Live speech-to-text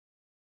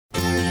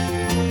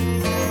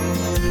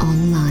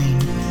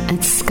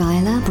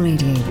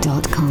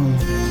skylabradio.com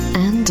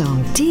and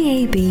on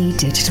DAB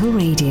Digital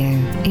Radio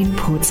in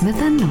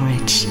Portsmouth and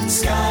Norwich.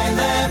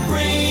 Skylab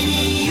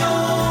Radio.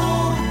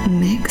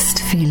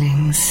 Mixed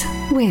Feelings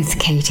with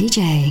Katy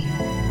Jay.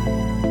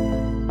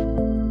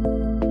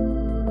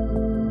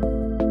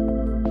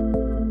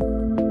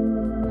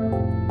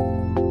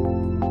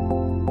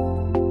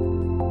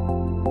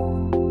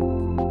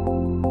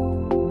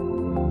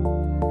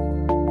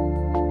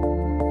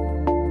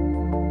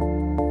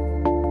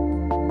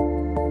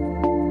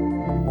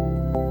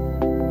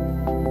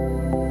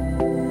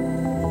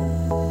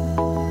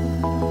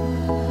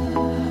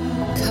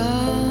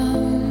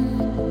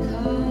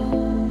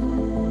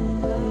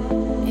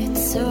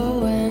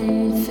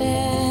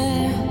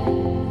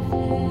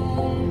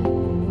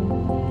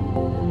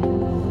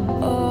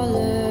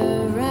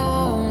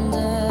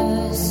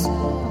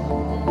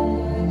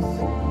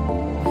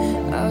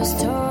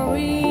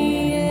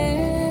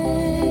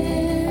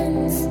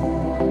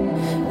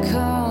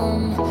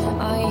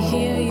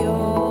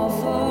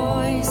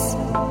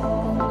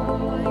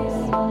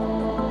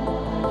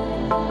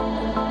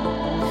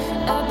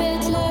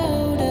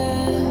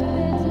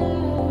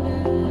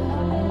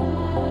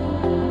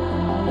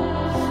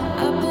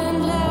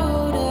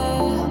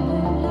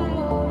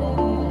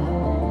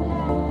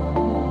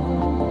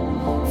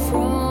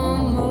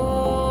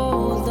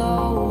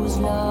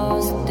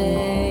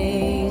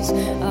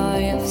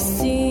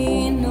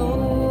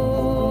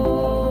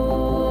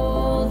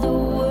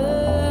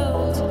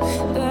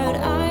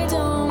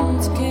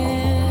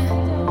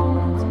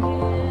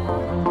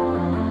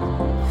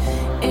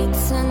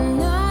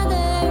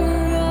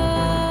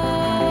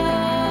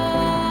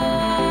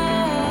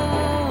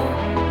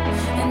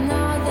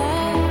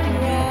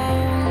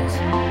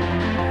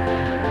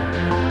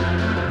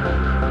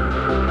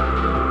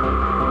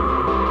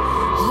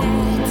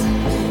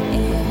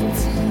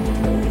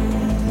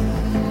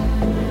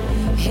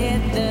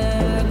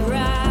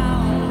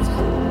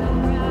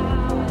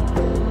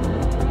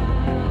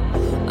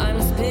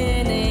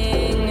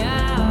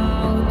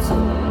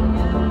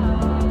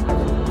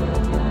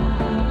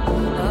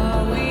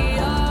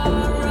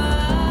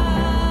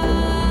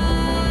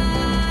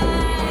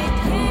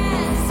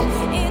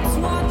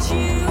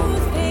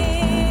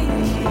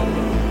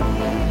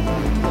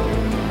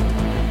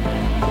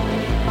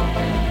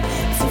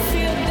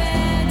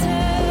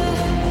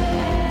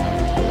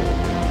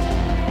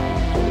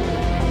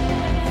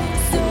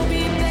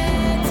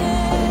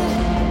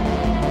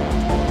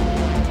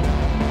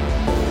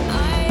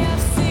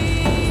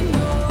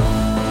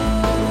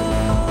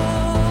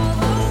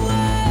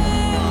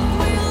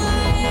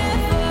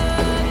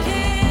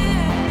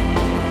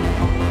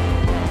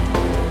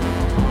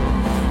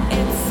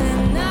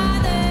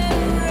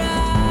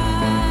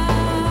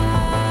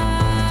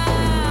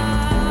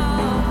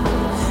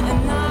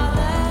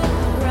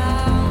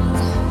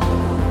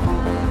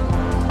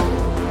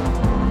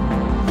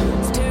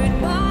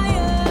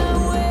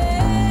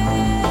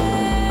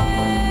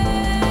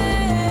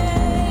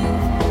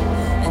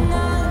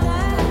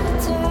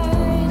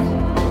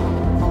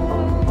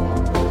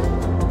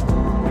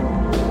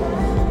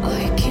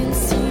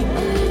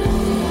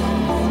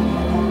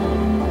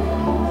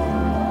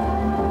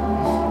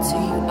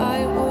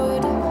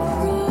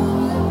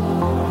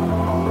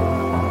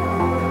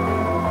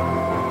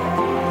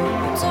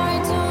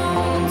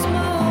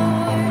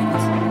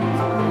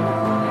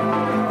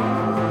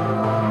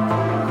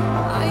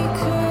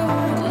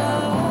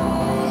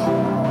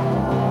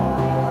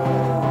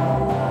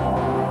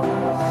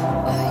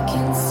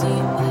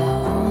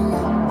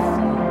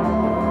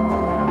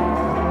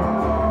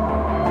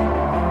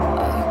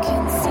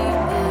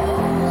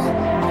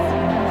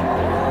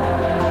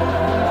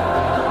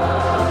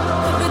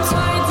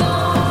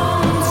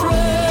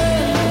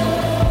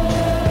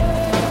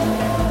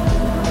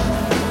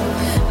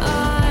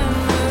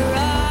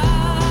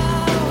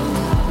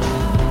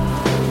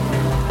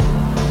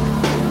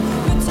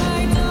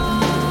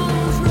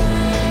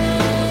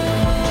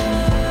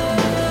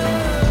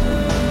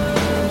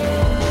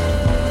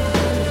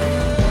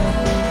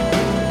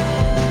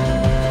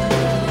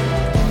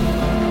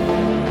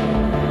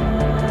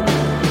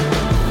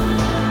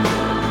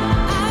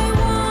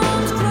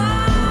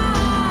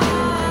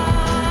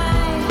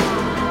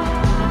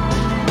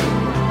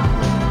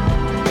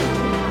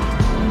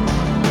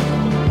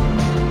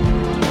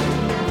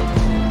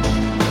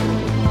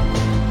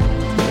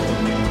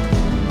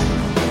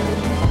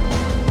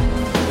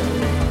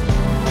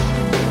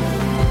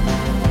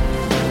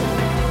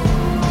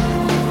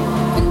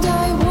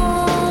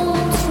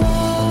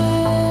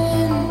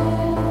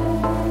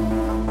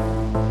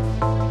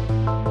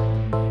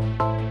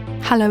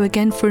 Hello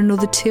again for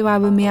another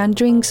 2-hour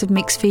meanderings of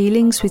mixed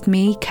feelings with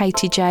me,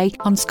 Katy Jay,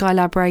 on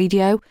Skylab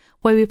Radio,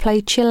 where we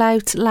play chill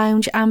out,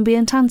 lounge,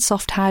 ambient and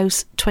soft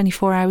house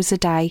 24 hours a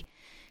day.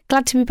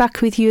 Glad to be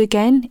back with you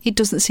again. It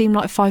doesn't seem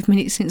like 5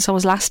 minutes since I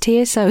was last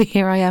here, so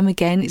here I am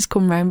again. It's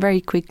come round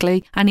very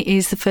quickly and it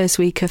is the first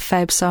week of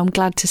Feb, so I'm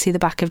glad to see the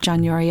back of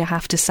January, I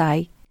have to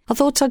say. I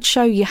thought I'd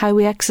show you how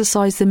we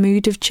exercise the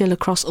mood of chill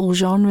across all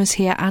genres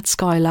here at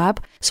Skylab,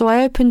 so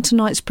I opened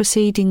tonight's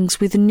proceedings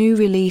with a new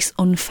release,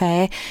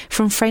 Unfair,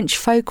 from French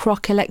folk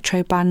rock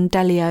electro band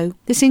Deleo.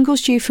 The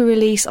single's due for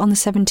release on the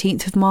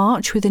 17th of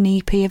March, with an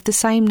EP of the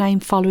same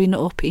name following it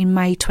up in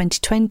May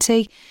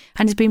 2020,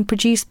 and has been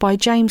produced by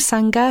James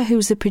Sanger, who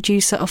was the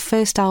producer of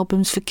first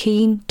albums for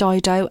Keen,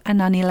 Dido and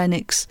Annie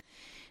Lennox.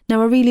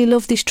 Now, I really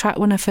loved this track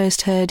when I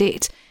first heard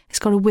it. It's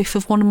got a whiff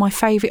of one of my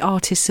favourite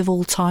artists of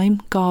all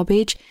time,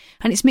 Garbage,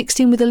 and it's mixed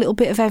in with a little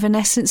bit of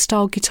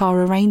Evanescence-style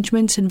guitar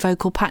arrangement and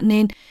vocal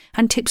patterning,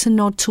 and tips a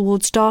nod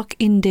towards dark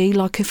indie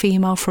like a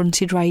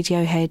female-fronted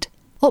Radiohead.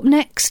 Up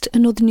next,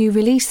 another new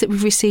release that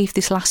we've received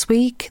this last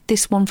week,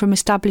 this one from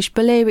established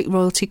Balearic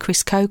royalty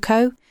Chris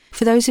Coco.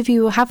 For those of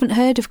you who haven't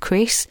heard of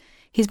Chris,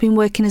 he's been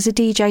working as a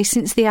DJ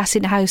since the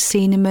acid house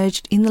scene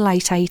emerged in the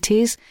late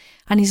 80s,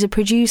 and he's a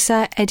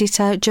producer,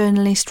 editor,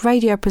 journalist,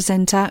 radio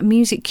presenter,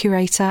 music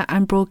curator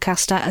and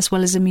broadcaster, as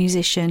well as a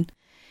musician.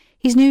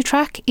 His new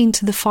track,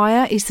 Into the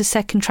Fire, is the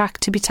second track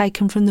to be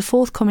taken from the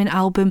forthcoming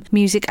album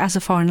Music as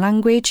a Foreign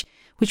Language,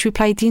 which we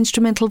played the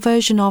instrumental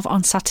version of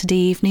on Saturday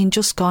evening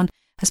just gone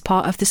as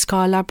part of the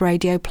Skylab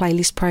Radio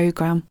playlist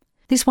programme.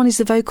 This one is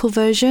the vocal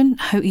version.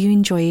 Hope you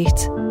enjoy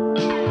it.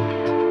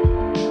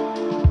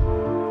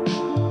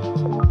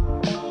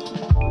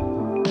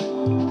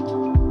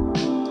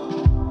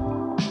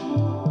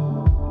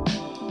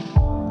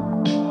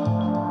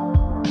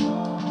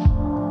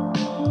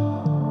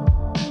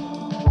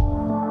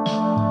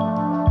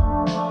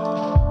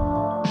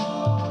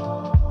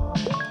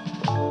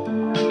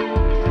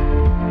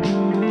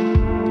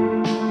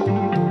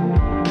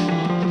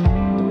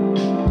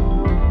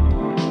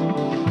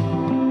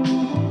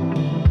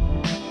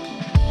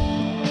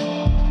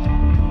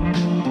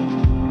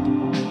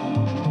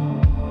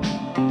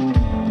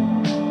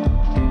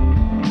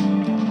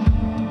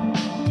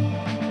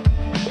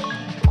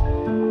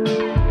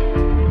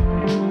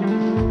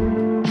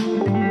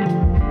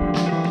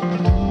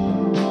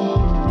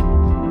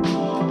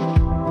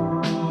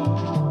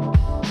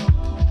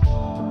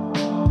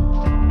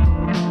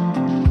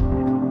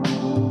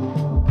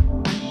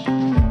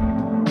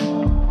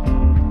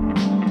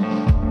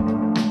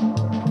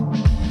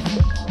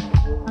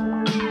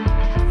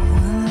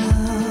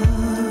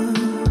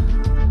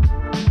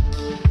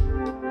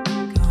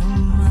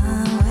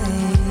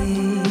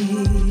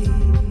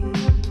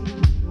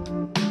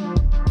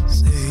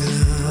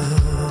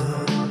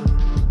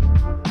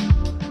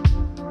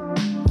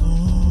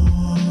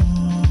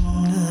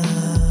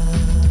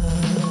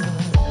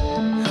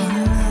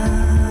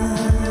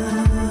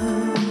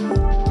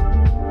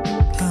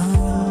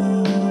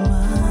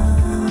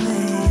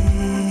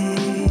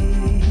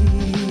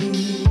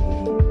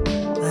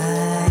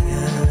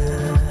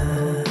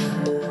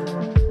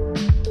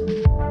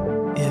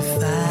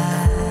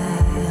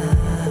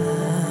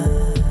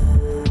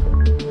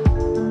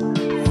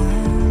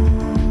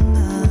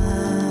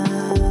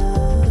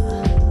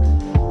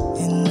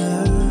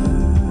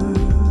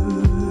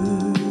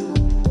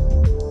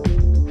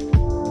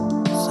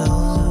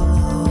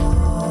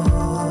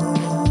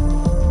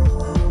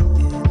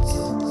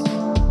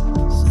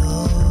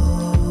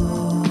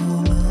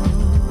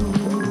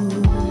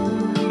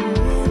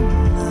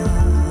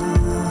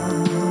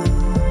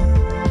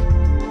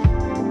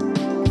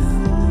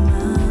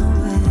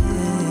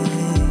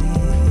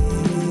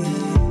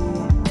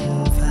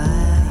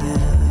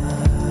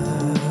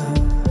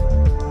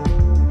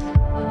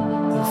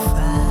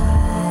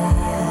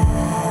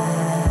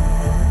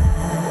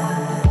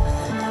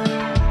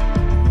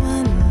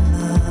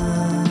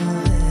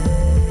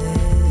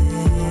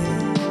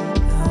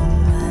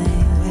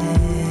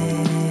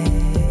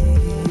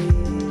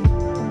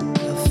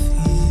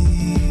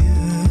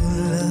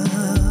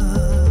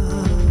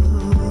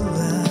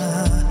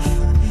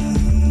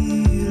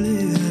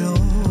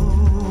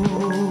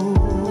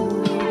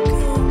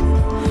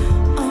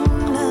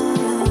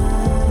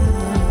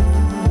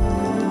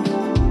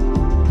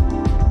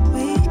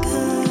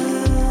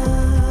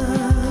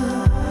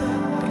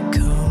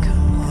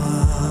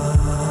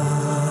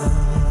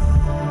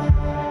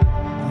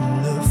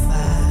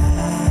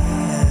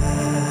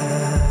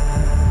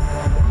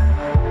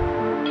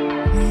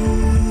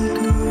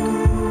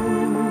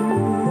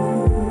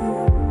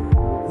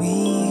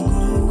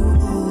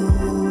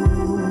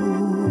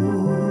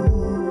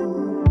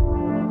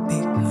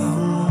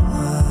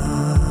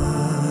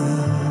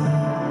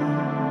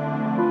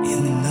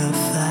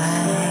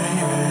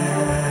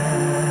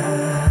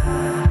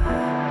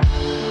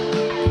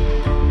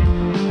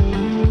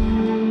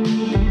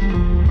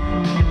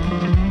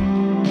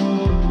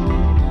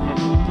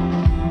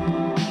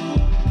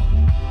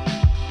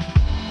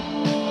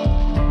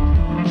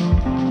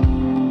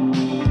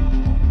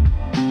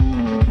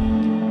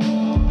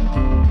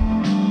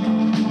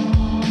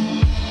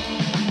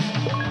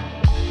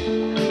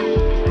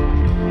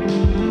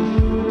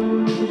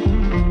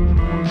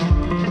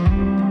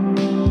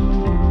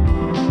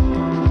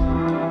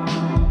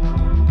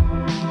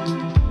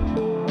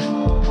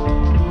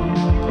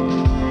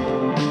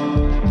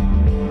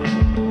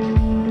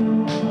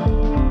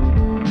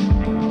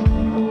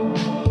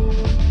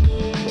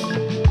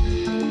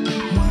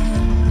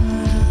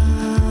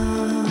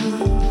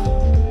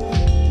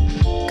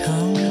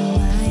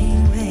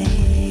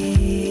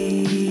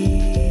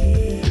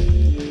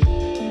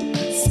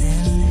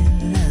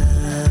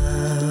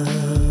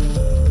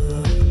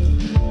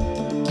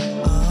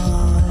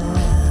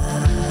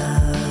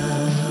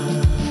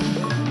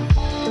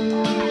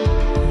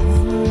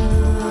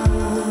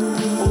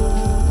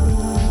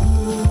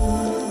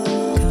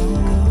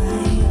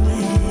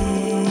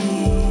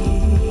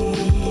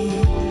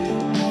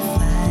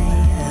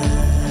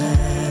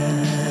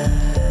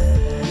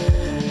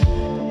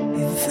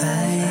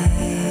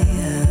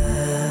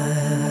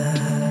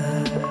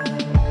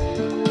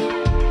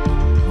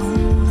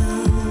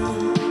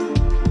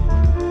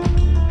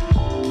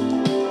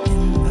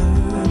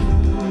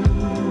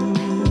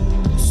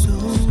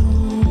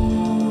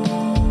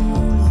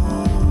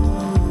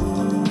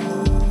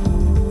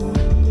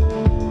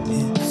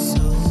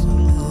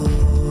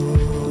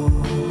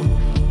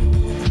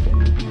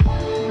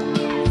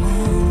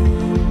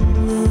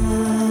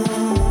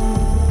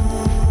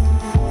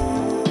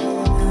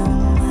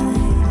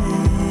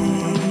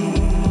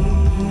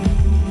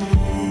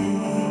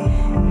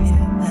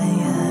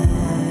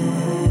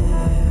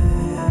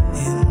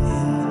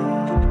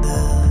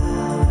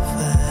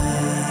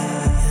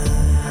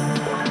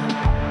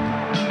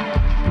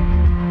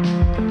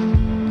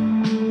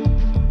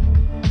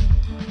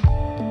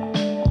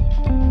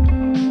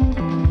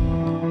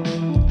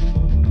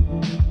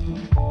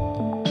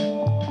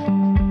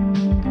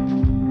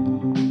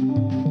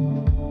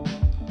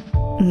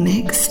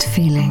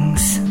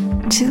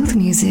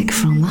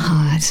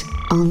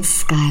 on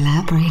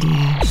Skylab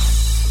Radio.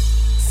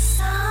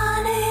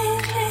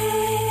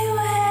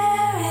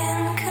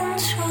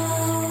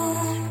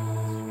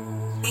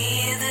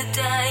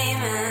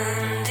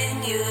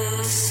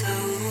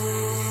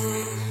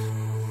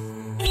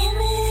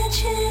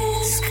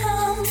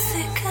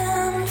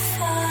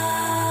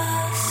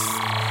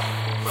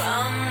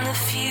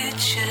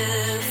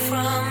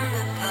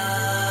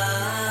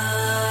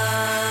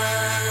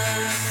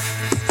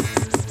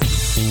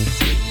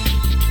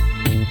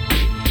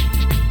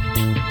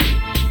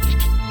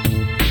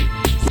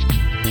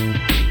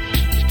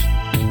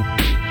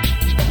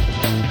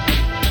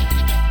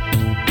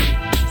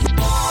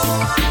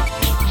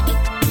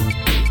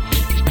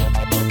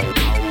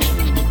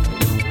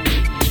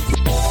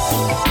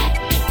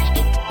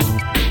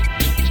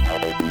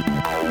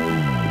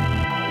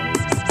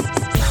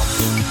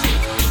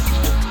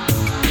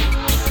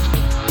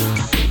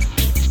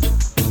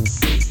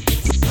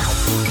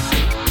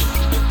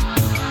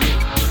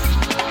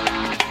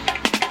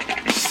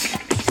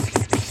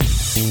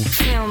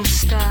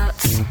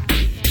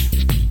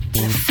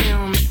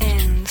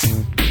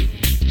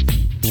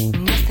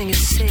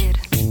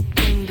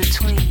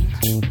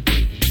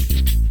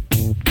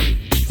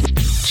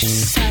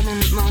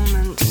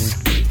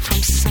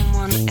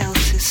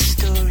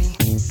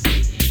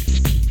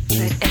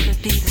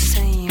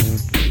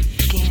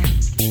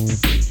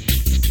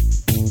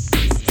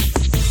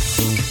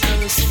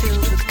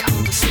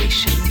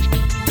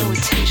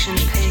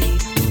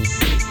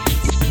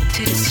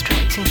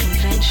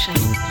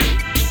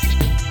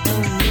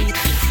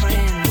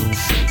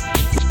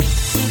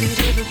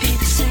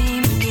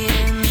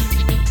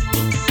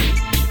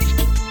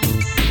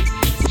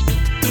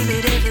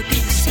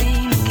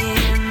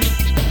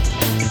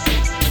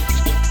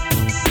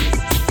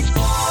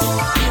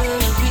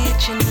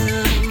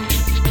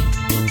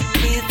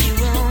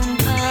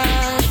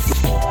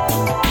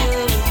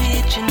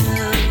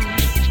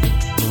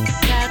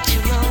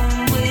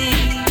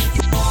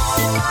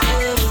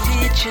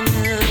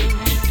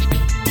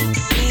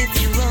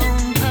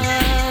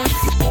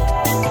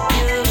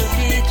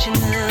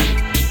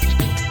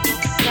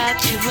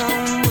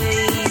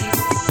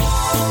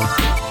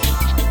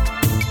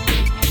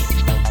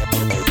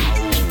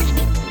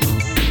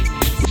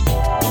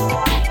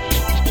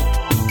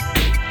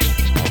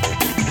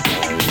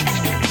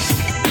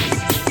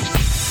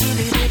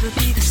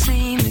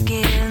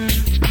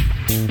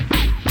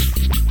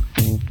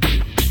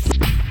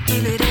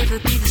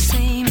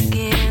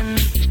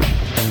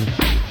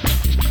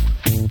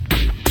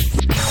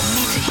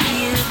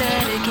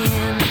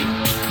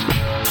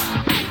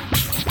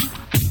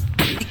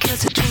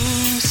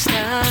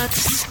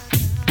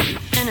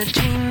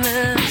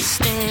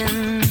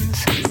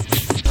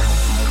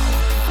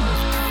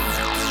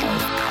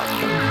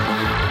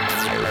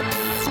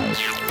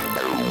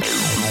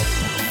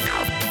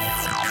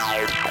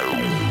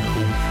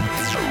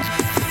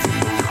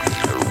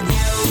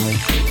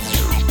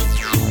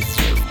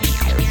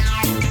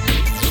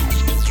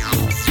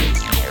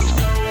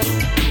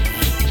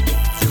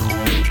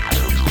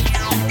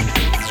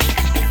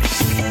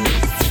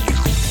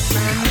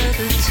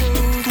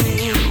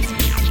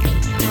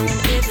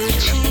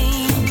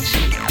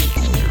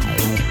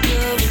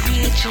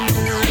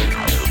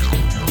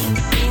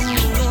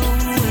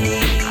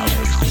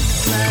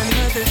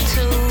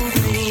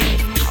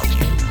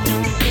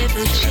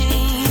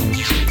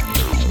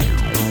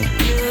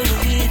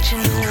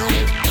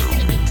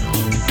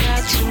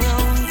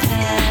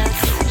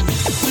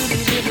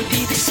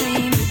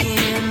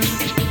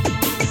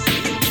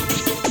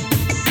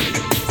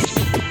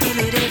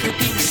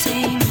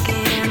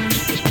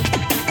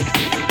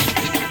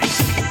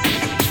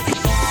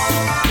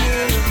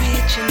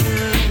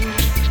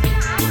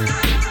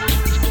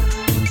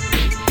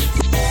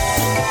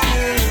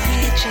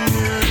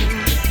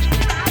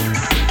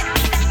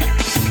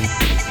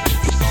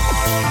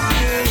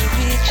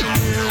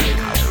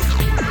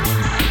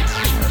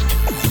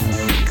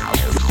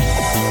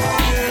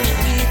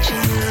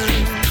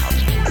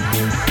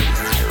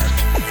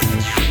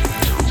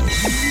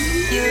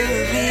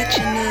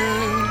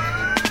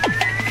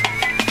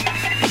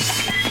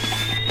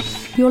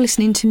 You're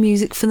listening to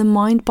music for the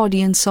mind, body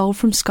and soul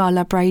from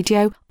Skylab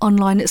Radio,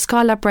 online at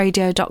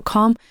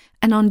skylabradio.com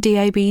and on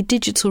DAB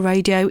digital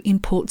radio in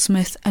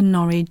Portsmouth and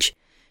Norwich.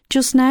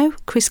 Just now,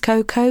 Chris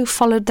Coco,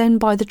 followed then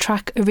by the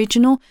track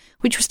Original,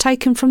 which was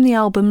taken from the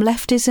album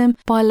Leftism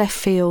by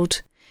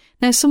Leftfield.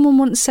 Now, someone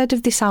once said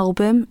of this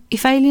album,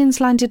 if aliens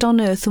landed on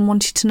Earth and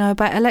wanted to know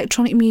about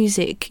electronic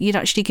music, you'd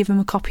actually give them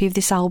a copy of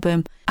this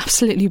album.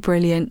 Absolutely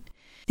brilliant.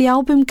 The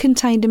album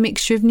contained a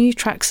mixture of new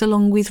tracks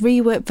along with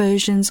reworked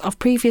versions of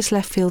previous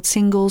Leftfield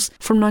singles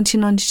from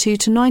 1992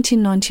 to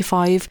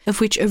 1995, of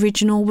which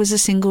Original was a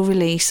single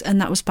release, and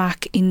that was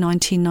back in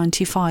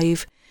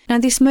 1995. Now,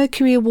 this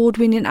Mercury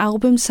Award-winning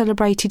album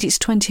celebrated its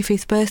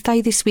 25th birthday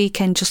this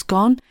weekend just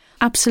gone.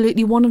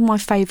 Absolutely one of my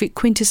favourite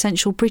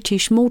quintessential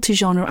British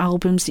multi-genre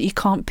albums that you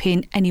can't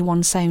pin any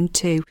one sound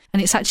to,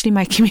 and it's actually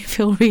making me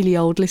feel really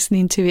old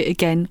listening to it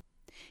again.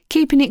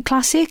 Keeping it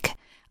classic,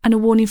 and a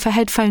warning for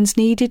headphones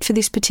needed for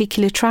this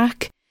particular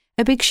track.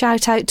 A big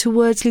shout out to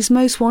Wordsley's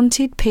Most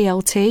Wanted,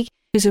 PLT,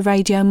 who's a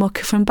radio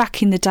mucker from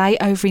back in the day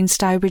over in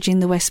Stourbridge in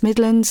the West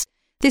Midlands.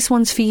 This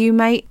one's for you,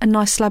 mate, a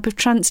nice slab of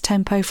trance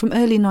tempo from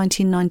early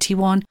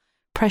 1991,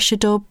 Pressure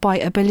Dub by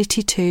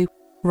Ability 2,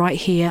 right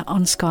here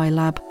on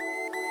Skylab.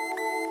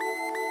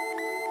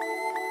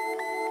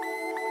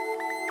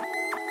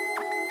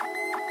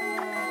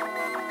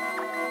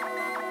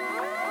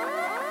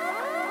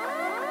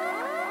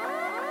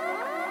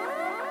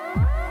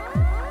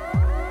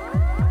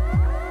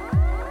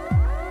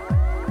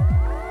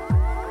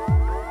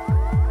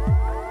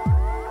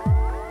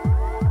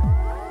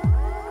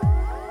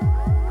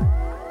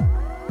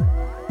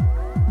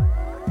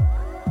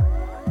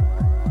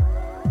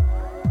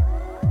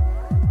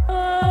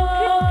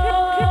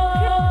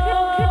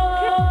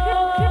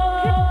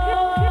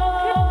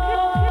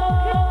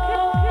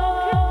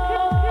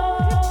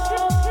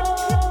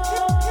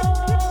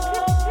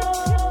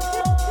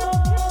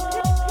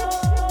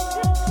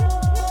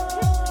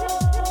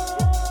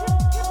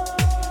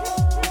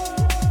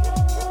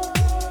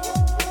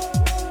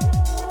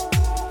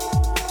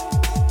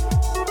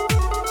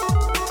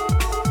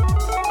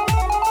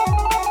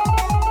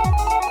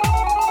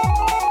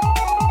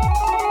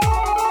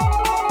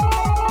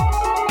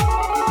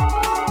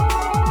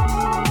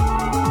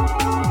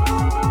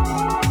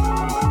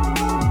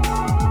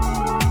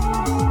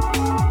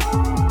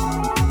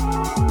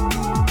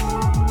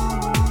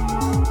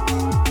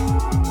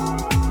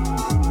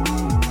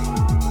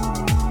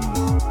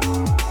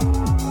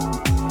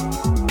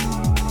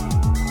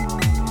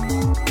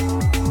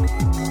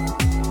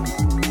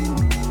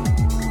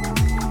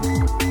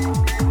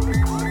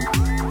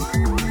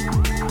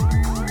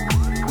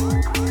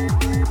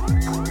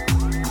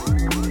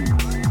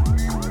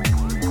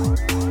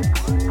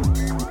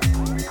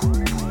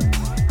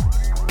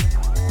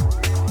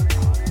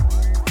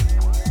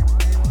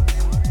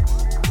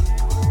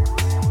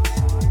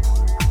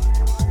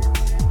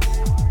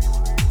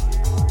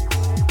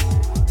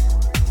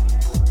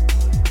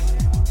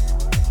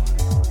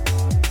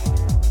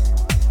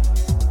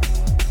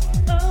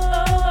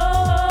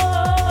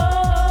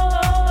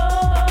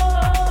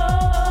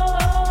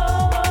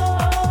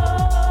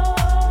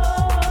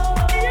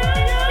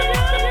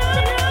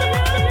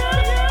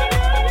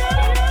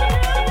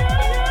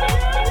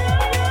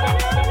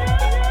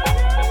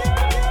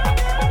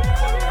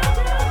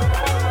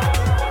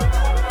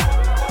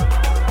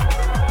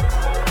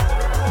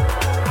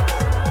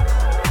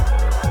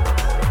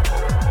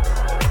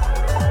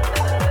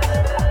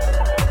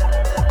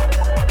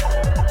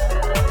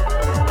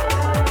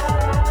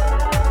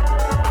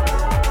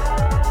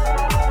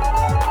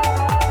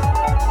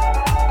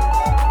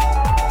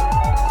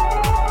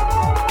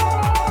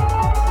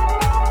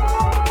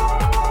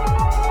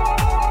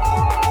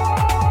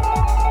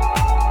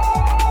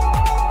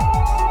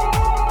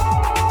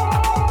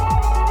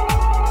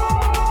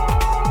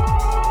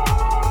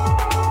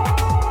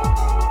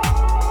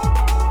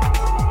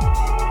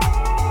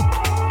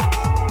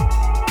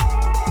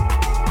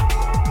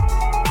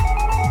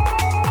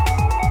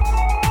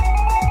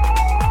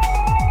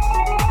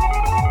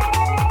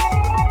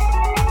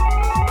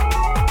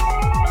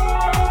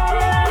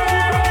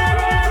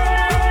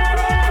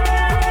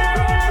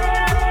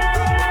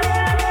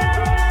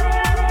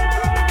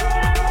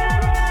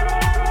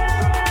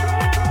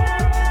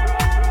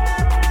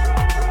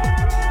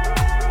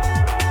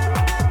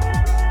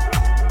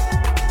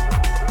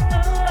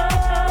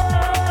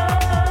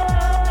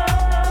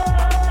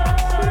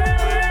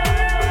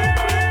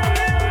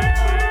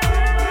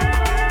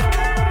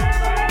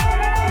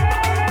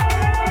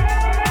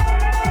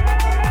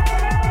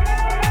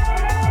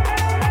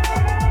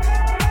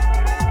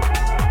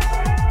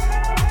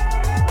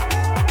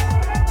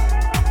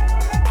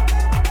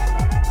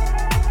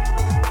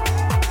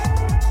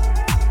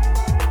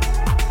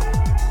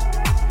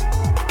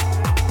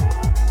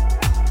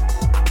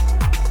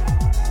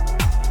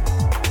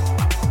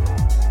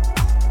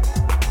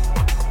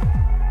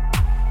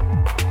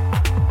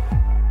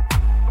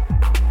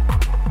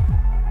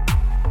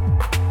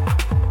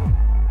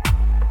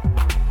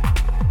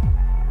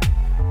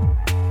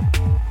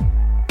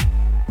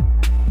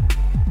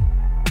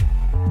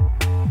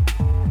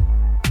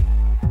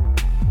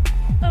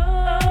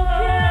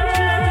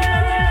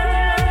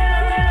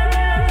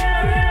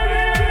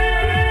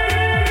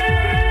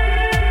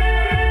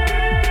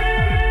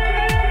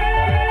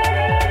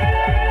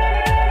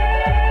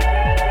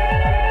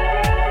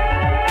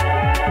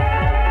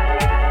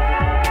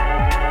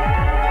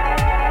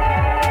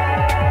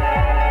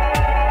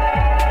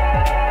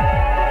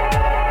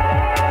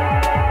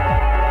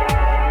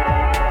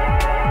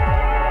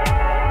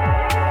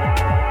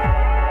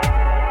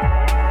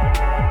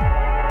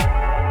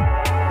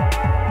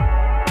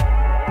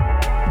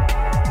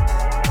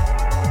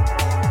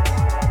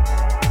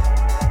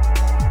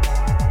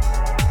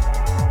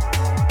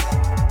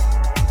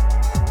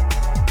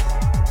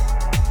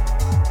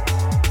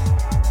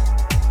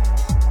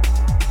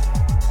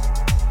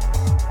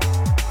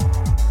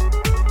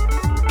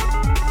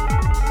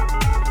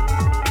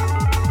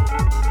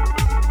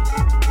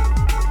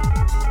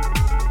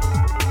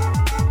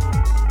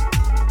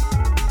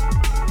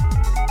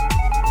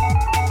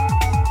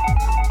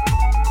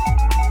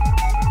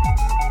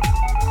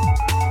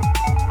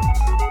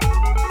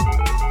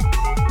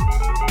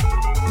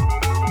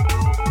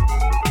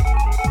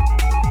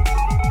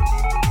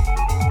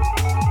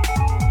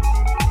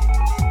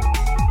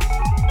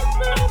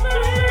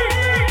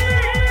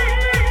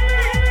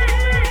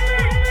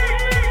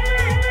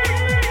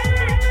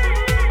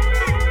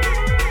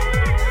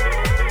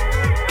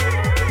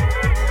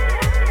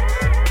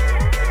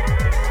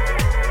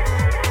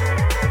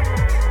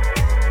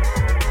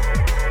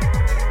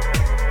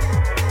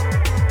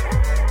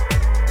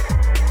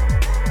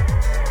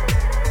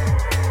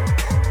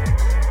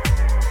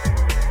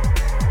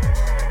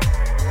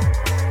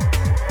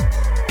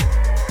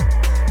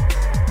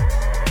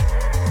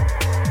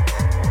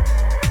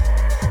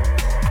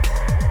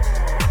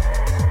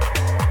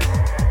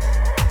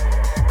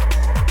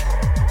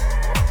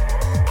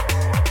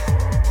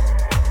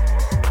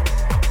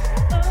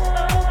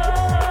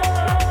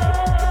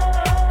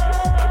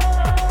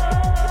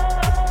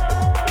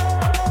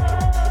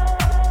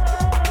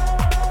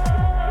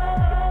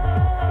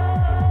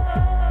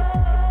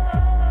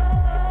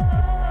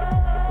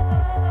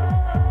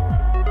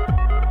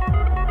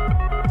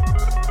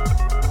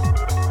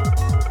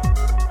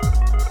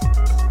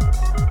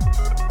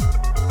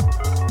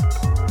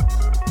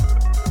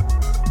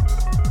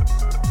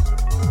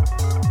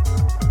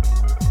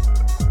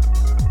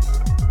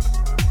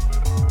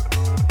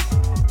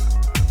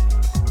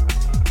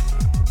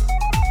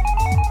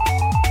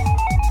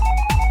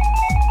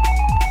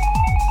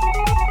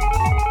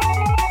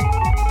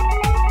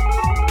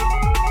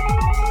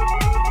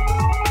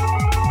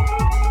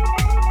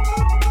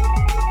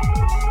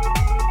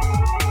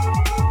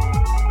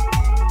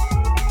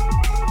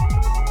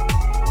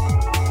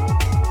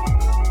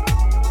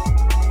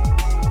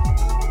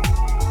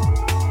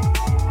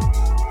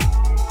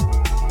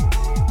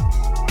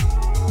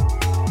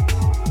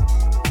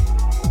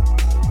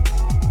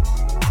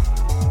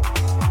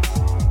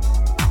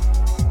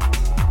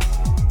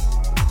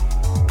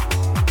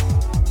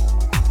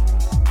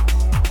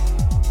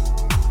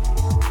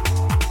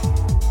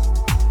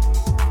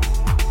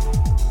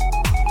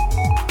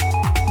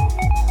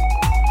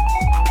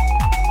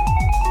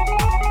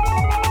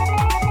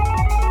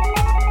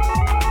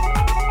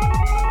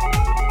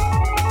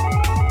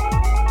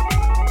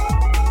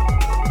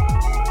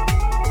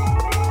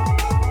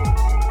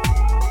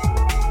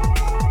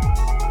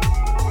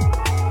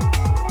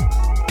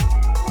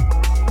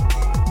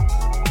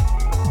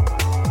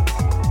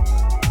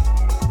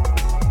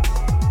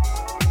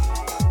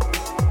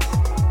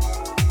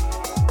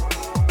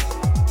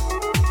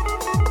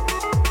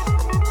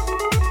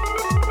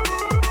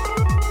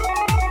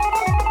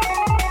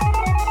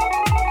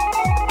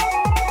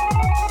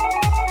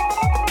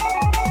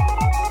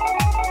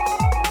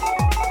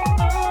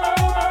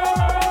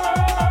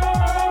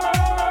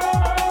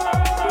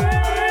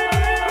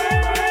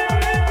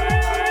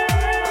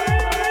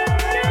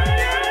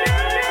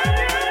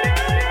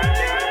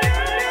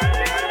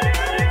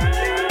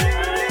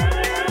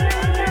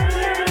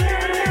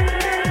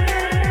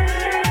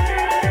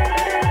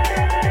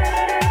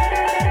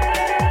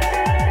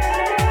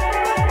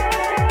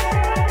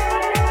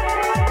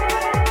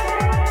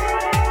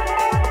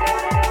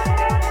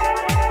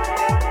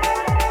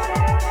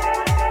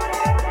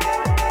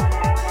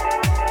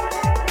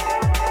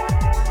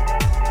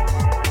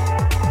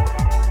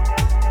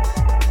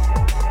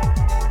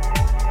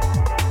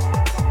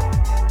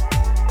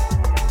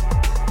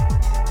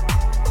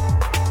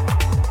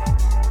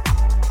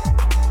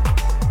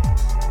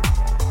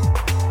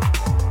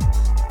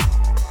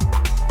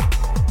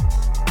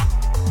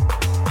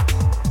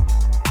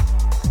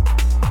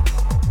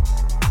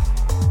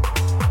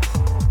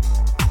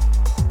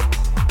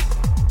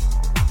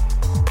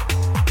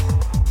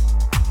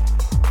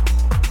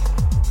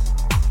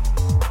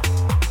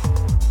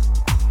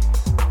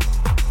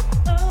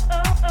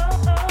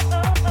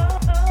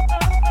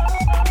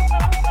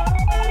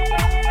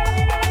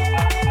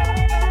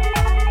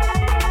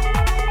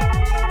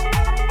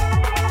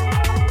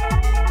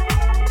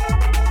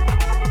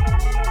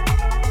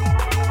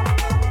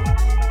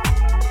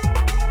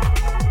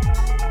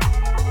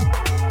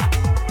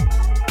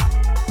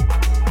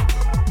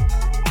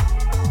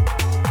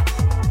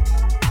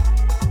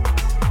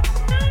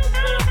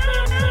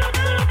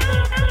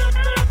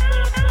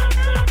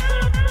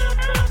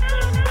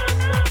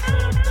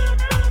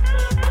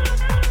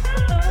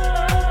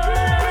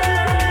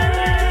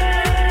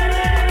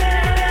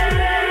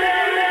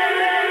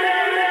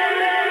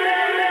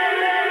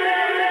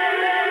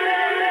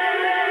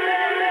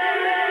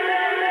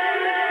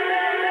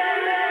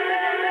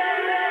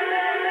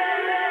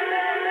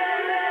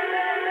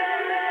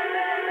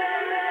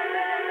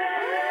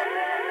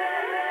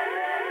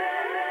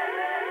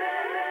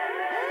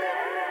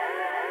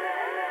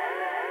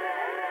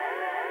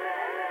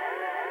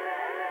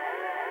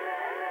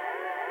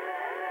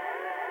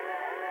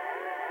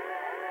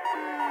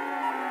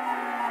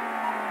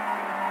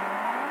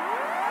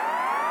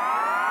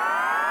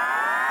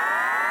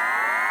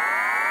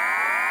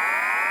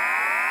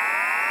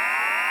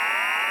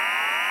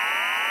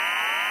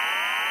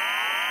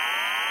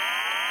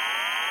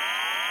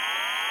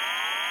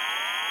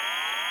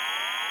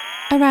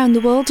 Around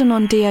the world and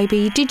on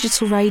DAB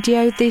Digital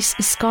Radio, this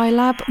is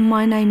Skylab.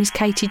 My name is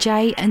Katy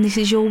Jay and this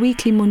is your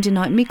weekly Monday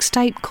night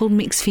mixtape called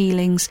Mixed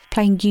Feelings,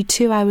 playing you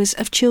 2 hours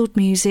of chilled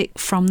music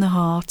from the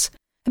heart.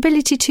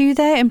 Ability 2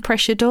 there and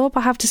Pressure Dub.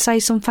 I have to say,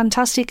 some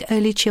fantastic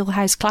early chill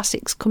house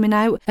classics coming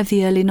out of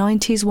the early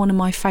 90s, one of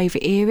my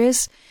favourite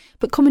eras.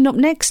 But coming up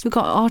next, we've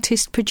got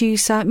artist,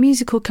 producer,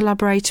 musical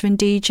collaborator and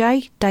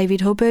DJ,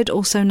 David Hubbard,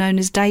 also known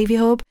as Davey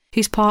Hub,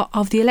 who's part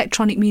of the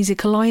Electronic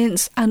Music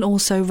Alliance and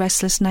also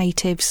Restless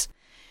Natives.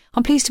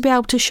 I'm pleased to be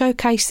able to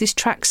showcase this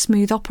track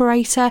Smooth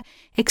Operator,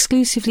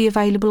 exclusively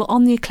available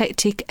on the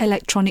eclectic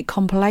electronic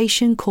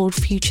compilation called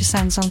Future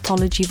Sounds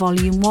Anthology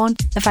Volume 1,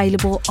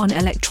 available on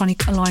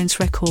Electronic Alliance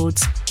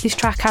Records. This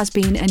track has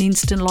been an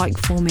instant like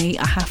for me,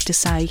 I have to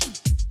say.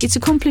 Its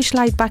accomplished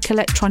laid-back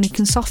electronic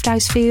and soft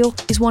house feel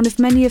is one of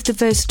many of the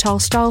versatile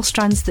style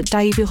strands that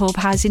Davey Hub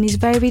has in his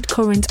varied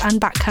current and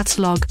back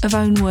catalogue of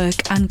own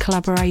work and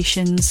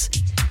collaborations.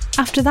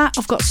 After that,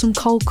 I've got some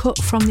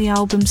Coldcut from the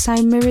album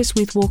Sound Mirrors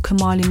with Walk a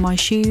Mile in My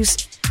Shoes,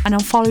 and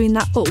I'm following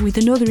that up with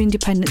another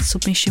independent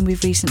submission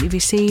we've recently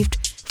received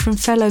from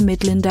fellow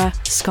Midlander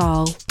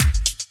Skaarl.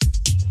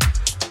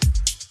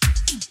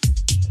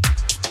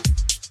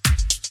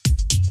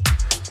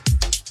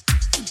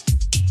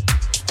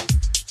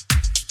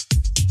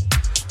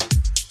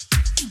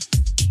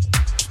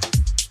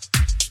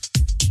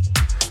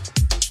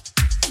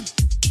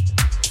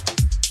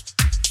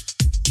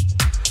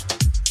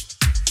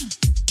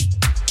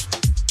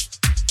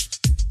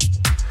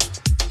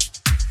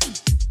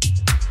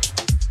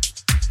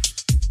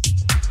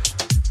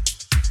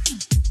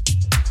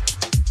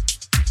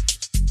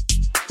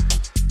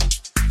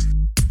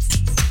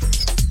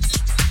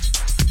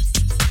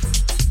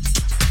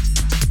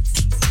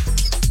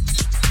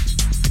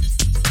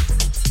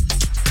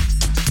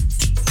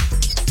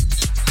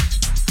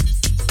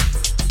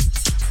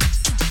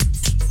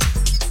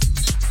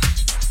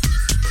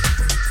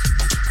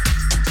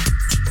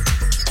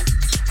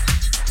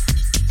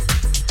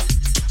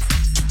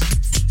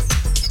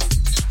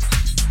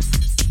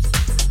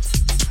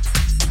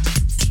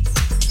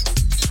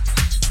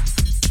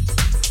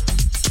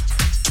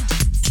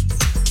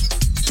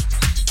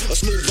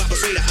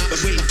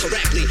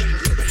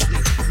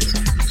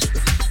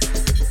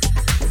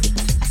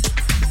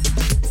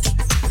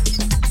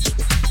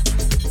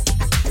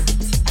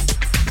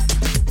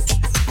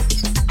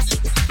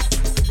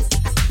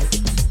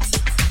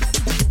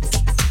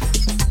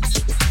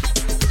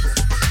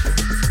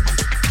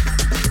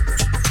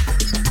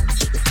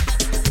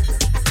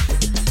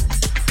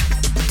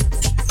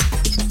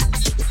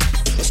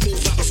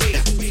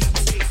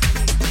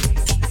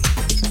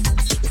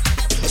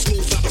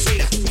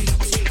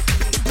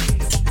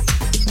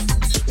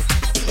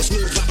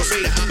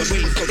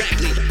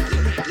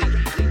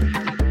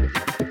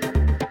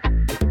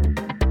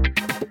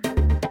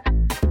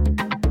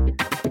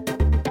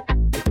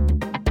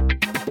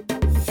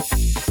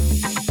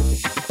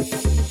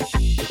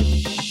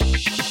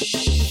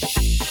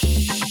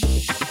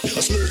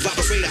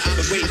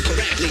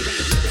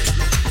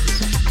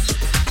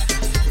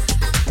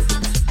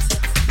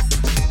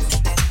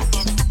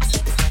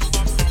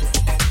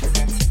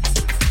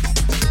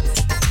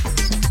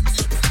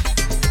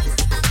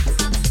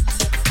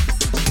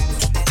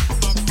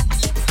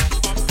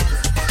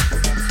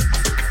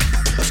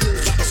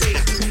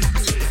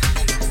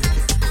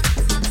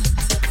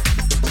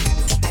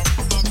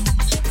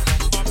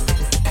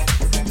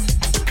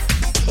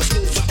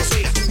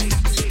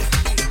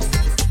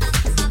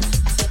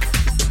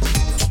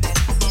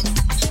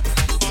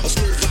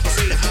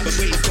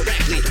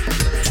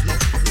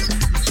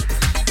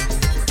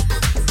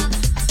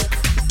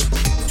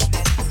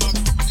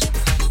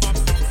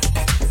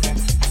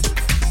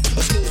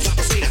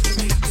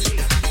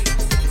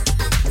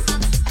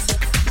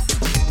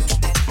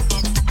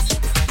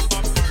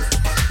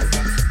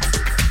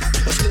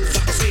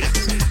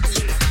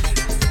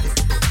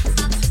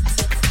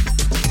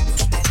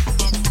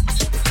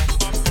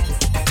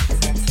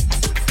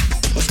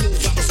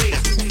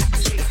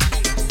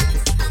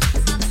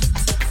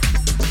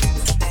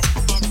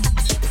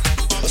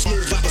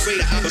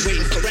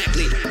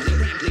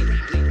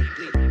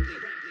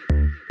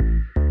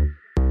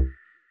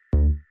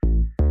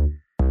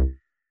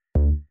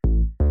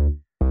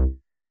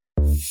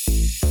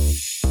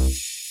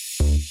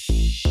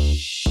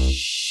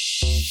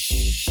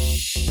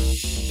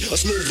 A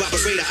smooth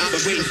operator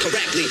operating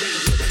correctly.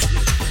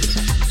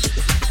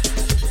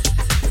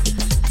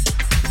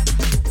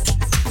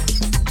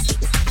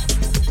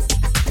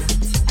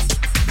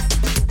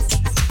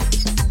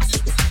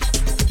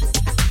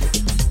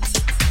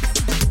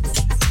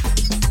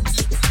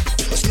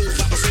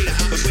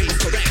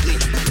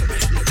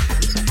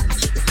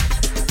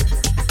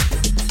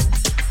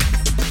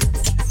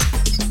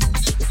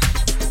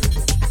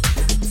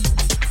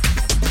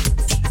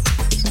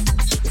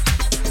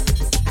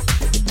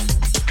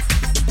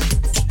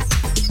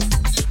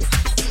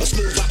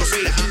 Smooth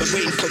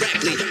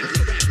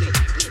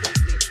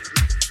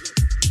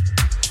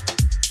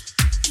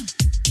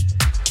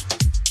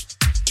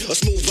A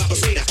smooth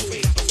operator.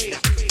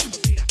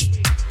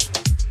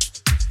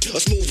 A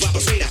smooth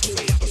operator.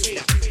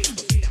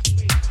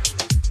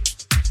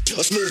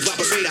 A smooth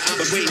operator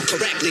operating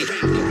correctly.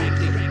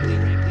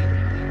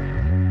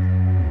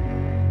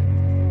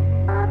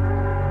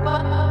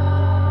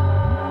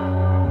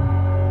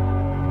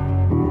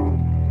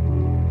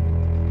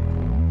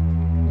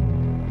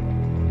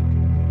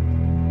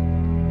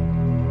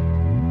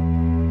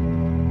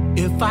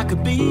 If I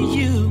could be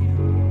you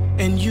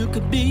and you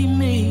could be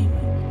me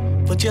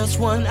for just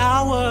 1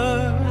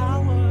 hour,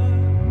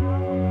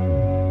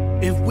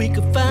 if we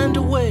could find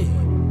a way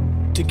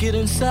to get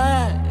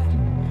inside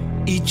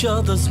each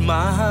other's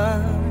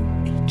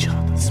mind,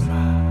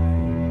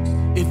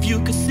 if you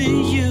could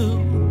see you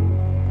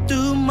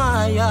through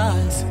my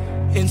eyes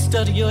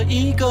instead of your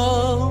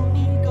ego,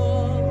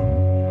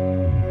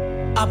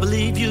 I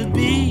believe you'd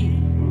be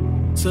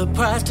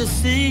surprised to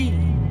see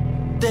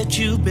that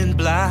you've been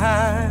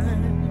blind.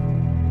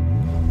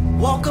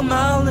 Walk a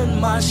mile in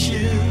my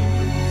shoes.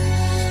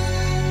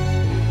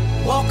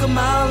 Walk a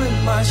mile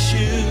in my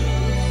shoes.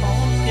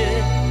 Oh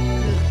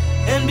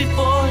yeah. And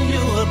before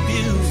you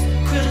abuse,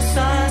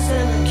 criticize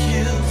and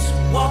accuse,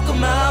 walk a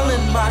mile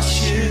in my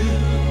shoes.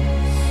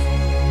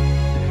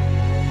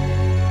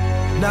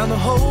 Now the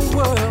whole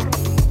world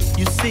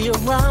you see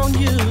around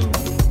you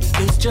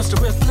is just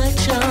a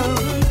reflection,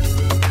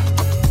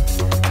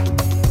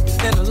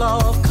 and the law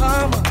of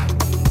karma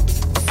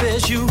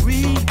says you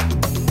reap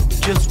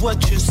just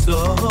what you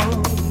sow.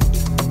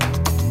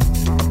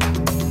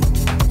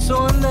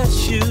 So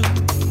unless you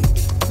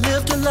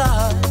lived a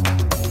life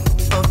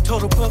of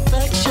total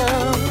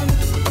perfection,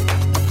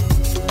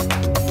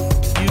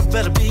 you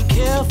better be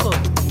careful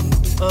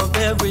of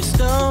every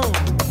stone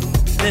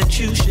that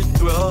you should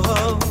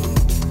throw.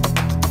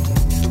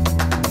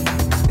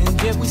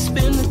 And yet we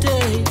spend the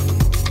day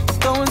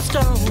throwing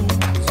stones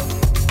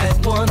at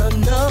one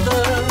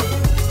another,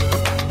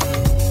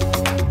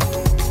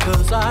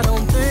 'cause I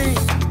don't think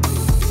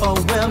or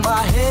wear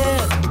my hair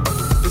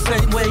the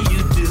same way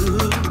you do.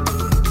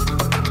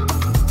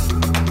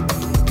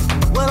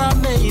 Well, I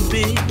may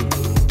be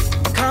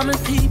common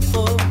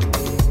people,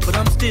 but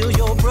I'm still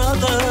your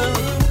brother.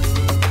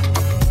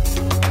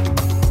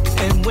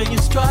 And when you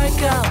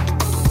strike out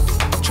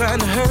trying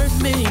to hurt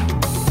me,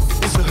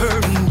 it's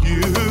hurting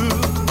you.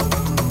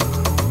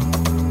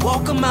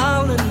 Walk a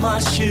mile in my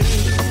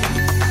shoes.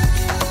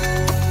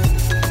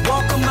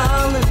 Walk a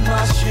mile in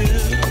my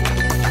shoes.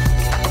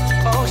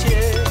 Oh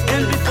yeah.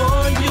 And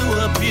before you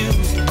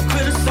abuse,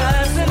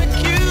 criticize and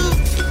accuse,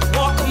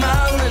 walk a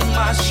mile in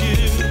my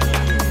shoes.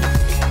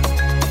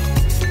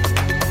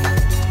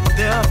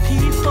 There are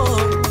people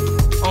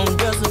on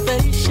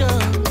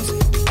reservations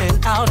and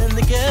out in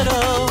the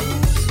ghettos,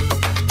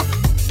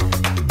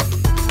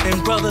 and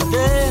brother,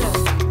 there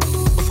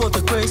for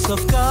the grace of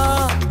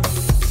God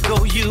go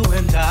you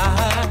and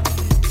I.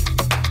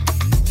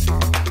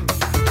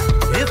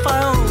 If I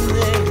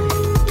only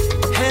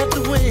had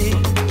the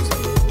wings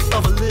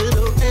of a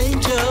little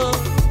angel,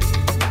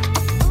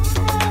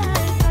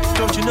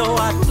 don't you know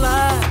I'd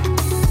fly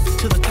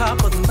to the top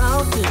of the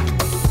mountain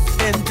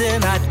and then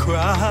I'd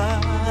cry.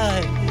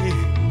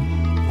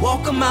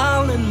 Walk a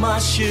mile in my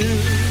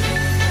shoes.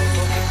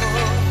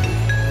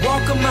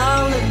 Walk a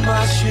mile in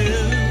my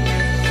shoes.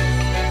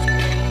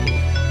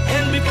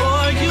 And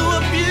before you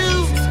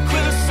abuse,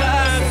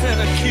 criticize and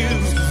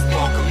accuse,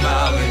 walk a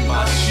mile in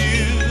my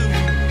shoes.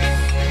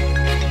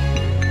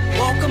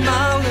 Walk a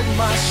mile in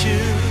my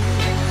shoes.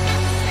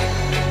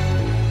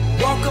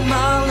 Walk a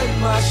mile in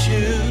my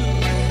shoes.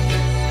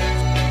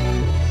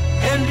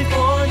 And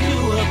before you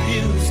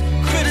abuse,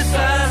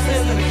 criticize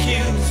and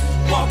accuse,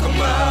 walk a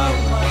mile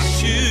in my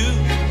shoes.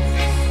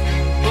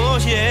 Oh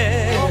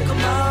yeah. Walk a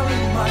mile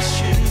in my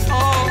shoes.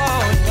 Oh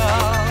yeah.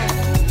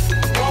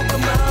 Walk a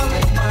mile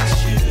in my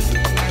shoes.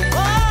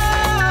 Oh.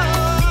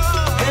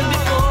 And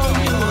before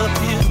you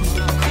abuse,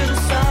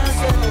 criticize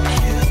and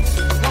accuse,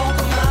 walk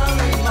a mile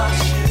in my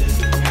shoes.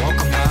 Walk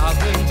a mile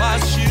in my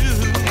shoes.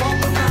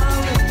 Walk a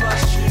mile in my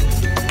shoes.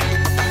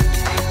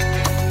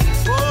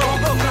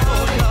 Walk a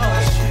mile in my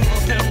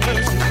shoes. And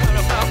mercy right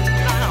about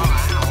now.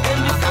 And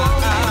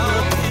before you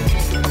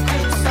abuse,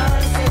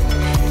 criticize and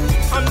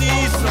accuse, I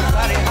need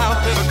somebody out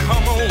there to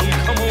come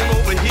on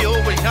over here,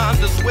 over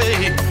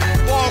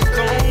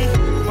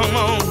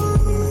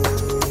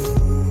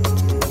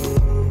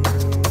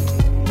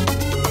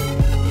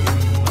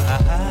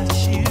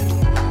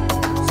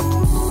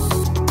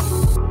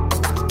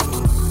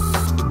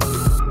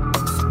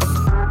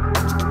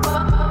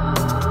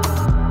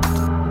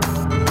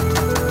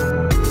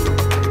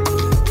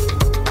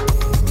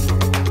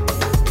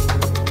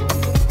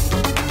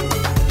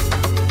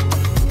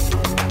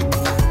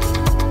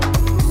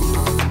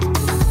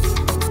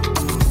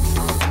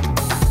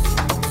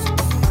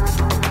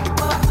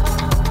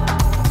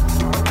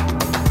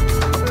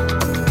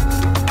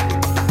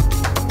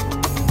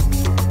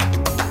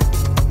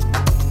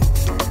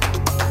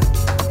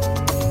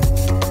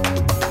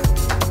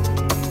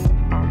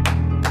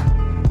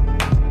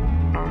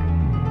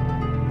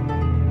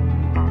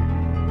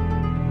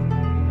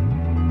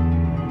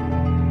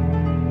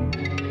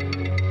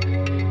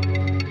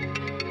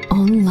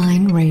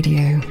on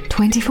radio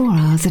 24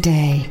 hours a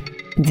day.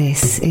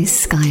 This is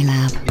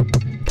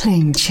Skylab,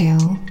 playing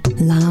chill,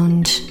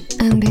 lounge,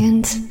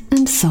 ambient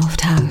and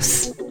soft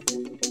house.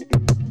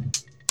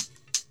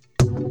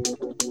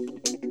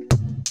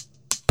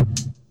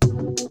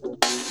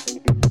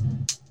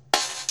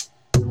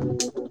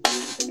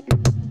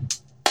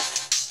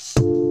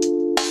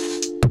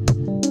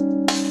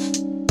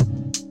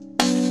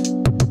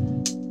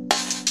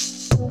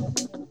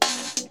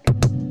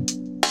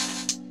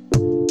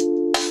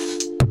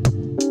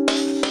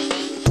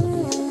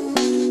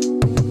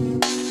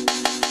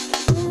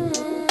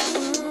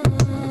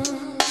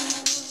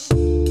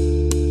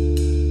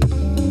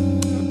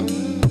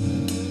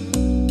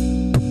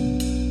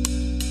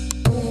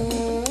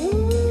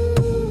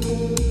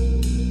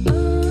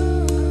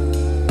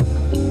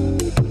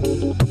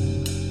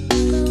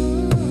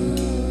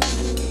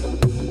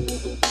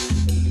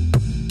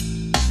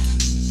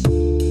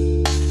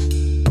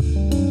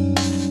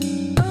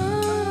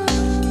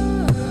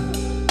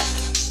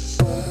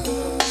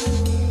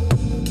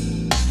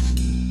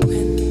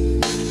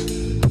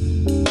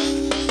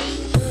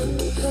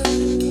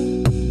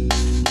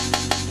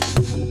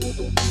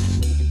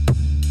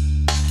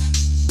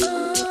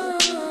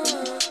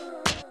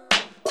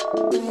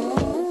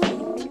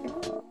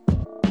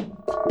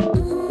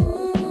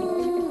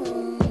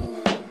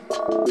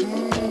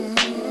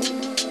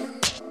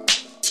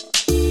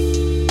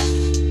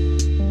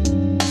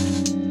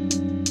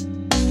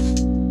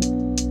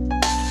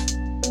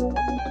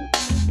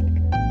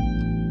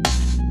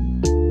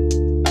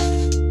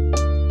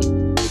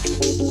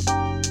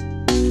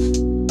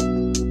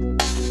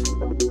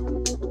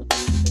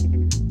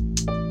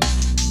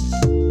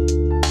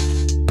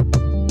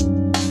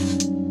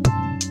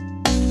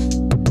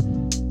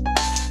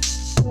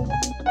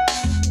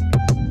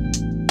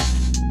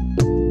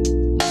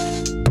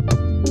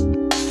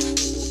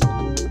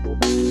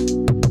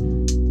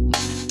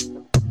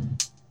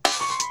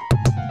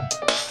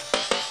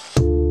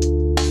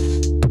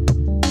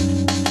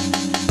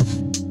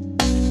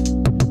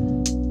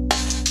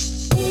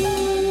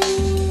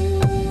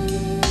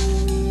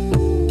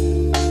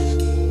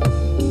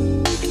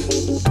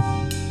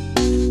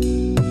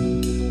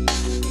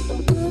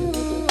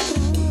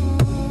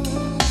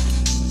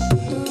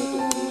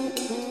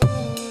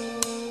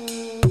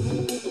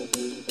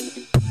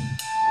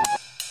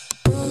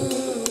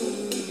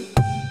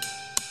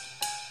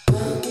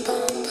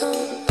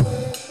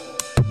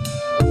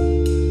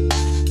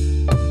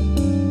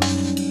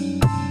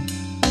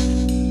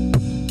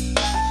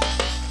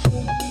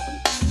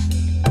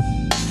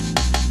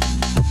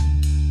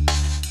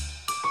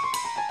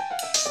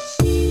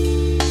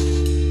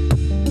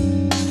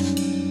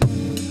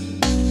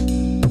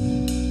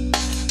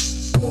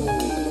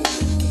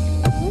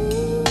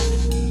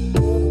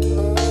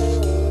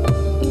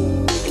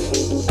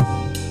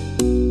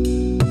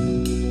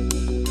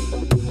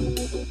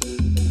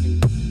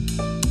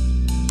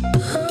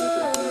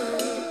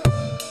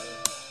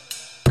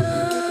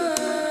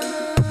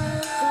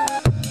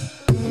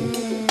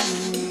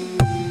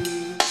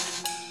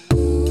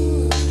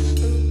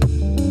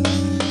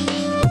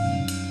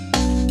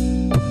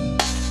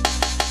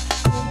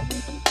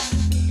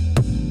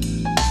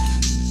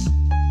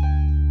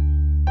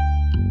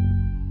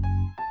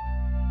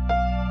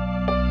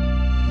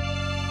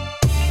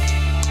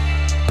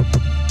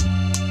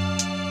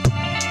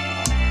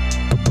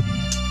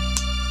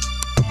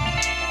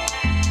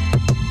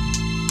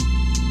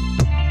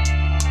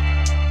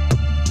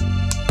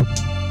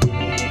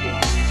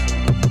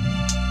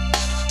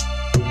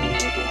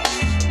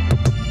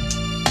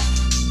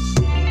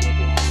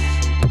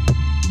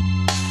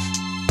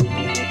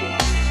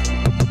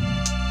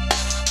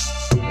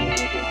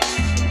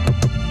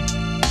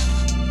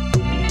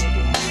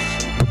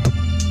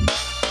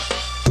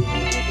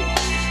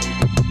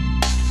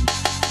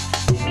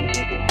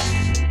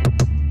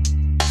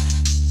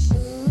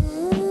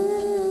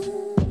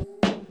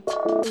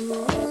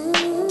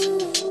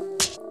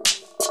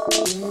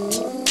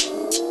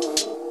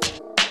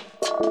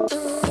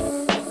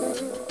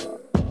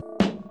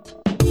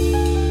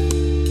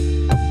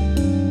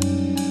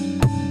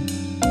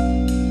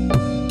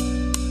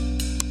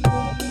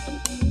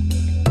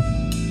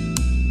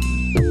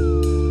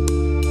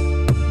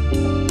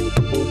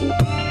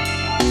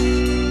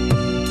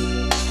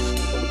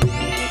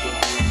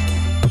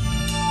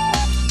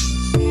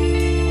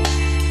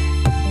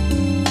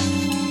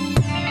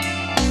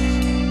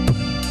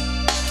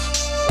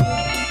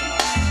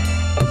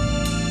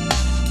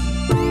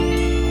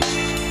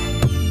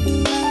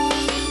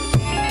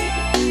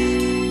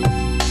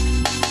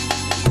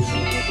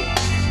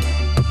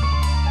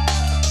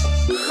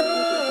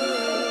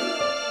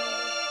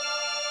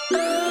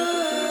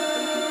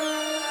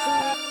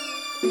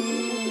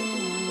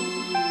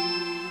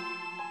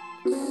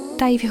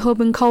 Davey Hub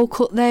and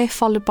Coldcut there,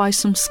 followed by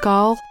some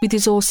Skaarl with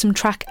his awesome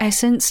track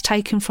Essence,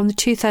 taken from the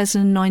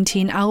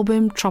 2019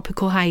 album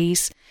Tropical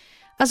Haze.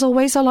 As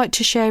always, I like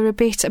to share a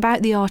bit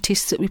about the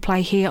artists that we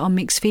play here on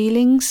Mixed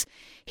Feelings.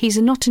 He's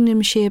a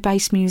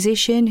Nottinghamshire-based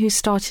musician who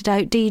started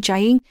out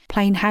DJing,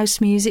 playing house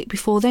music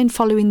before then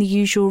following the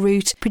usual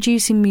route,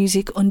 producing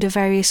music under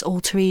various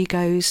alter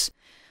egos.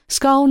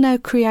 Skaarl now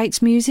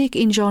creates music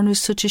in genres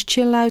such as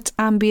chillout,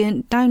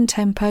 ambient,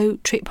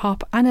 downtempo,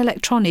 trip-hop and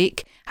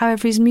electronic.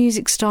 However, his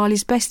music style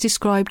is best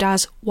described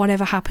as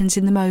whatever happens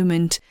in the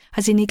moment,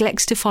 as he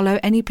neglects to follow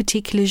any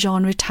particular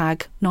genre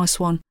tag. Nice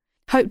one.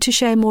 Hope to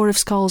share more of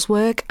Skaarl's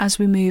work as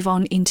we move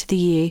on into the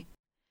year.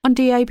 On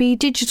DAB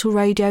Digital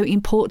Radio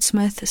in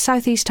Portsmouth,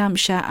 South East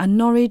Hampshire and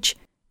Norwich,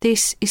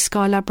 this is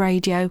Skylab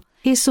Radio.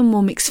 Here's some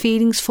more mixed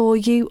feelings for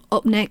you.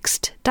 Up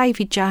next,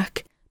 David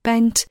Jack,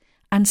 Bent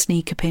and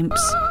Sneaker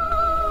Pimps.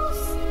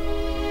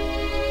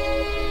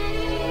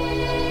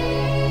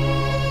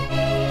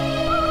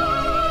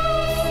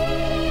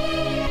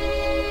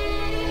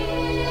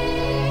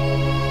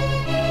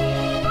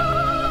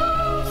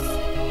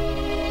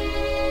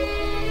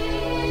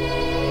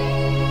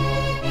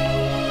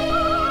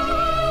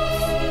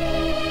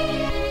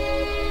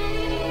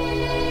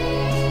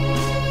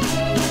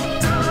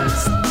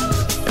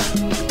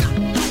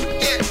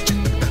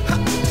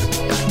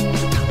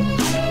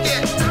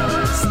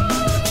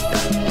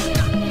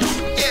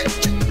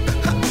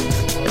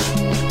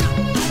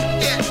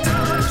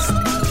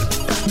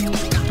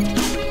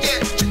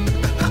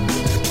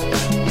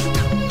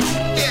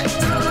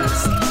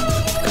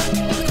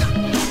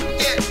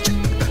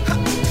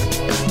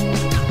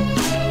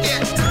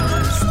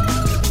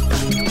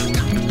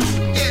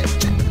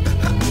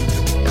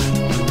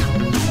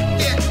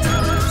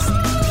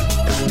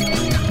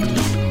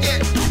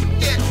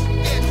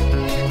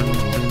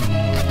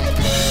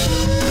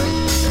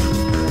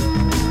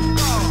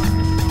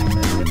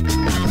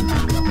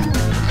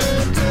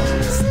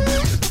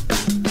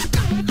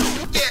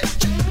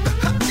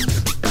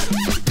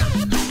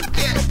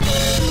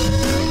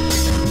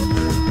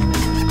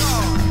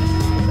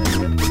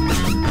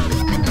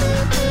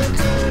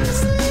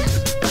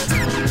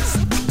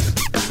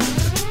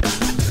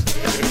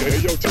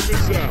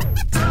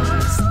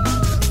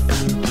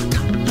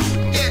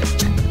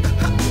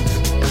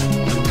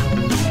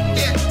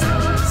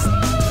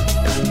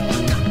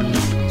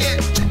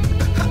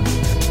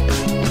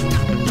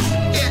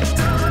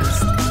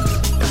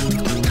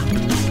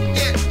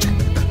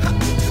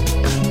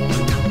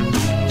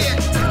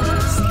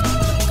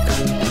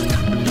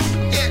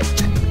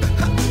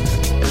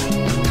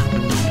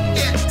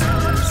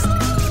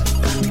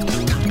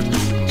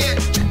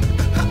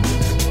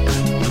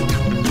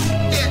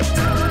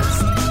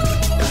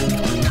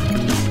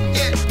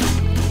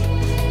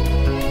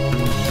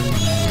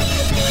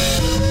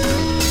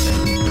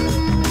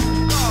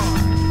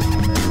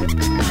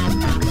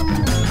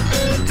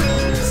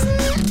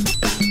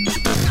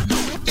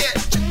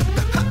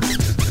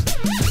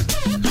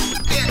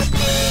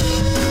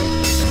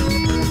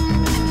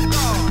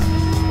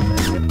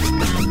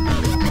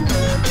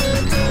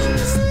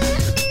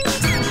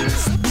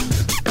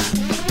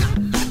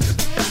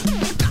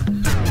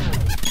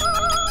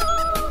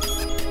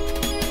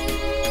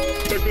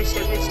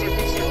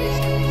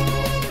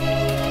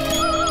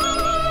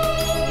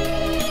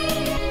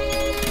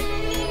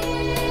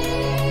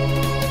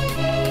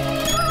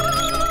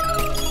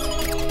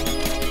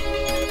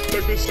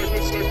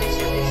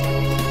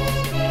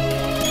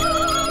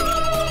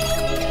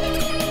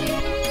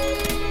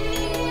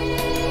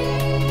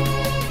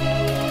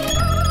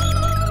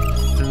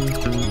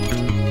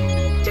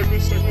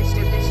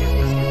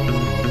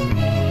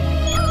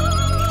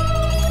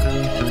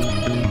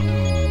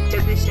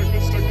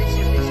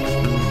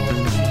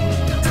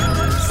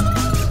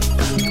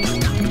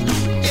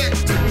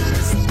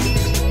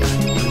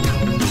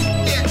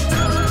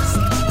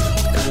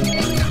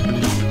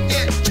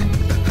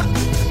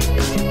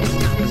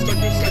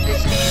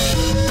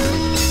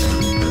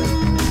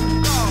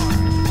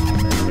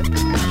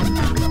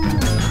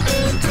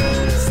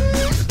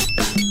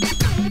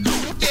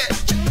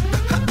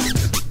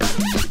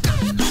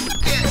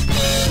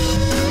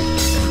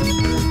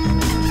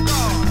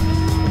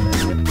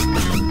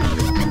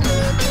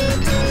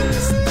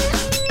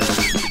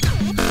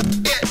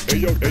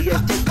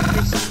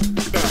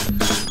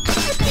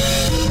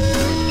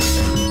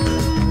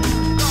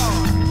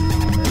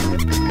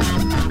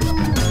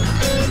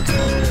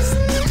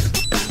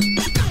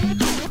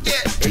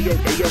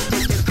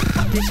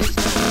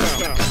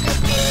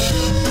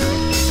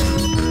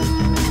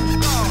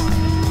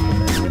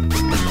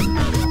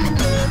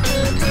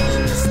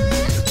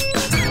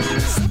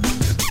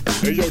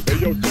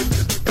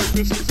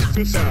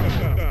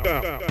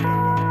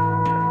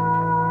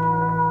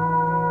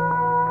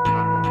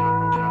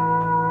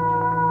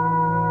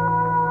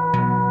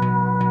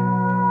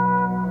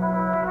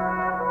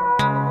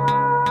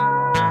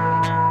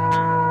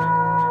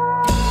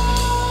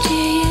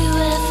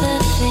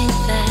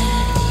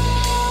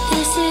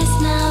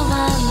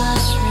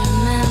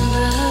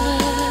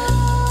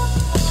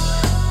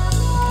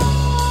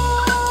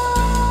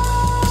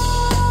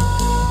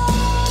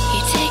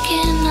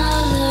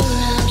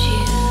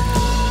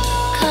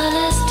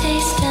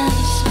 Taste and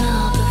smell.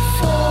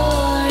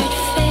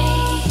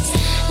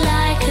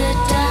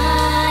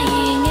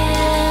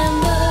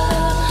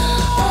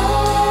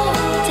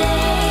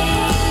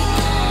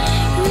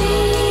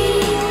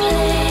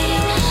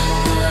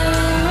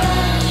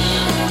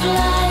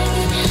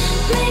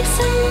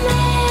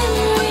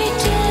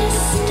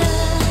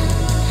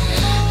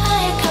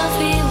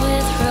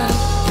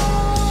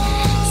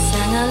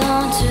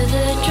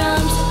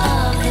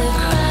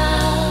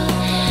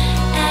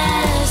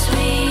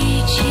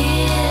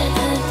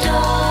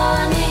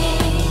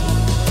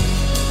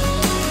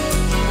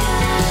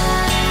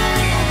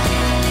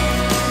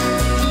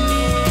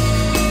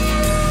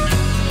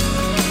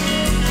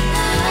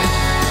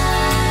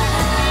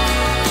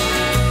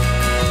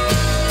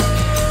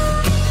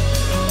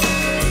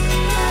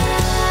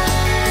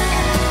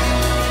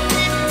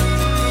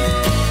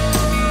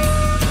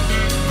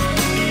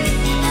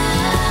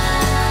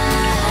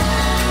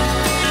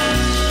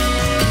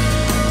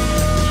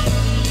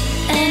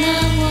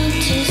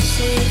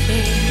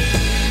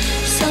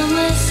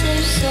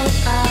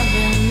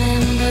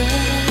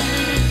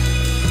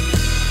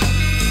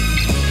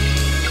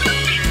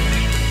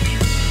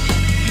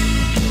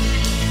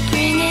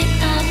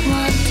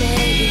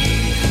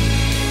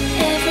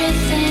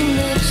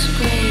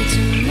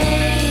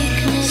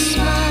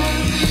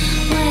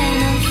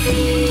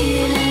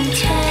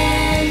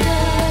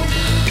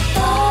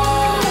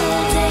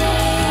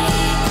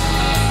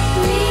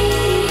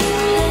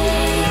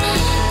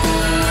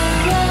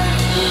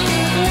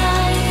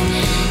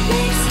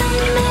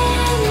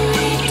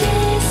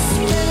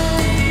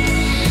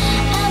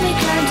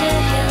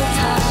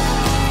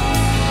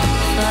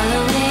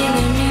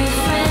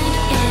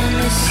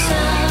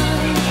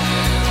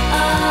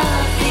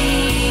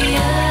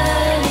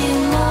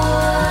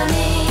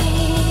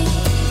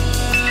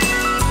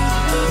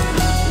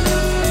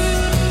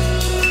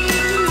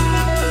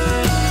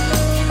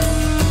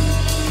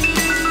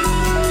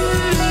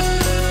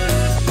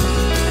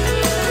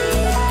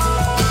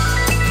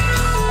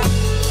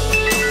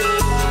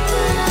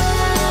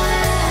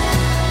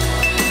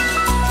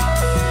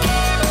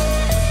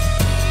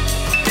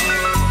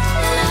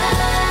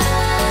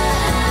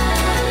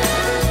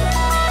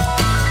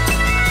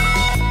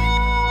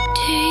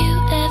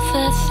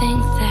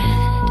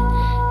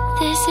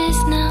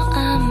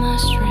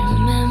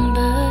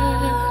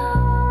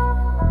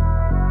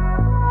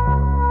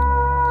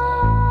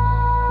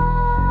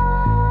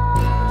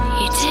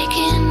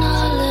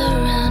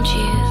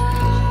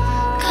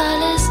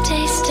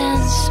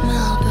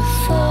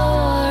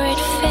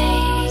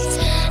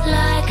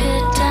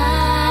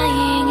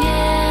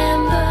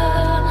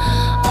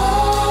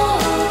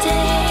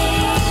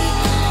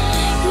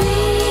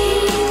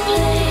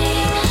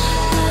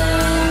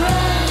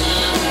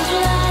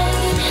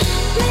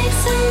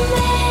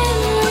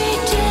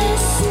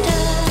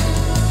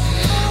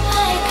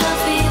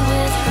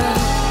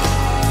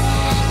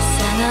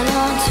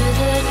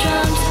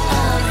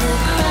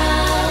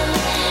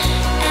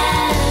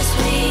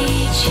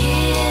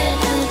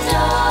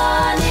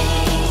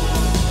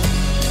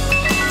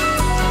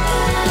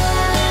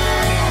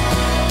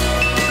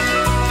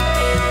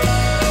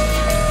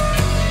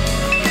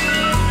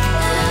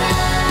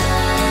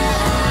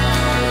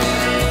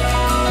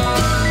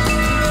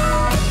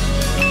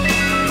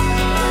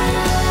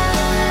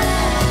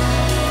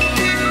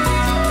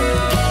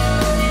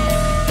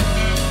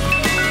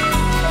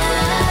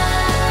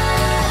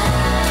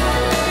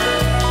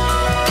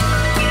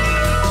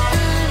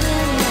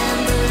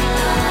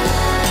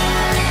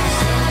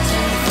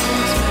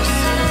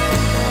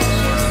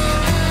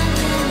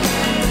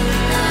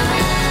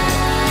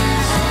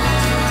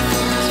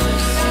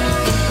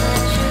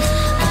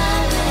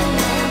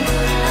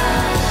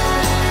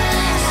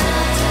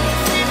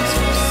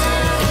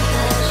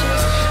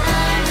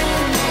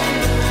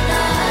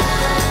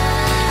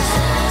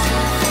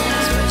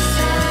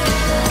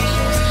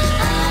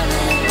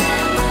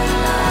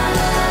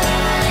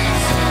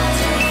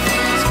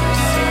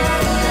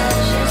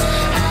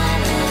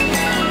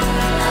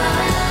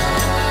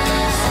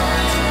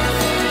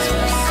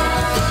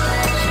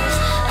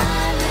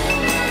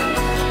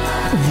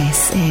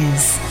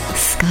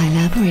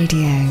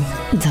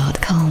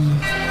 SkylabRadio.com.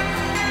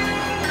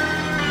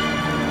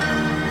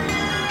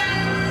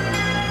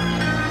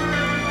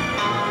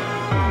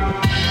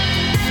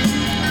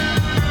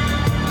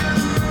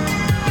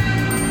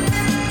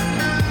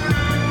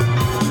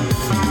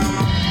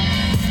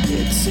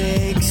 It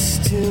takes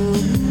too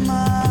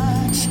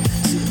much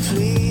to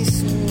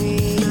please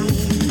me.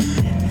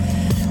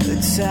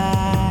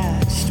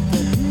 Attached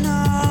but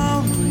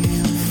no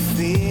real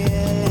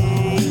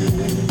feeling.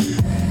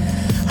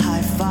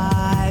 High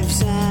fives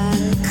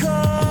and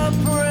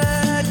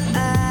corporate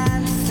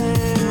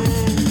anthems.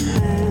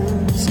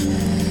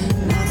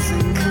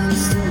 Nothing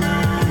comes to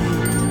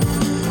mind.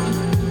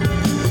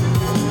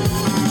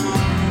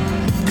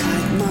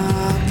 Kite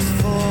marked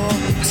for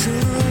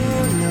too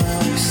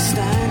low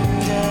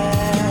standards.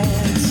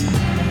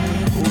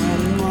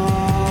 One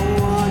more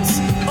wants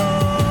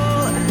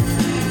all and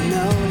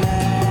no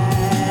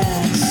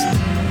less.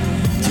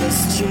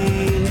 Just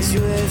change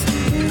with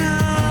no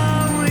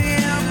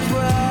real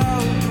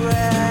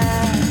progress.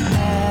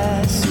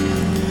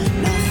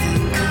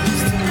 Nothing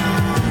comes to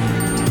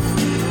mind.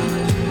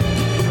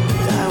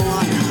 I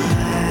want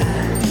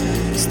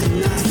higher, still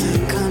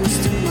nothing comes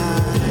to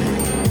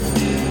mind.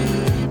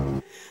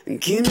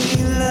 Give me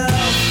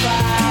love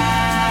vibes,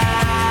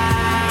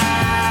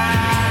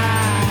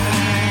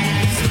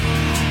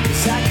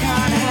 'cause I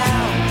can't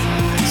help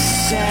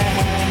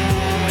myself.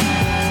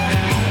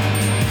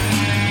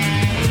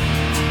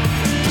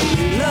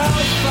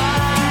 Love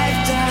vibe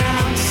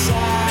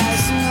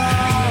downsize, no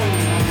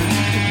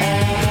one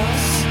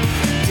else.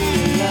 Do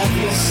you love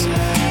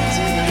yourself?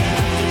 Do you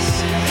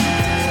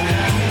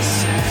love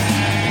yourself?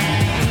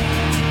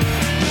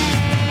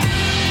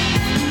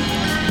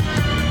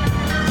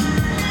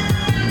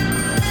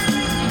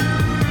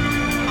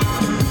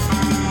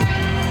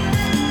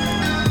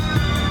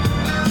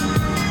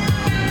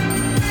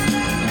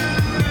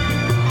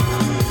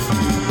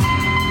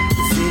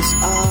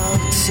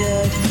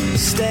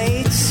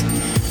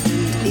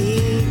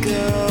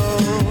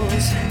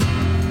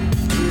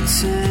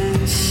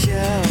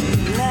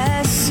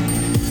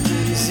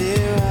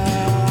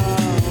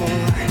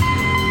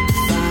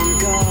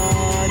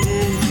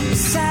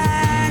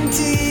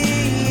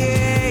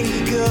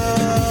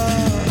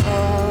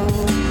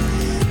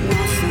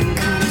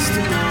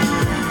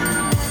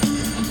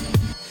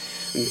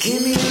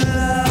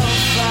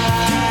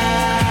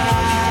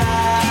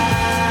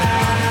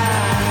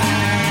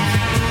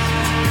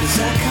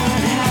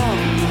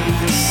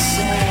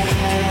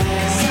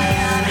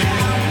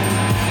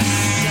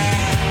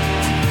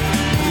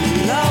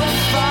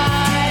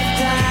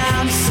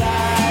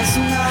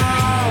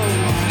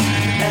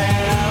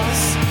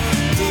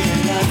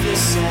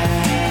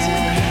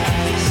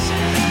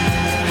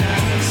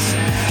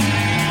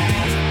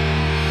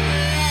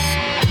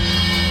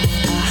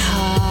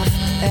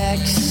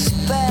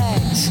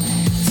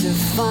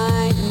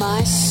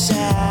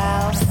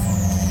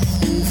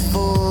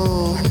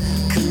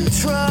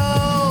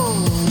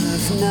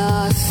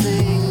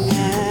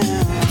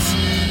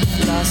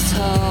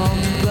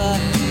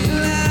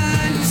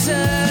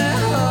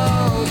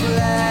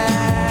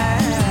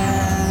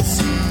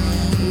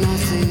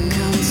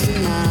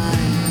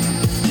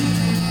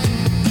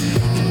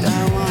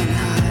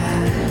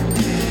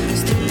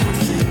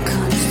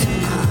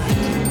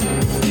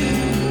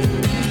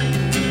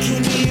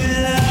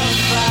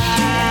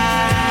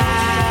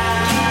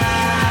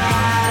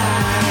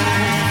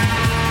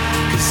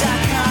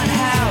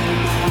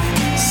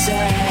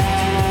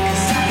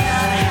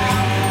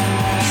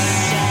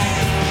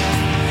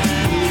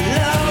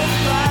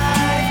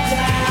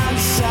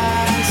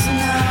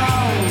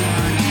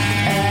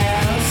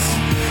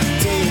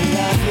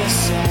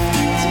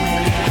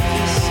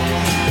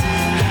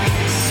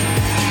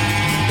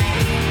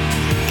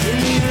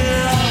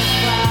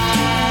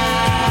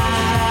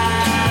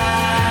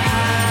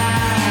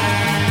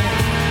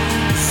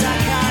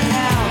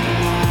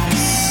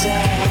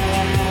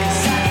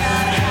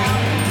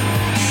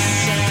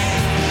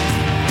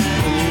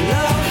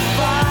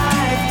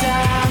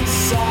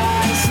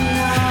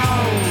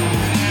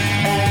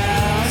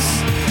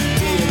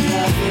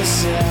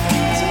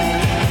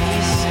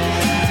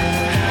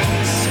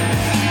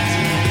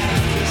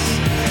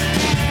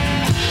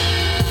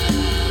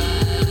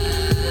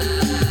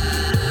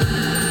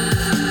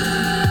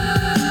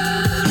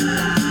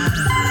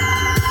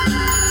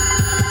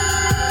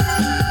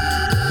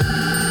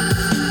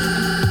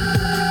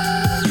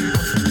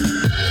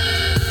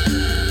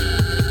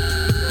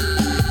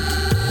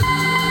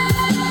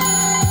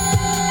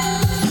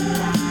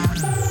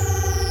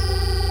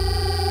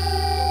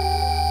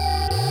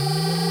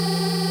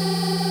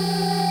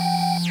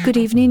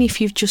 Good evening if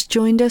you've just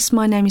joined us.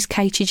 My name is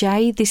Katy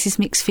Jay. This is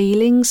Mixed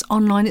Feelings,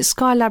 online at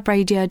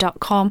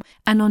skylabradio.com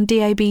and on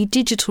DAB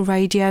Digital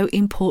Radio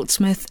in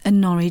Portsmouth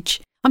and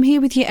Norwich. I'm here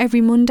with you every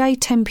Monday,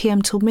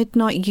 10pm till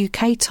midnight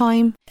UK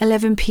time,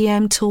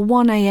 11pm till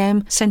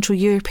 1am Central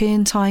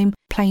European time,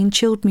 playing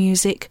chilled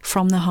music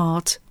from the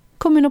heart.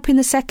 Coming up in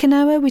the second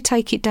hour, we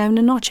take it down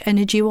a notch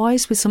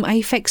energy-wise with some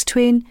Aphex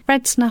Twin,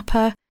 Red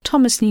Snapper,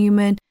 Thomas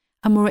Newman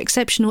and more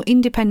exceptional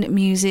independent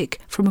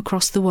music from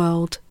across the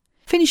world.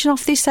 Finishing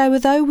off this hour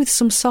though with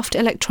some soft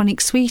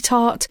electronic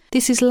sweetheart,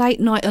 this is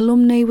late Night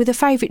Alumni with a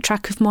favourite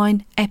track of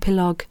mine,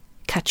 Epilogue.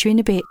 Catch you in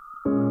a bit.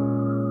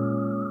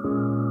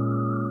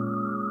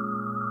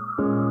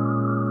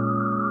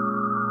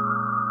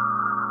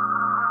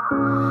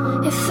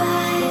 If I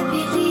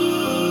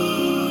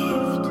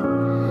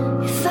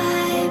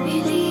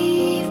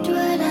believed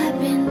what I've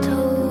been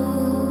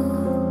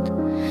told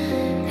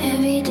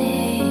every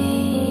day,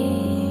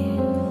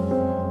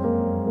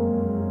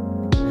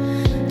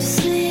 to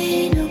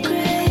slay no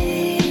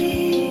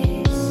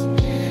grace,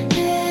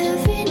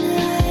 every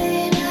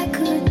night I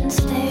couldn't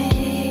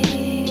stay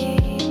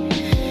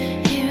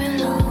here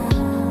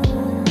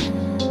alone.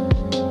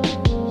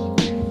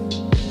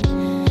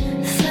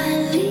 If I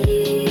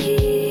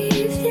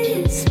leave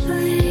this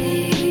place,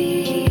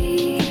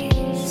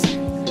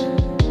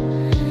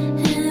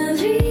 everything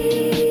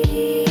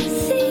fades.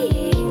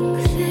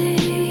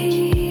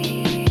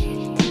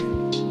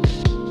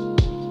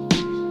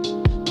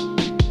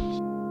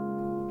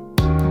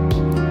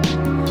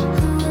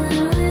 When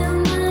will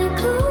my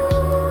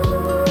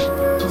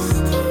ghost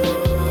still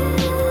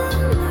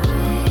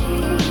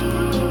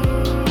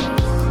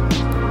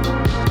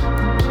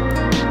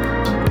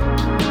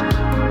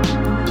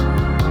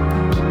myself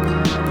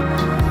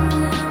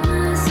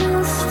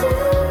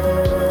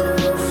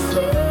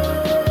still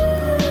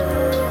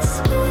feel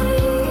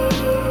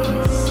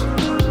space?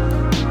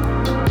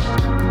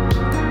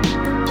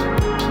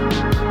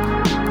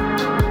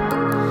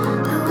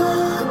 I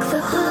walk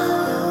the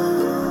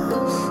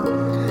halls,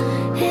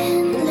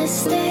 endless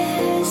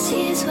stairs.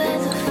 Here's where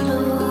the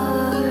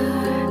floor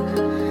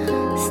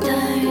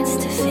starts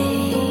to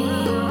fade.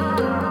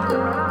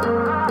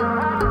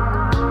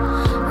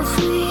 With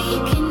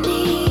weakened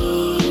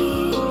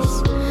knees,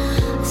 I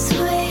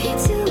sway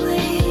to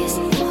ways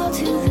and fall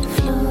to the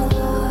floor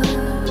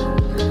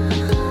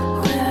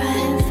where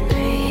I've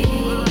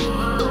prayed.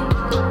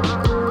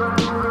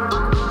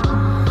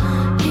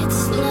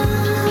 It's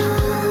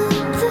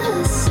not the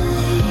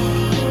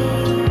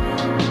same,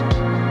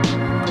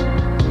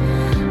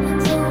 and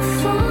though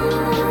far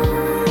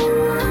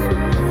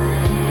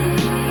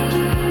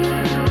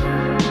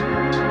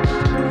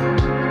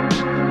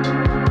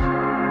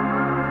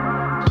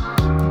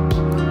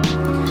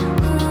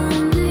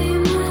one day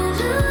my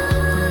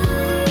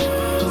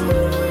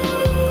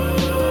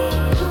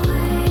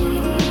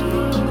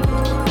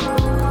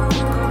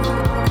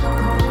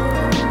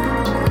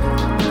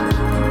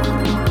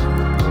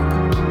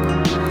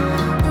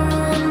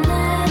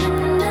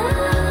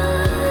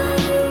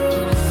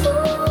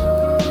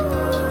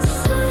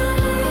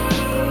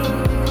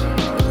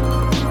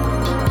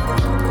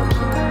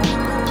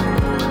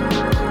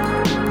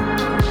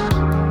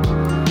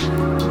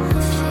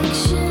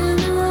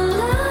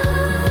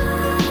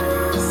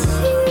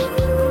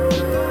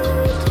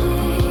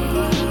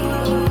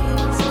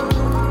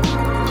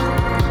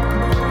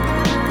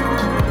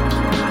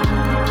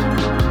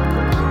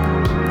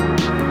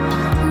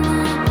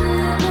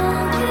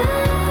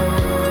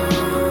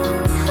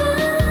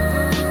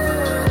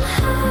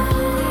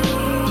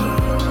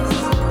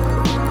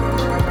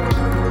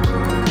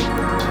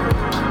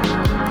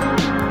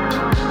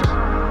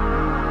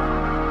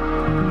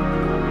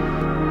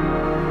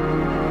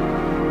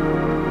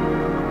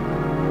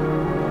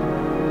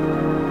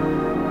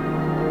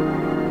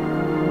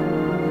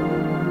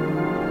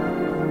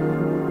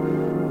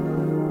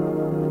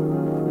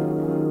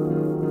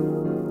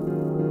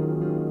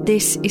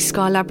This is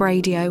Skylab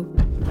Radio.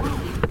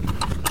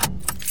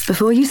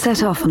 Before you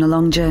set off on a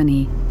long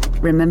journey,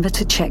 remember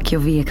to check your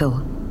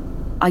vehicle.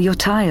 Are your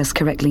tyres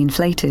correctly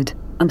inflated?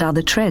 And are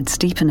the treads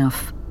deep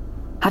enough?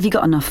 Have you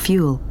got enough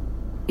fuel?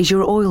 Is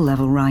your oil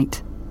level right?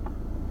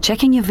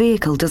 Checking your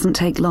vehicle doesn't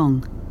take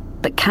long,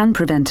 but can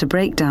prevent a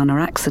breakdown or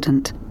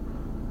accident,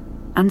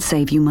 and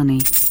save you money.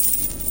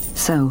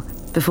 So,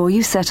 before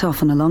you set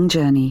off on a long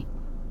journey,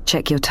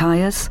 check your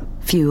tyres,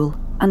 fuel,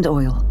 and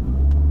oil.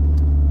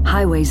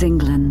 Highways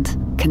England,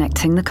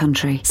 connecting the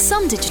country.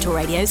 Some digital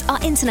radios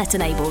are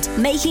internet-enabled,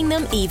 making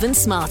them even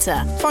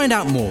smarter. Find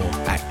out more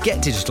at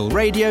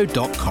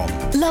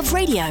getdigitalradio.com. Love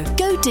radio.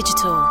 Go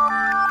digital.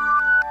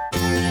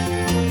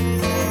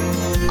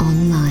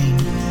 Online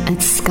at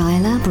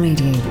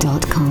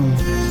skylabradio.com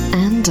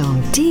and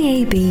on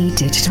DAB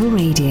Digital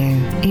Radio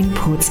in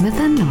Portsmouth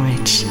and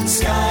Norwich.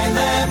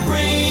 Skylab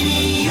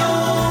Radio.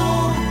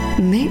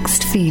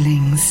 Mixed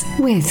Feelings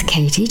with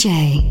Katy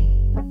Jay.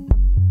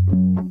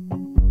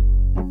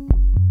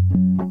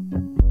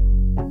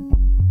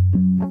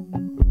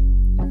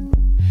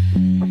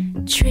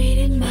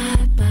 Treated my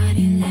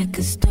body like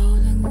a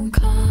stolen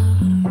car.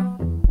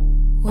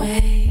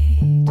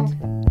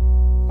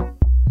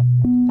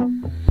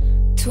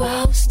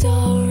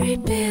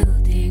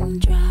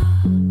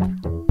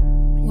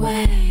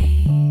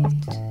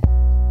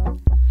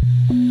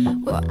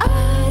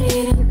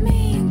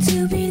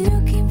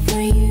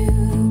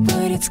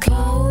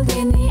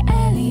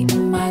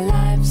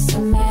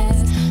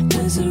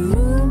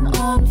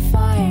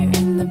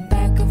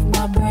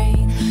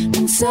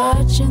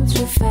 searching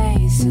through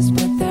faces,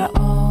 but they're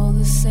all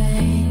the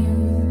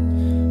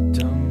same.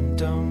 Dum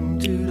dum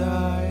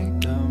doo-dah,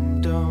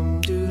 dum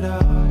dum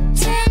doo-dah.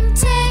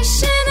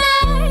 Temptation,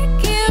 I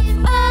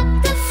give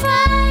up the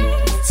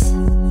fight.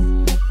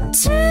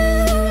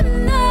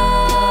 Tonight,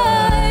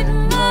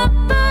 my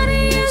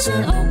body is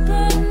an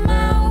open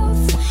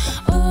mouth.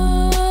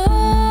 Oh,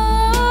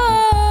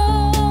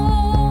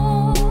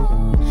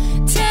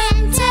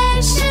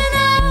 temptation,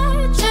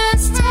 I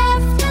just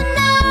have to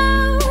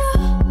know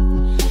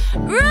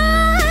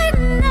right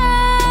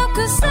now,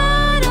 'cause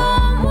I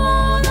don't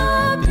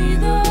wanna be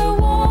the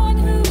one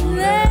who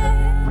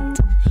let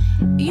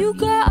you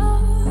go.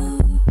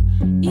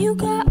 You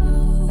go.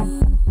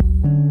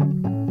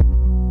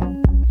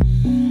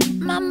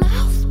 My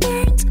mouth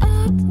burns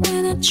up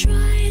when I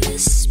try to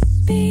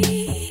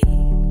speak.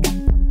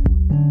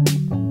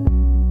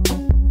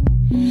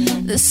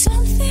 There's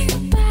something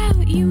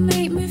about you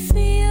make me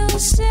feel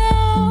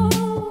so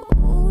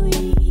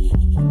weak.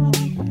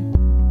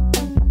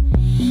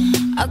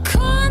 I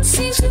can't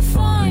seem to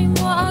find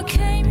what I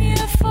came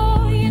here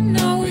for. You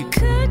know we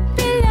could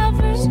be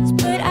lovers,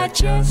 but I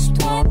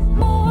just want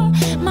more.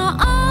 My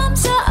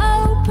arms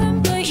are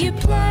open, but you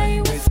play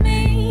with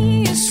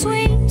me. A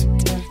sweet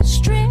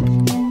strip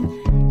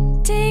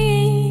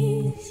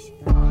tease.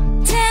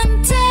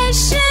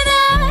 Temptation,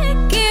 I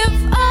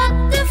give up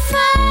the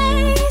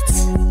fight.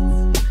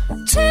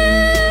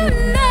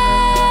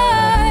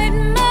 Tonight,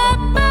 my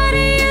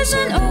body is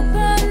an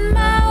open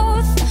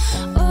mouth.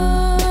 Oh,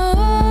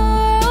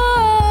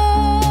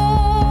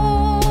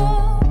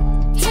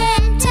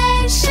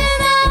 temptation,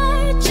 I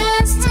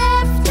just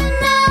have to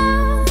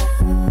know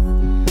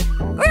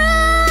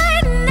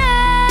right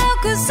now,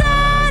 'cause I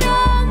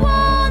don't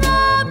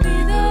wanna be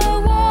the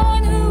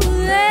one who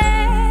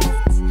let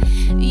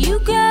you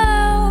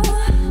go.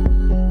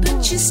 But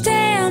you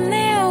stand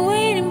there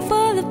waiting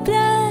for the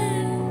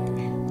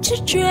blood to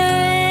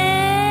drain.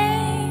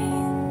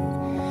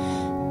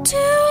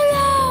 Too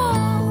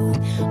long,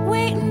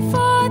 waiting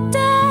for a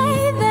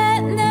day that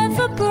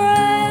never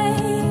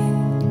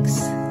breaks.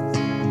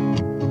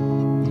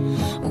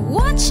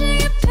 Watching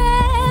it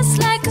pass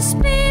like a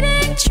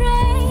speeding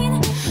train.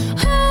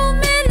 Hold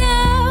me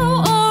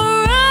now or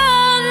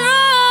run,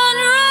 run,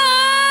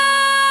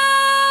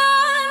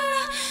 run.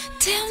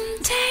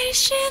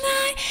 Temptation,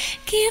 I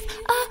give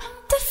up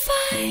the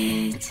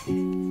fight.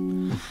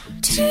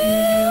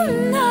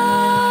 Tonight,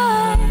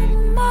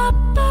 my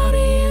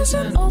body is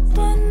an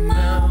open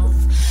mouth.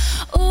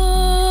 Oh,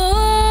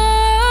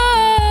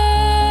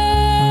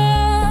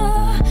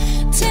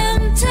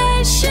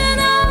 temptation,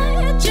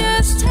 I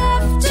just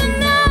have to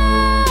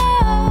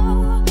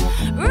know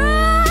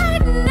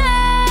right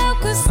now,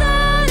 'cause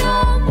I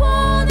don't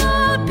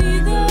wanna be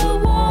the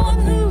one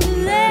who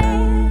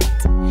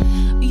let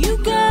you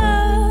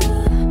go.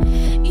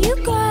 You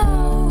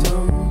go.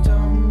 Dum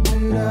dum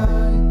doo-dah,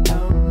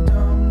 dum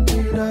dum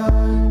doo-dah.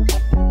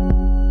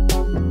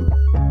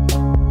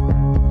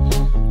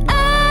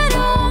 I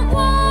don't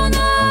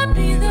wanna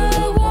be the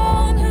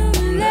one who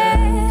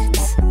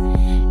lets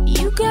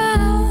you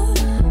go.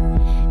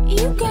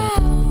 You go.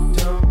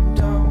 Dum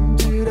dum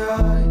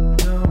doo-dah,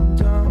 dum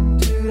dum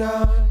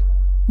doo-dah.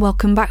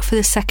 Welcome back for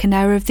the second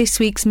hour of this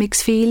week's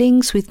Mixed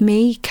Feelings with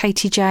me,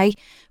 Katy Jay,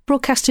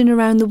 broadcasting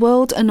around the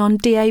world and on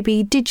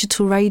DAB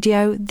digital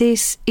radio.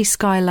 This is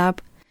Skylab.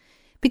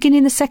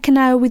 Beginning the second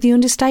hour with the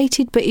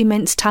understated but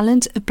immense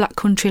talent of black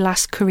country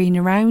lass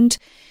Karina Round,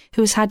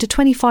 who has had a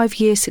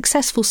 25-year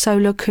successful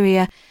solo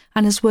career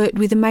and has worked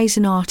with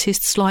amazing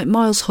artists like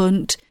Miles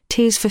Hunt,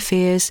 Tears for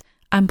Fears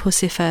and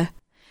Pussifer.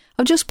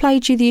 I've just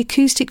played you the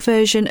acoustic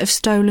version of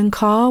Stolen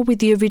Car, with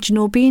the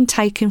original being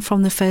taken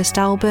from the first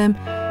album.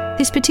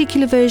 This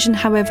particular version,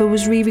 however,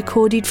 was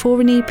re-recorded for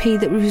an EP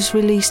that was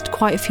released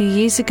quite a few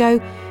years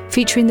ago,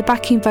 featuring the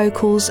backing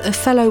vocals of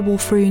fellow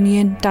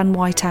Wolverinian Dan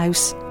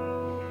Whitehouse.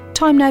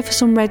 Time now for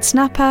some Red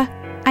Snapper,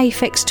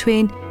 Aphex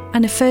Twin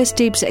and a First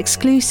Dibs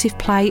exclusive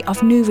play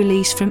of new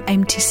release from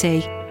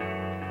MTC.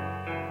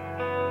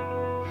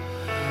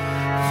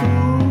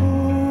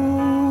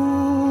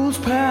 Fool's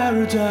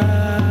paradise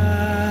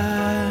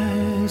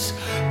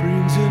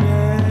brings an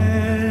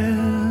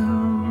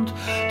end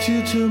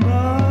to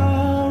tomorrow.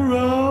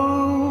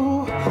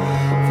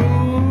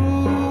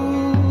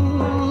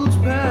 Fool's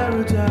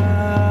paradise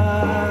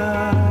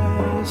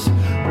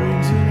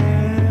brings an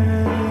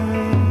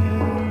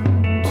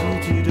end to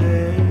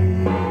today.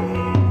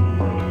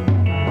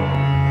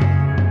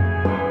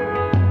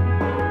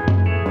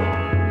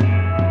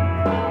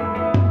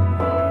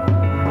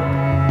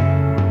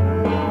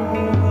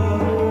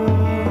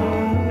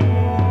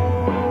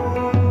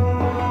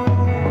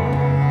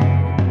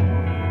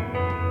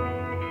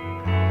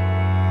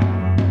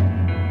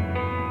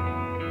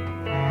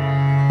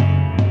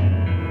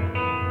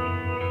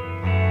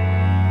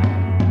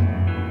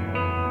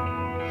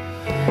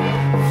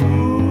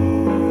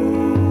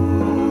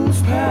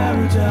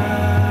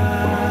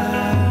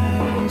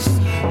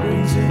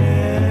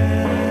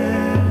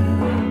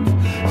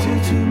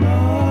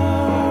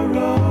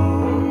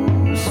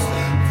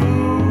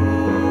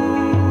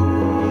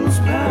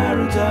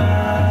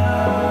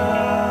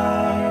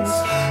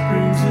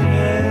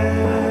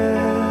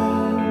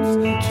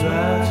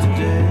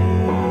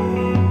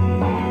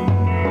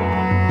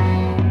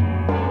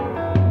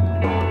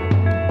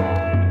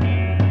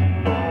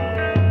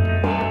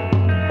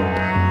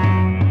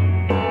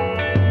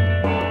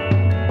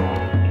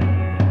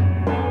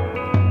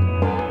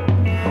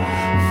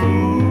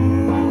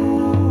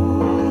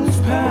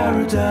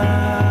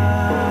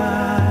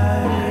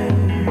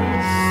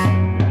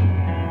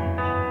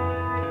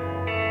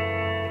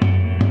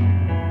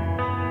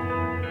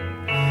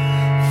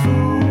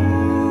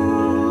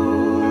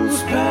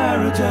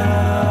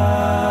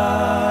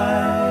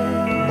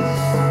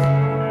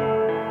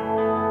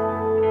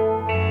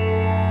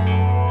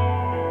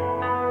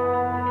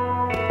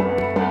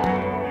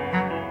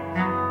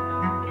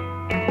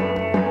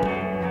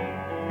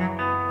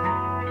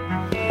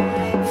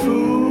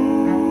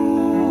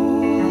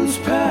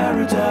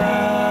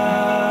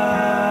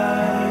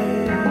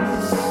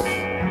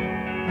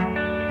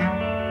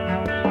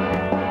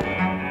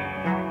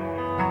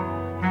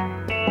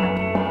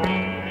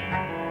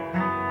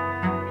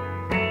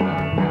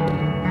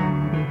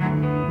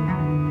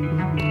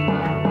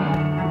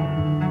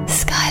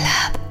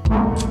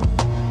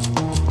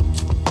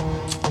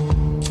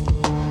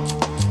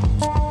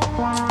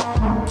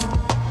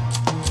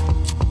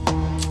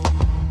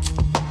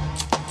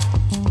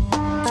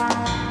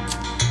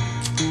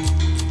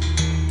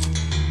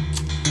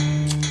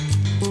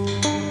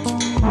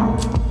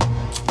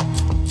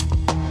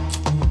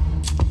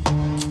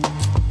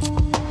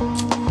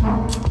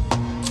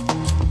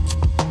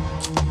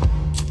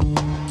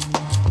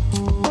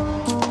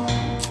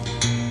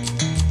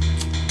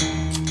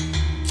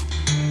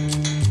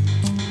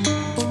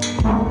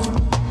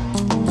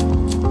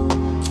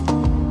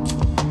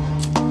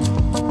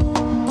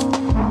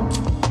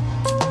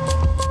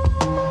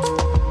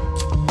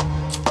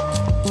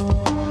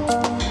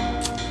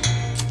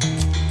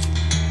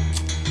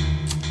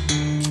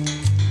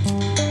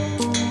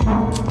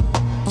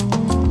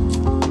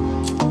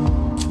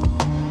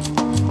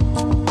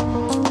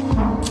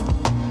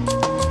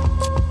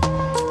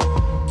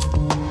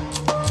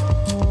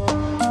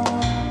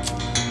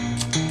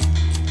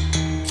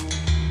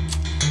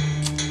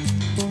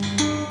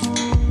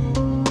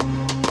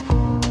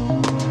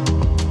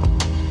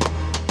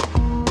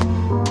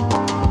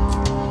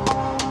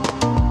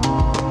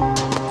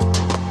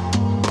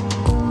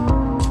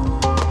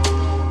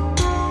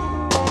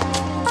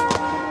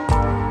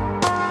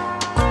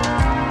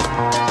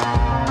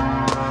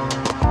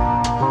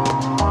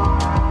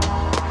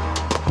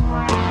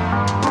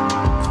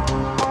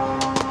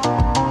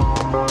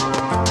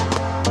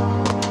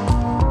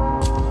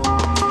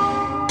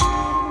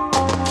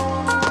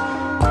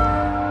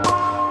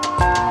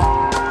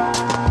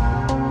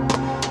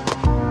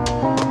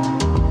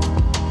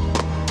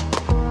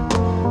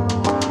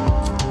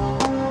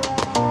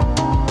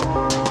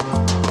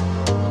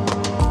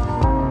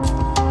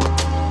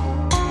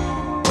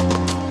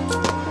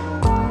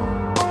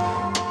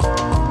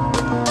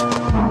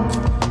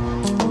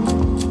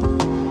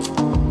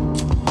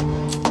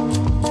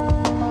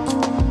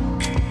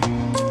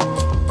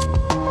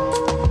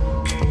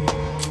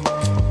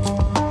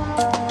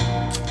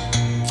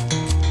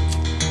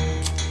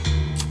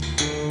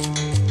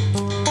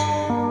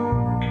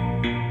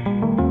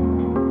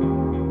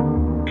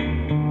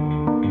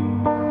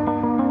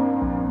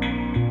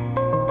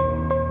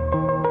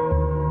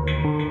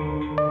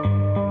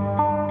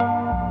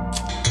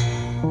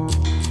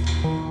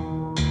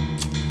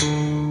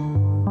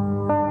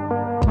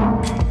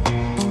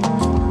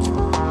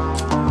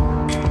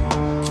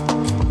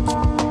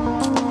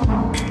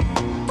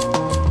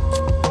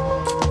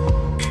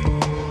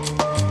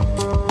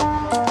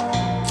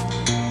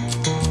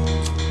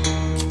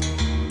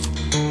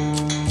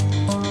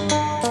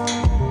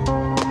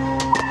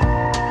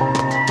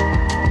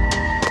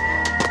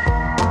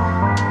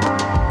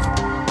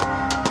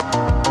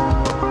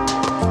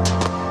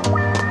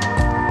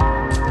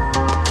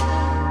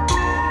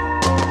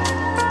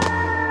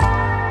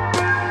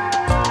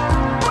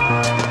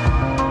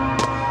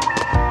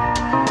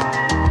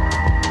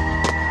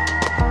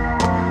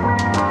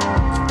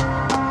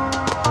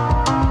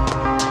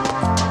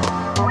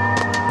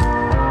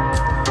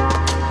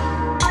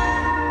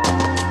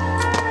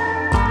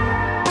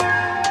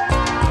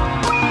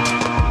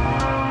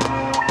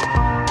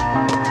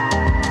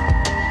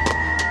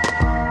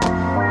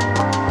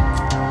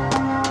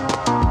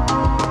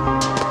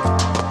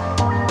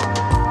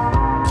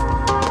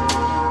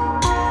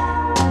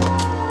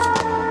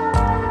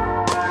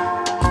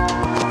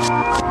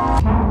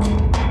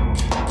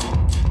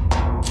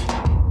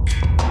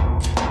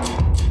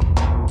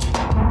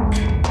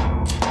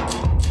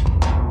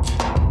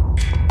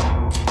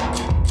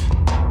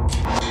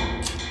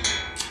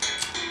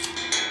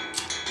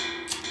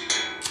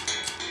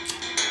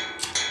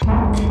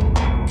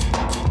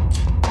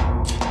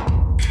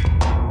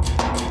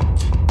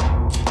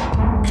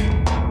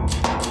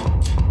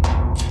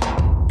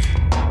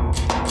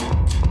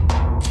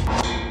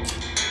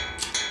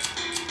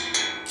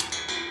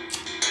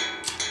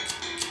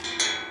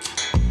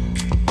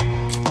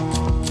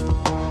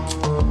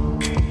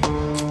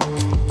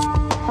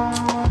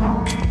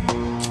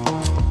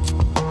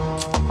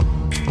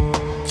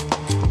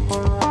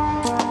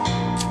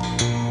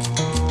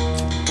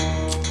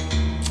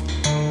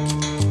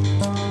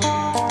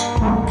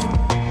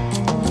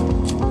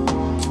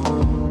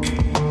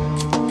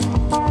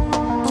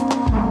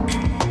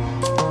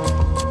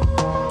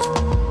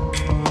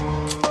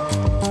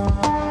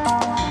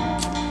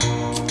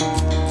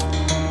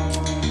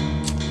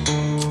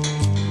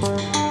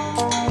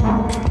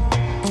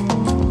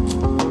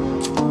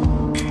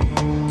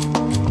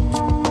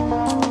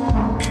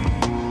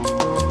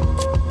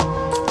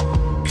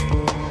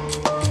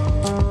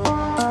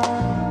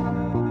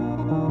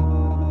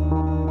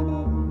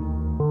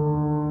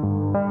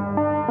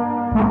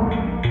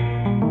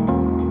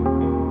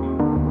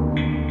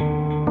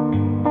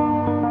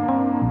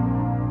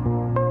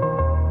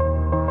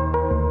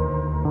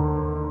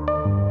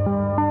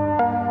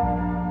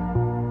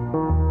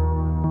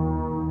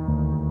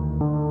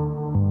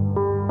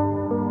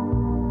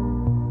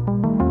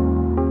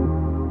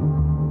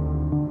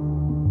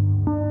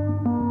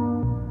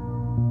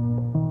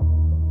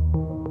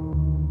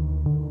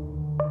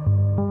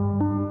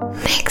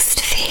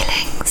 Mixed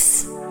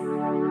feelings.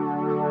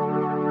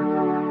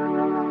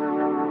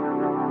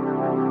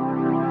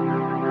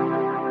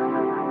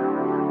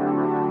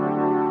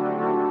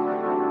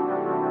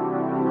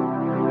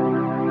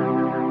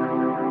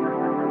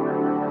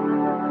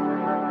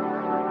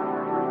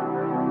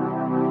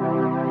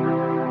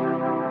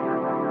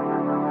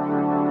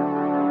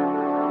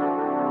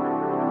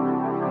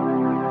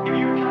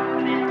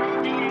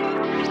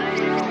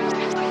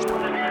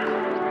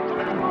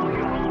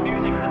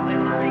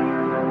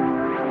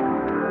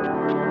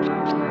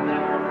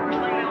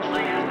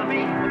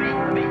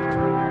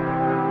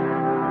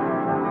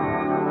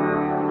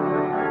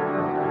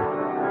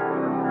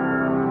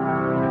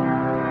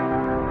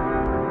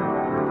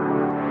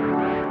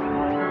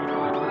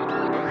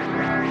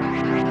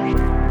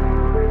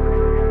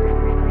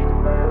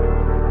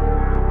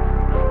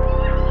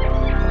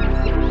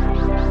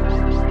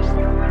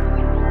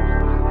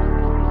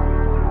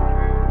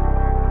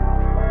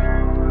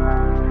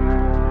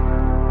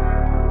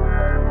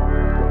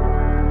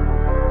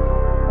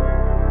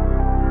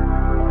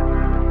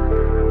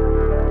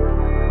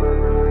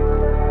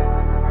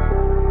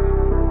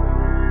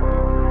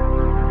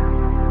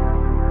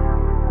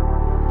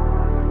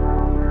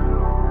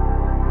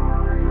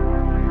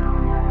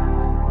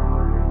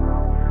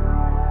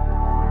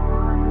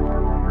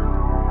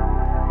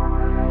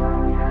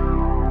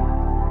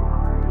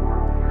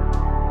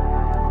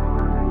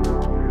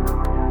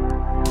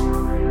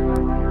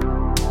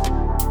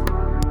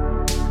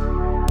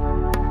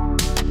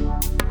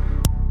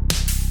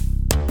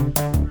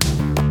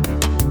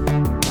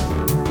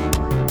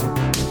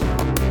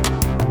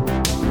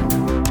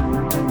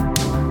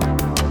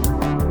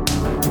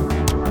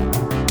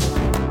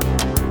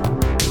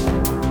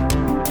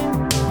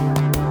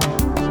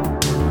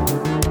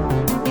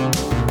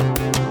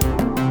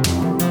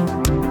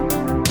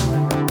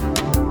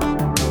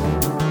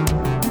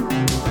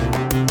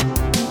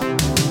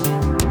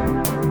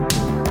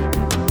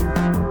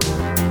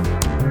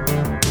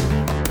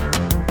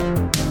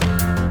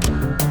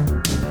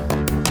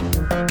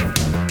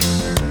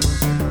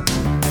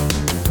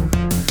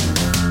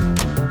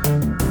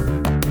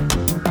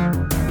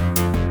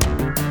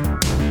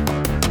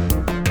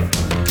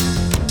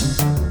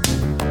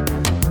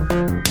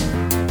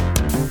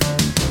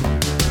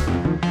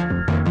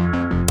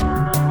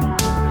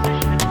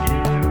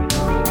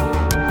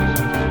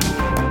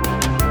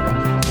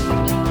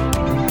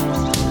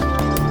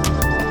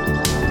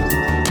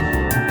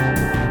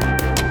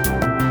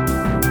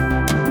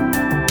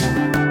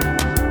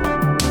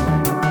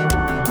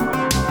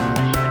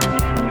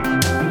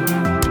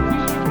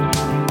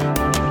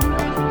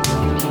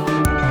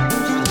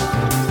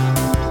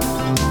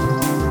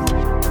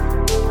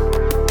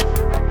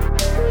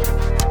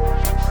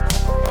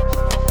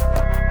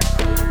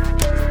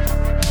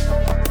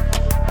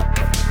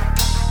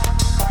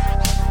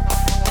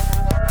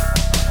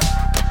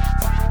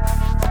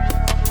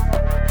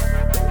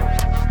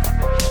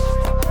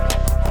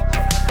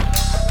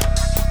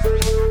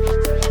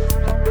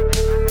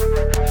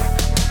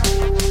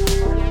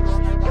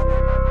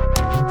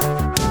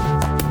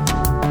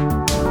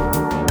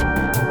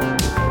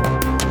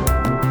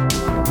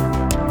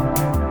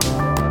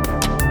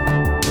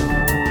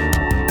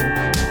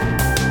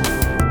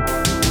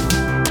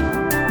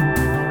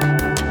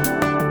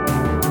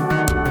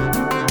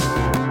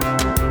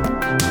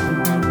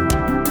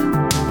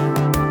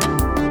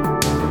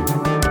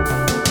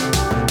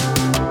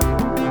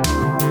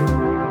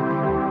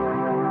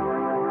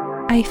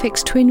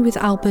 Aphex Twin with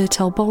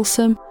Alberto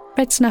Balsam,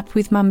 Red Snap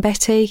with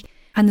Mambetti,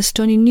 and the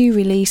stunning new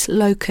release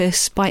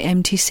Locus by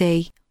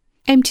MTC.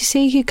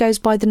 MTC, who goes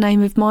by the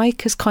name of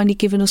Mike, has kindly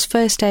given us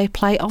first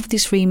airplay of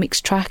this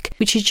remix track,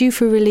 which is due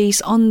for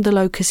release on the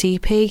Locus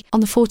EP on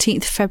the 14th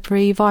of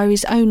February via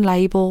his own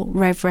label,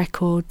 Rev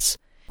Records.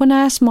 When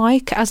I asked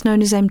Mike, as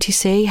known as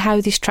MTC,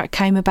 how this track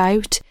came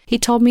about, he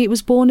told me it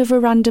was born of a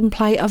random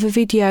play of a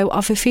video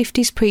of a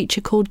 50s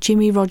preacher called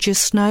Jimmy Rogers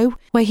Snow,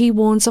 where he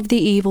warns of the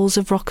evils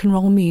of rock and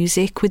roll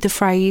music with the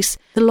phrase,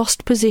 "the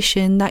lost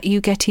position that you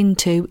get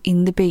into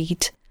in the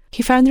beat."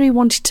 He found that he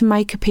wanted to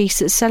make a piece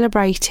that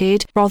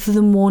celebrated rather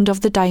than warned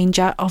of the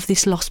danger of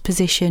this lost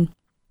position.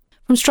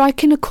 From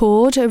striking a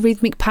chord, a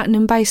rhythmic pattern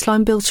and bass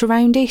line built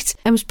around it,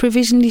 and was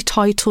provisionally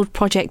titled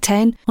Project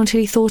 10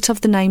 until he thought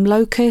of the name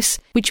Locus,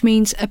 which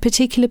means a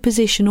particular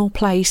position or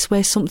place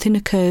where something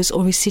occurs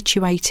or is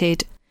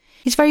situated.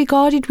 He's very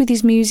guarded with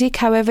his music,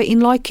 however, in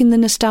liking the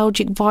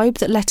nostalgic vibe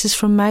that Letters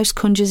from Mouse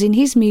conjures in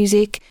his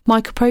music,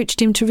 Mike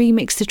approached him to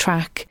remix the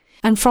track.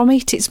 And from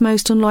it's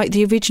most unlike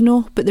the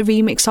original, but the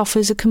remix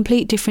offers a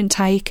complete different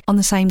take on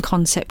the same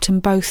concept,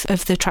 and both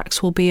of the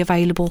tracks will be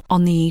available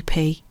on the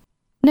EP.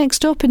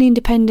 Next up, an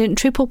independent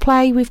triple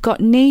play, we've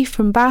got Knee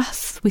from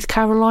Bath with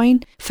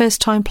Caroline,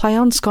 first time play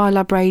on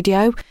Skylab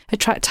Radio, a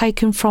track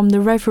taken from the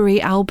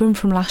Reverie album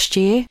from last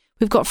year.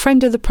 We've got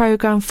friend of the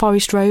programme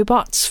Forest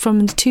Robots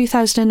from the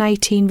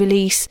 2018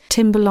 release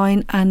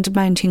Timberline and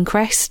Mountain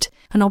Crest,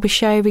 and I'll be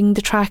sharing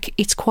the track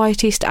It's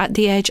Quietest at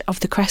the Edge of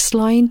the Crest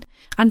Line.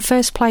 And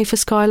first play for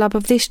Skylab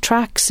of this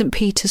track, St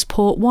Peter's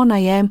Port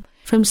 1am,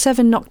 from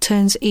 7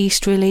 Nocturnes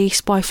East release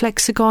by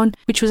Flexagon,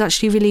 which was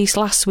actually released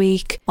last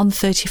week on the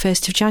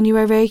 31st of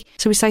January.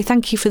 So we say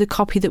thank you for the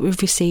copy that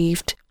we've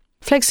received.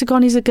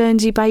 Flexagon is a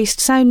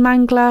Guernsey-based sound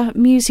mangler,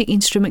 music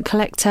instrument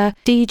collector,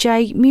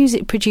 DJ,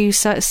 music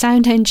producer,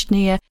 sound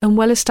engineer and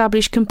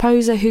well-established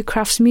composer who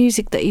crafts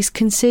music that is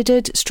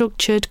considered,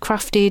 structured,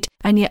 crafted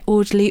and yet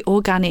orderly,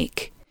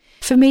 organic.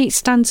 For me, it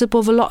stands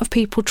above a lot of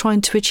people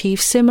trying to achieve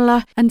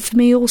similar, and for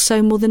me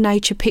also Mother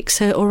Nature picks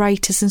her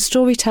orators and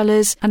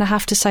storytellers, and I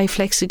have to say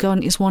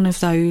Flexagon is one of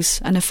those,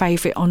 and a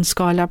favourite on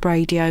Skylab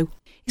Radio.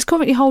 He's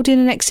currently holding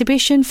an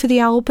exhibition for the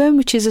album,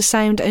 which is a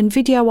sound and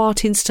video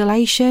art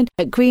installation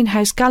at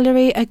Greenhouse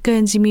Gallery at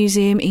Guernsey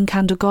Museum in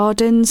Candle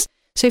Gardens.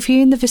 So if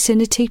you're in the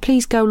vicinity,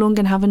 please go along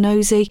and have a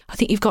nosy. I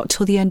think you've got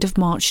till the end of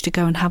March to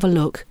go and have a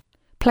look.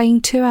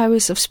 Playing 2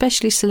 hours of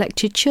specially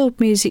selected chilled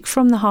music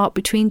from the heart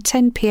between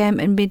 10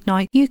 p.m. and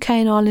midnight UK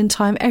and Ireland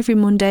time every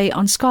Monday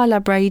on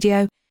Skylab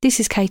Radio. This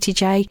is Katy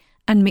Jay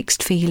and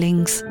Mixed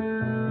Feelings.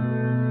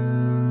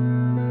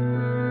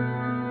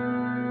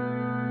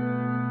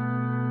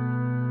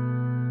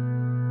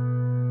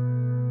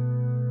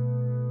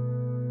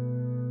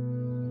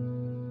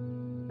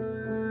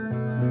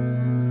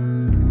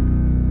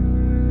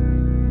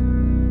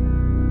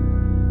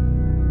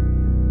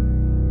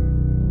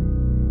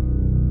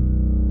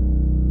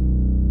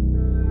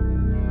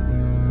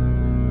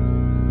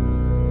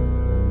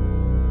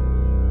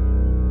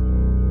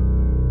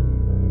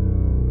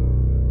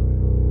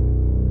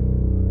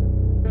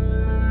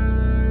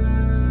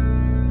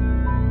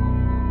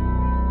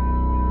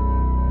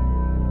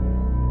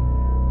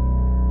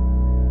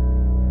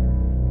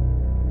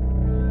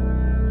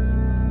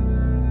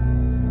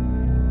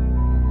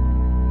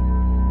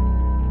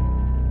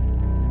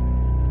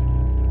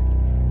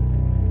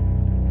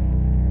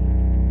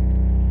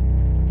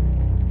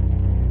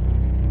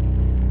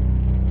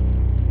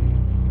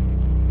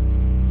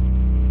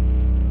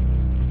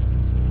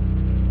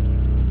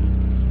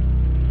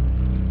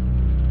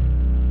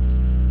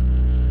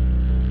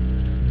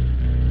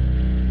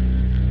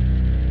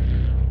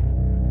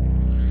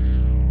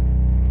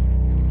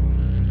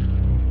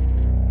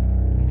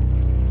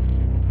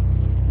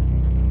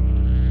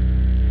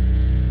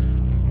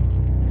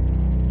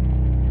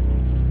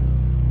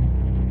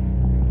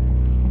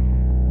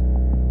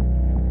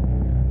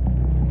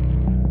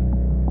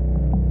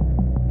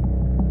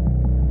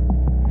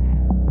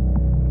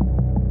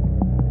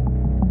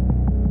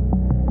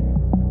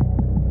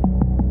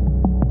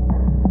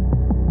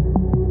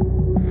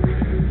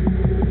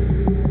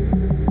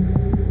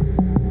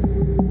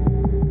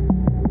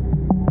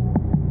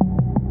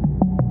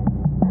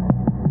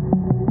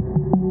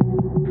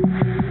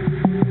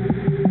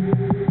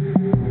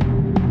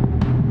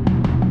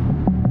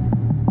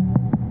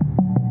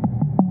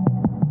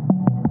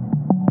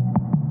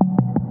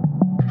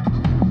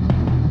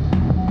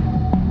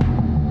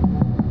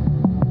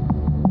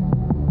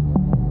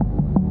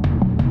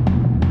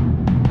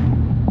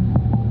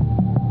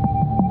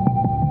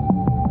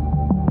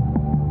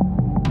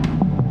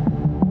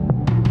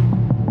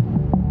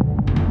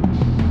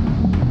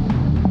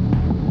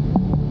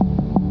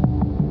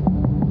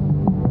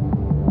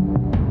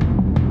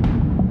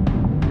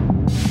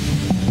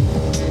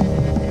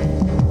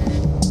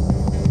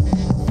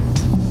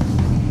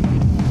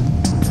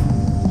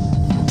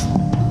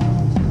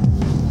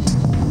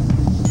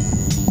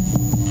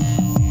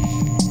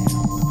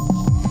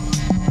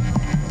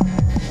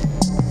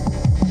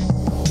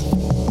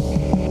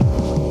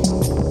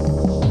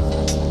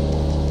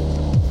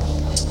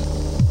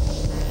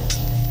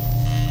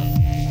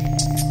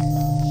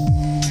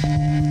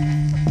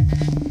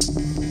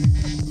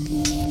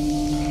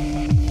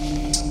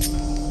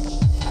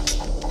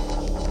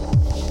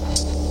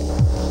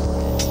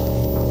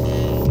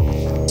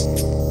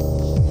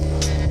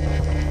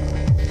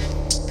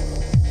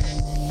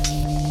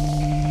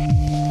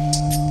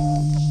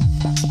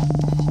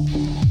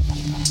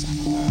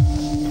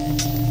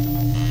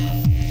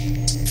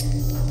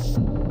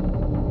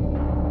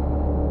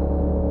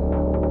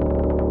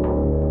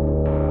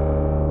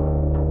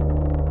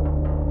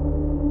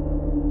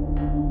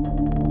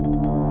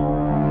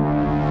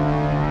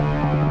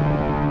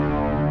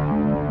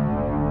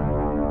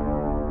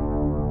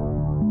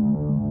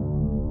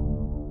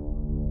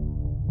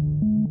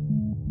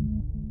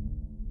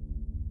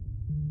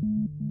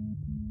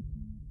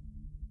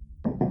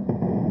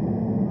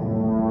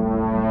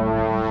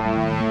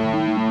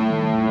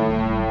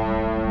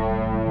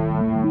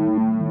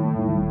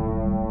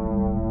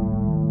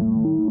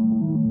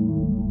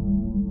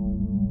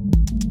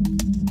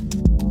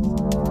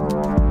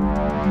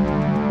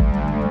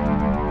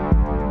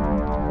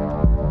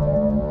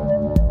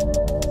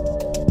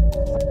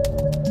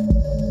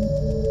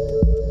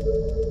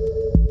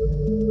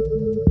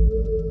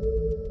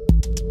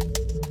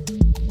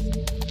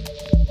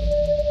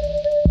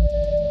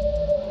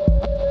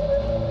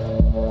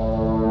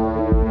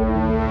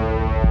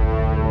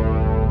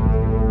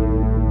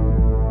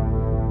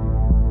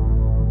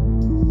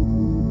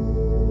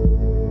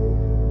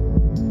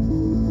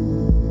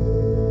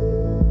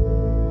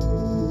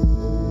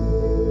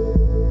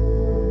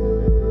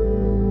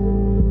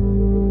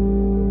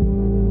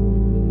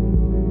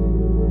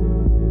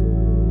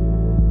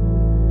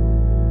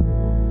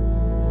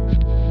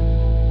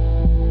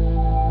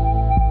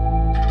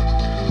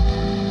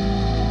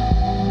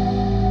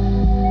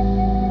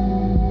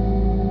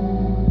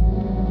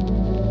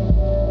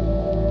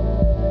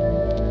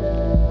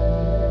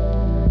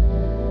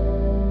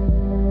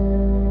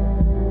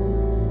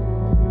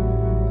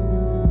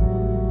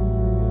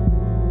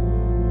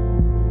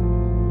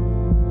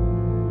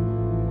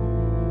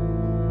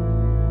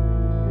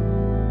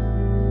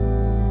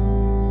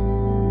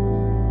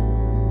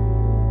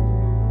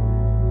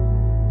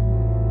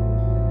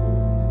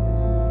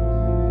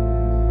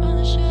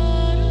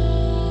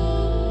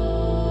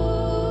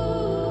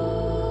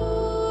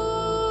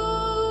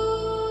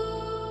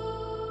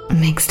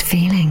 Mixed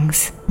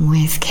Feelings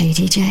with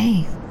Katy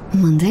Jay.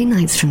 Monday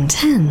nights from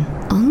 10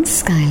 on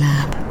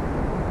Skylab.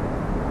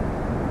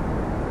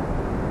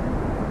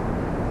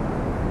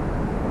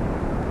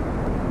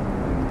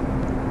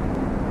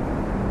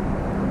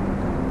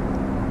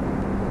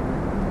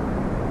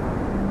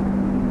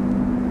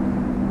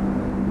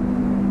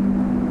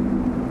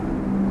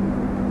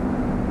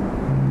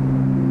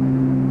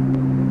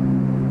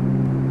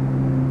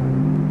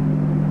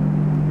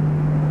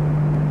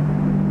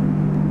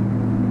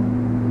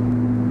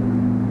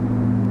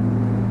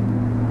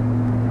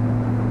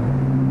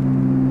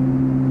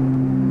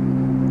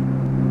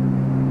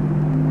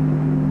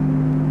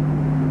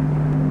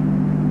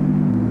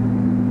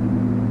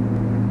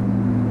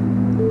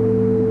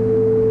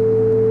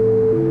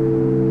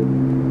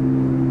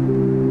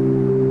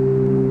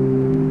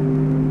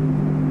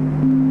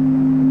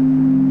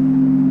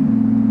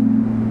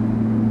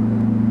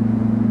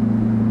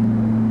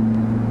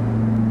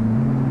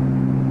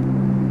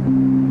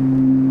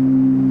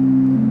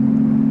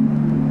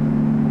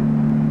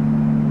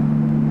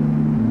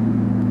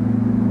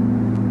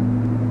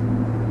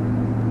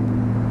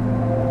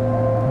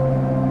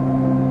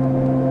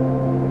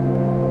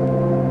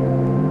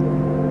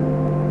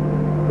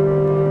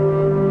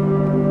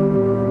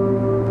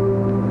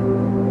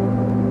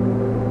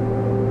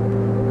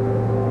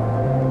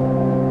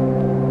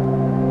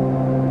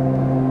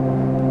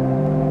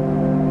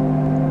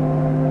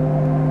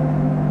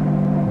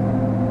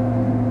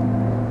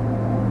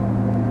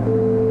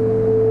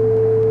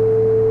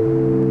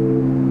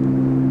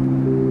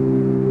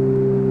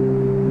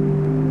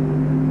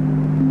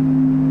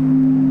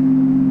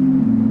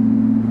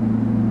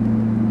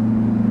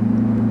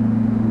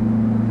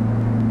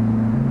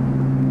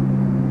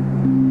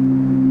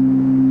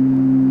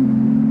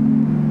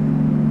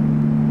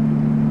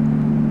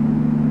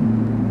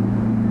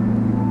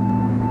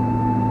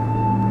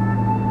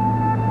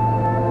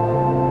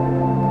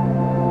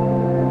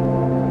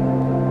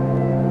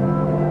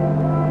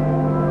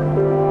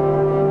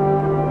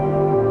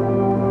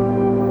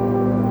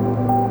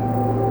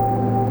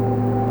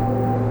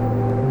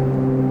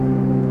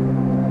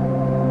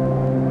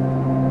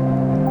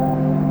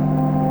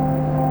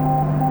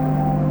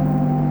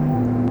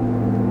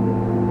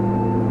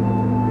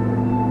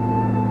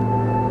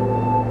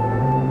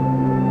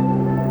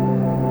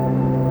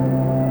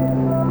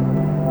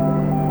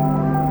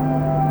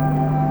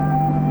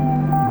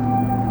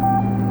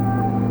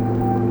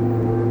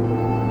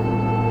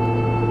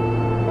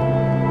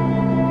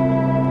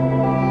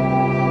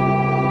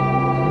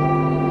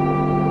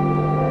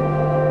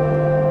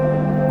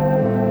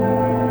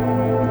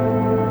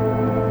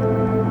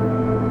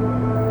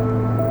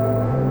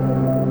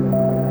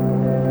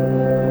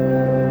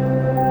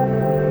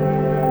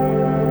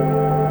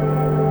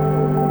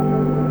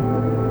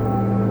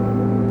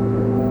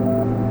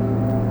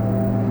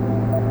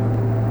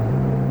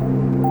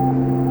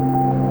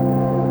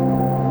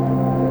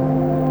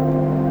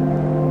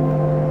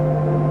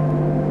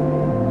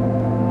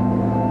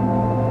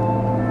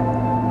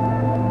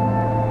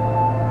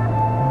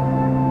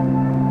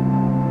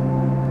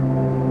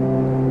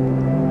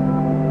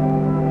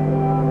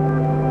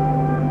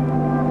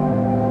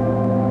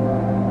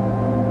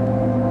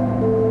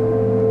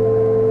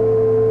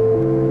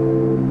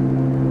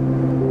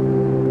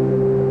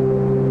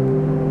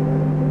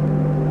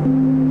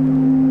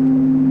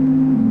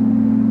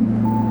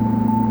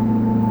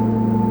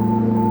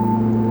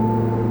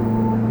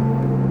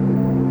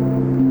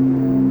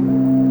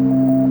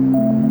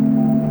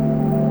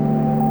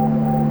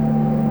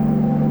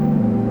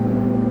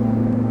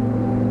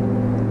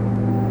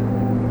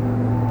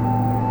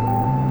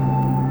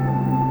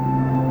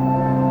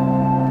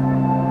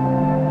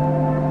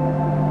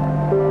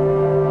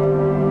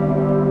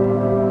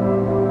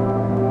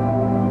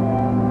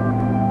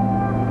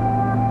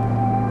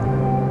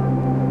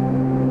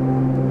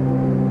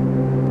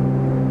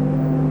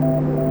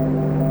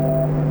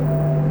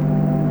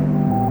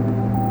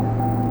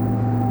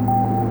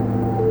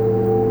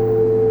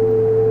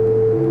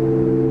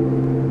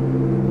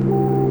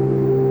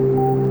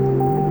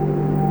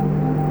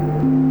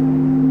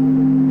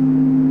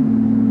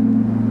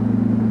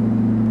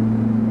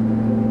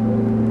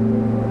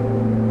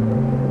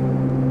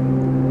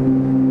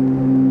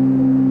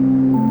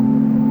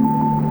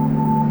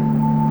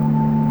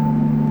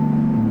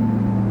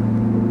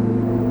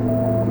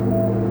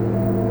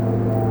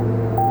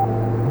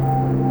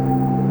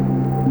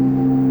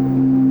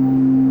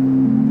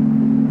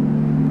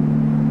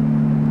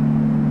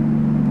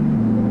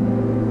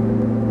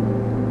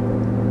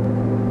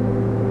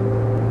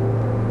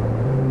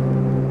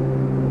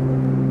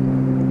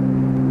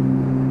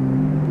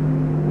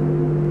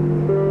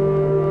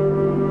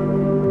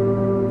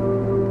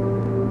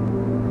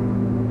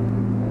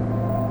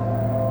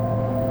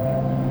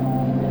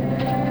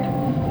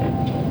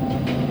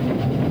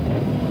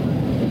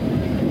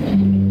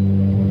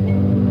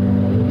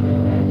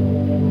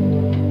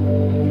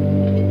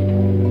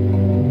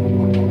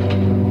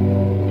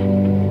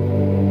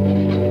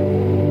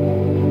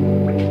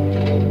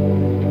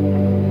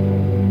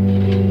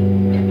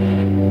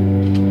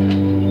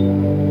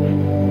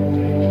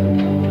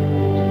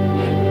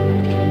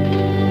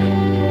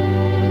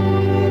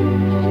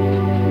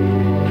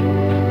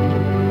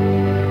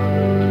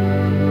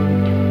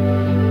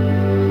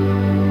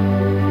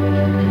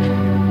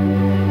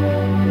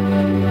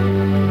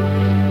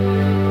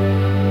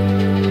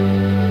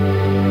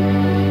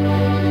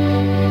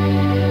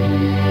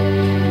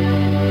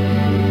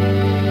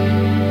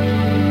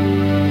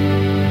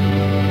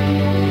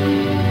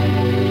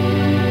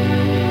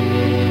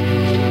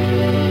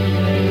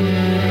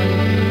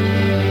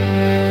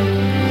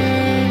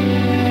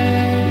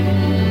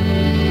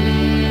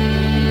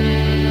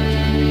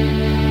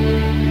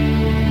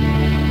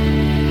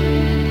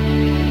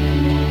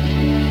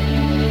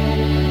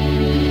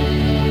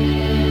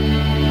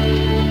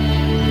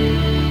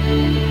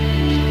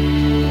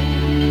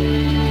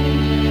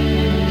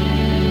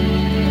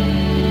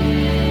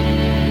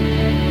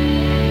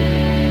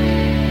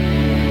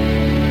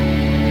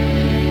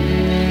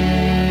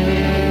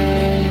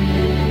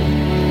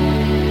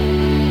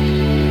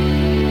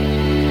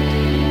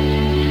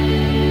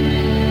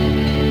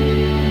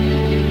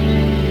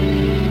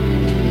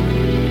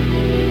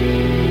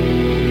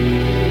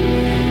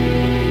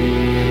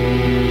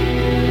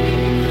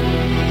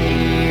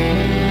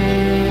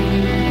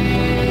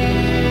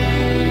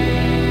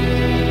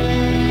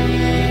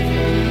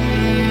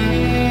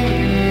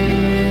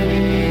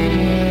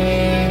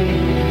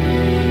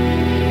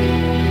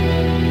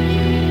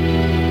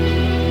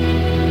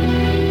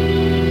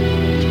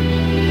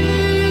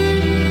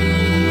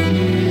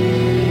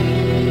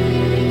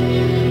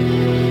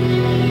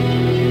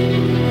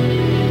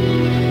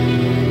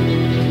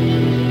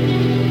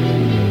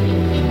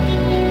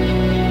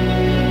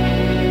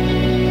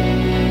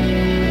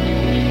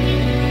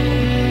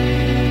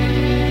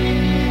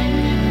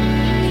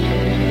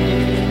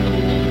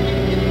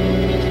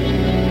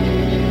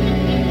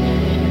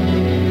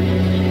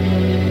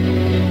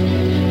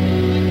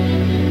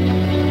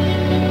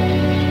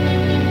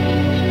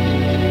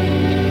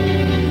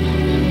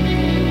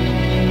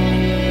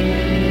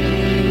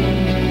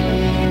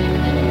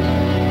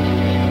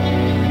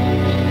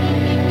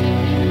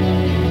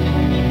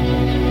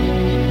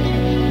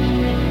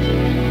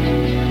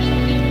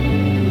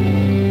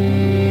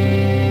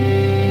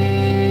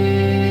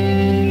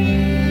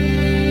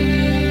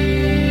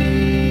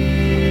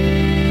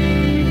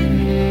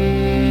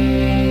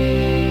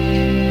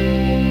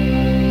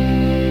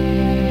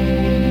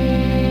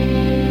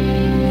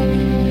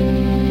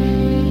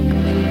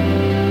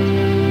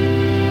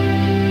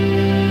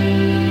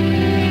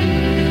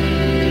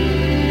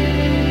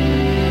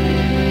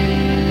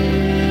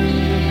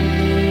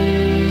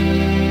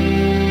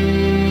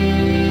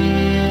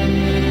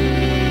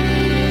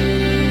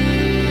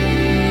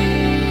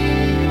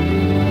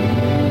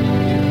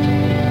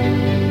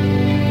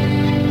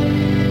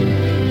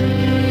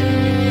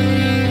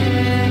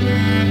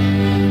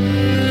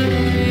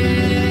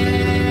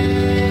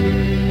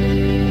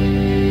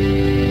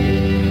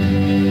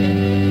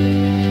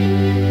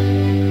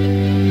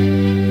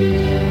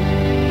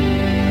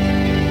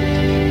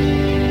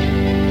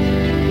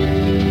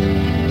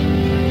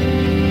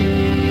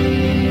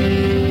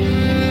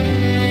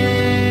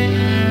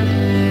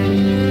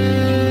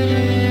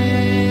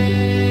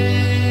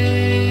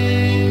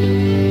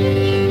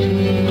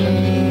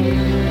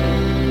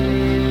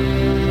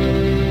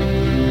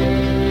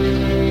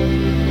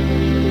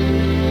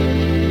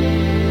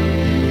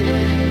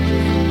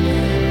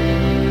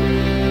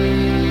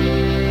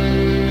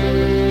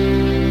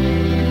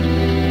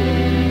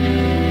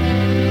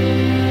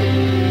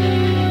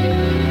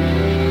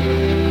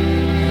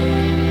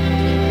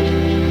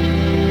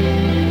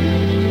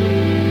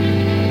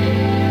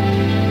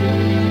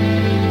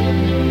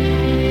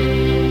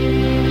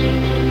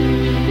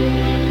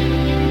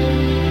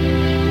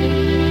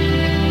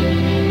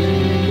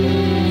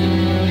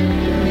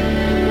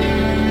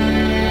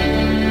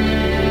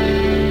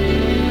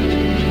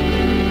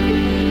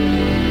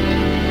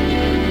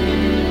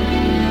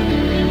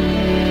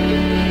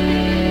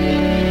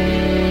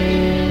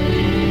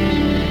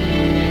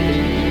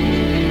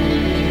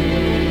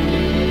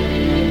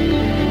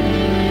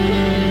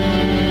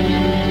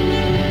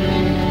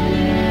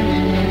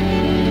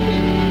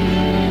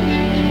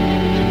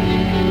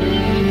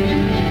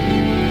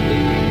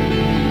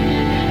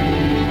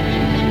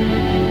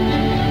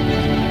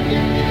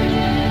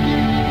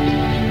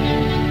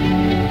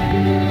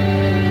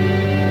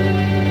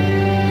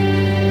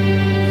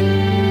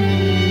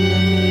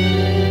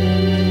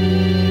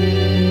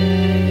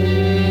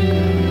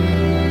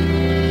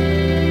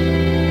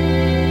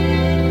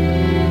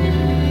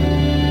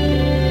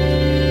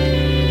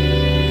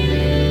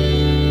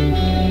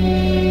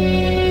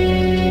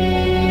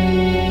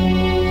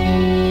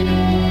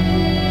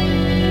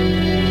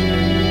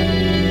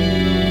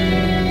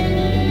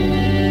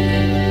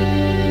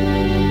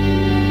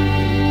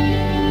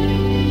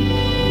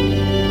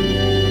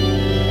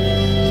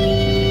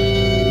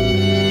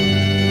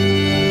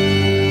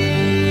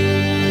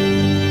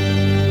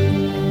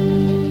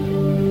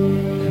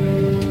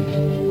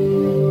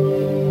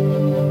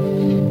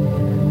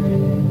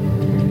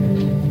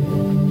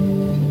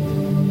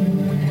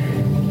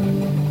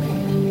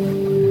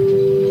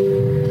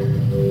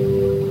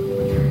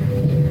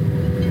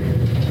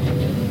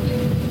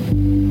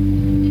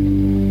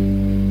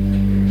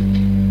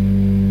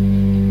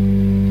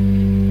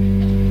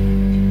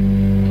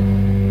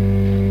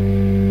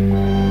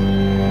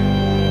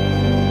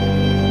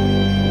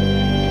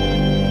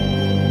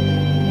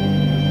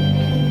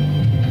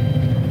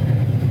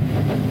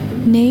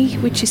 Knee,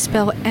 which is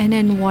spelled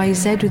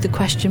NNYz with a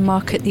question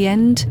mark at the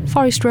end,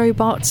 Forest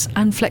Robots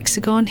and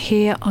Flexagon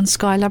here on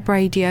Skylab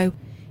Radio.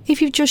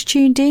 If you've just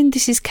tuned in,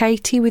 this is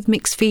Katy with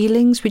Mixed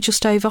Feelings. We're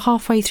just over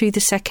halfway through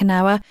the second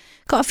hour.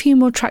 Got a few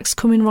more tracks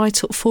coming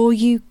right up for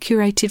you,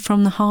 curated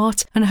from the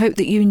heart, and I hope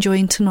that you're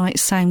enjoying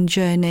tonight's sound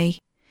journey.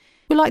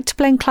 We like to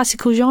blend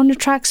classical genre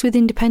tracks with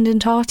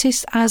independent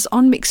artists, as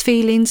on Mixed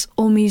Feelings,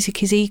 all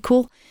music is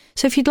equal.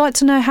 So if you'd like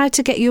to know how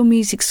to get your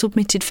music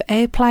submitted for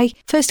airplay,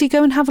 firstly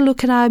go and have a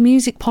look at our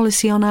music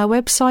policy on our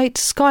website,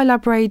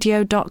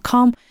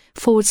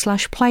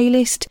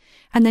 skylabradio.com/playlist,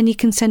 and then you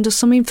can send us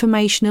some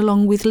information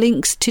along with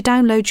links to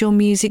download your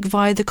music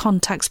via the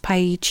contacts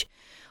page.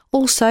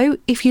 Also,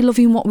 if you're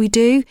loving what we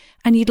do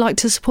and you'd like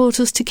to support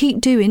us to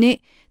keep doing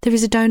it, there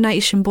is a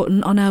donation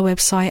button on our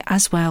website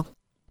as well.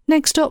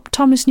 Next up,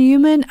 Thomas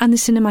Newman and the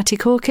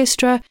Cinematic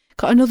Orchestra.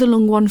 Got another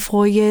long one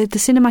for you. The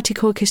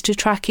Cinematic Orchestra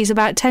track is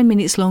about 10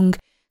 minutes long,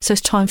 so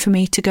it's time for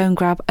me to go and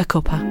grab a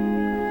cuppa.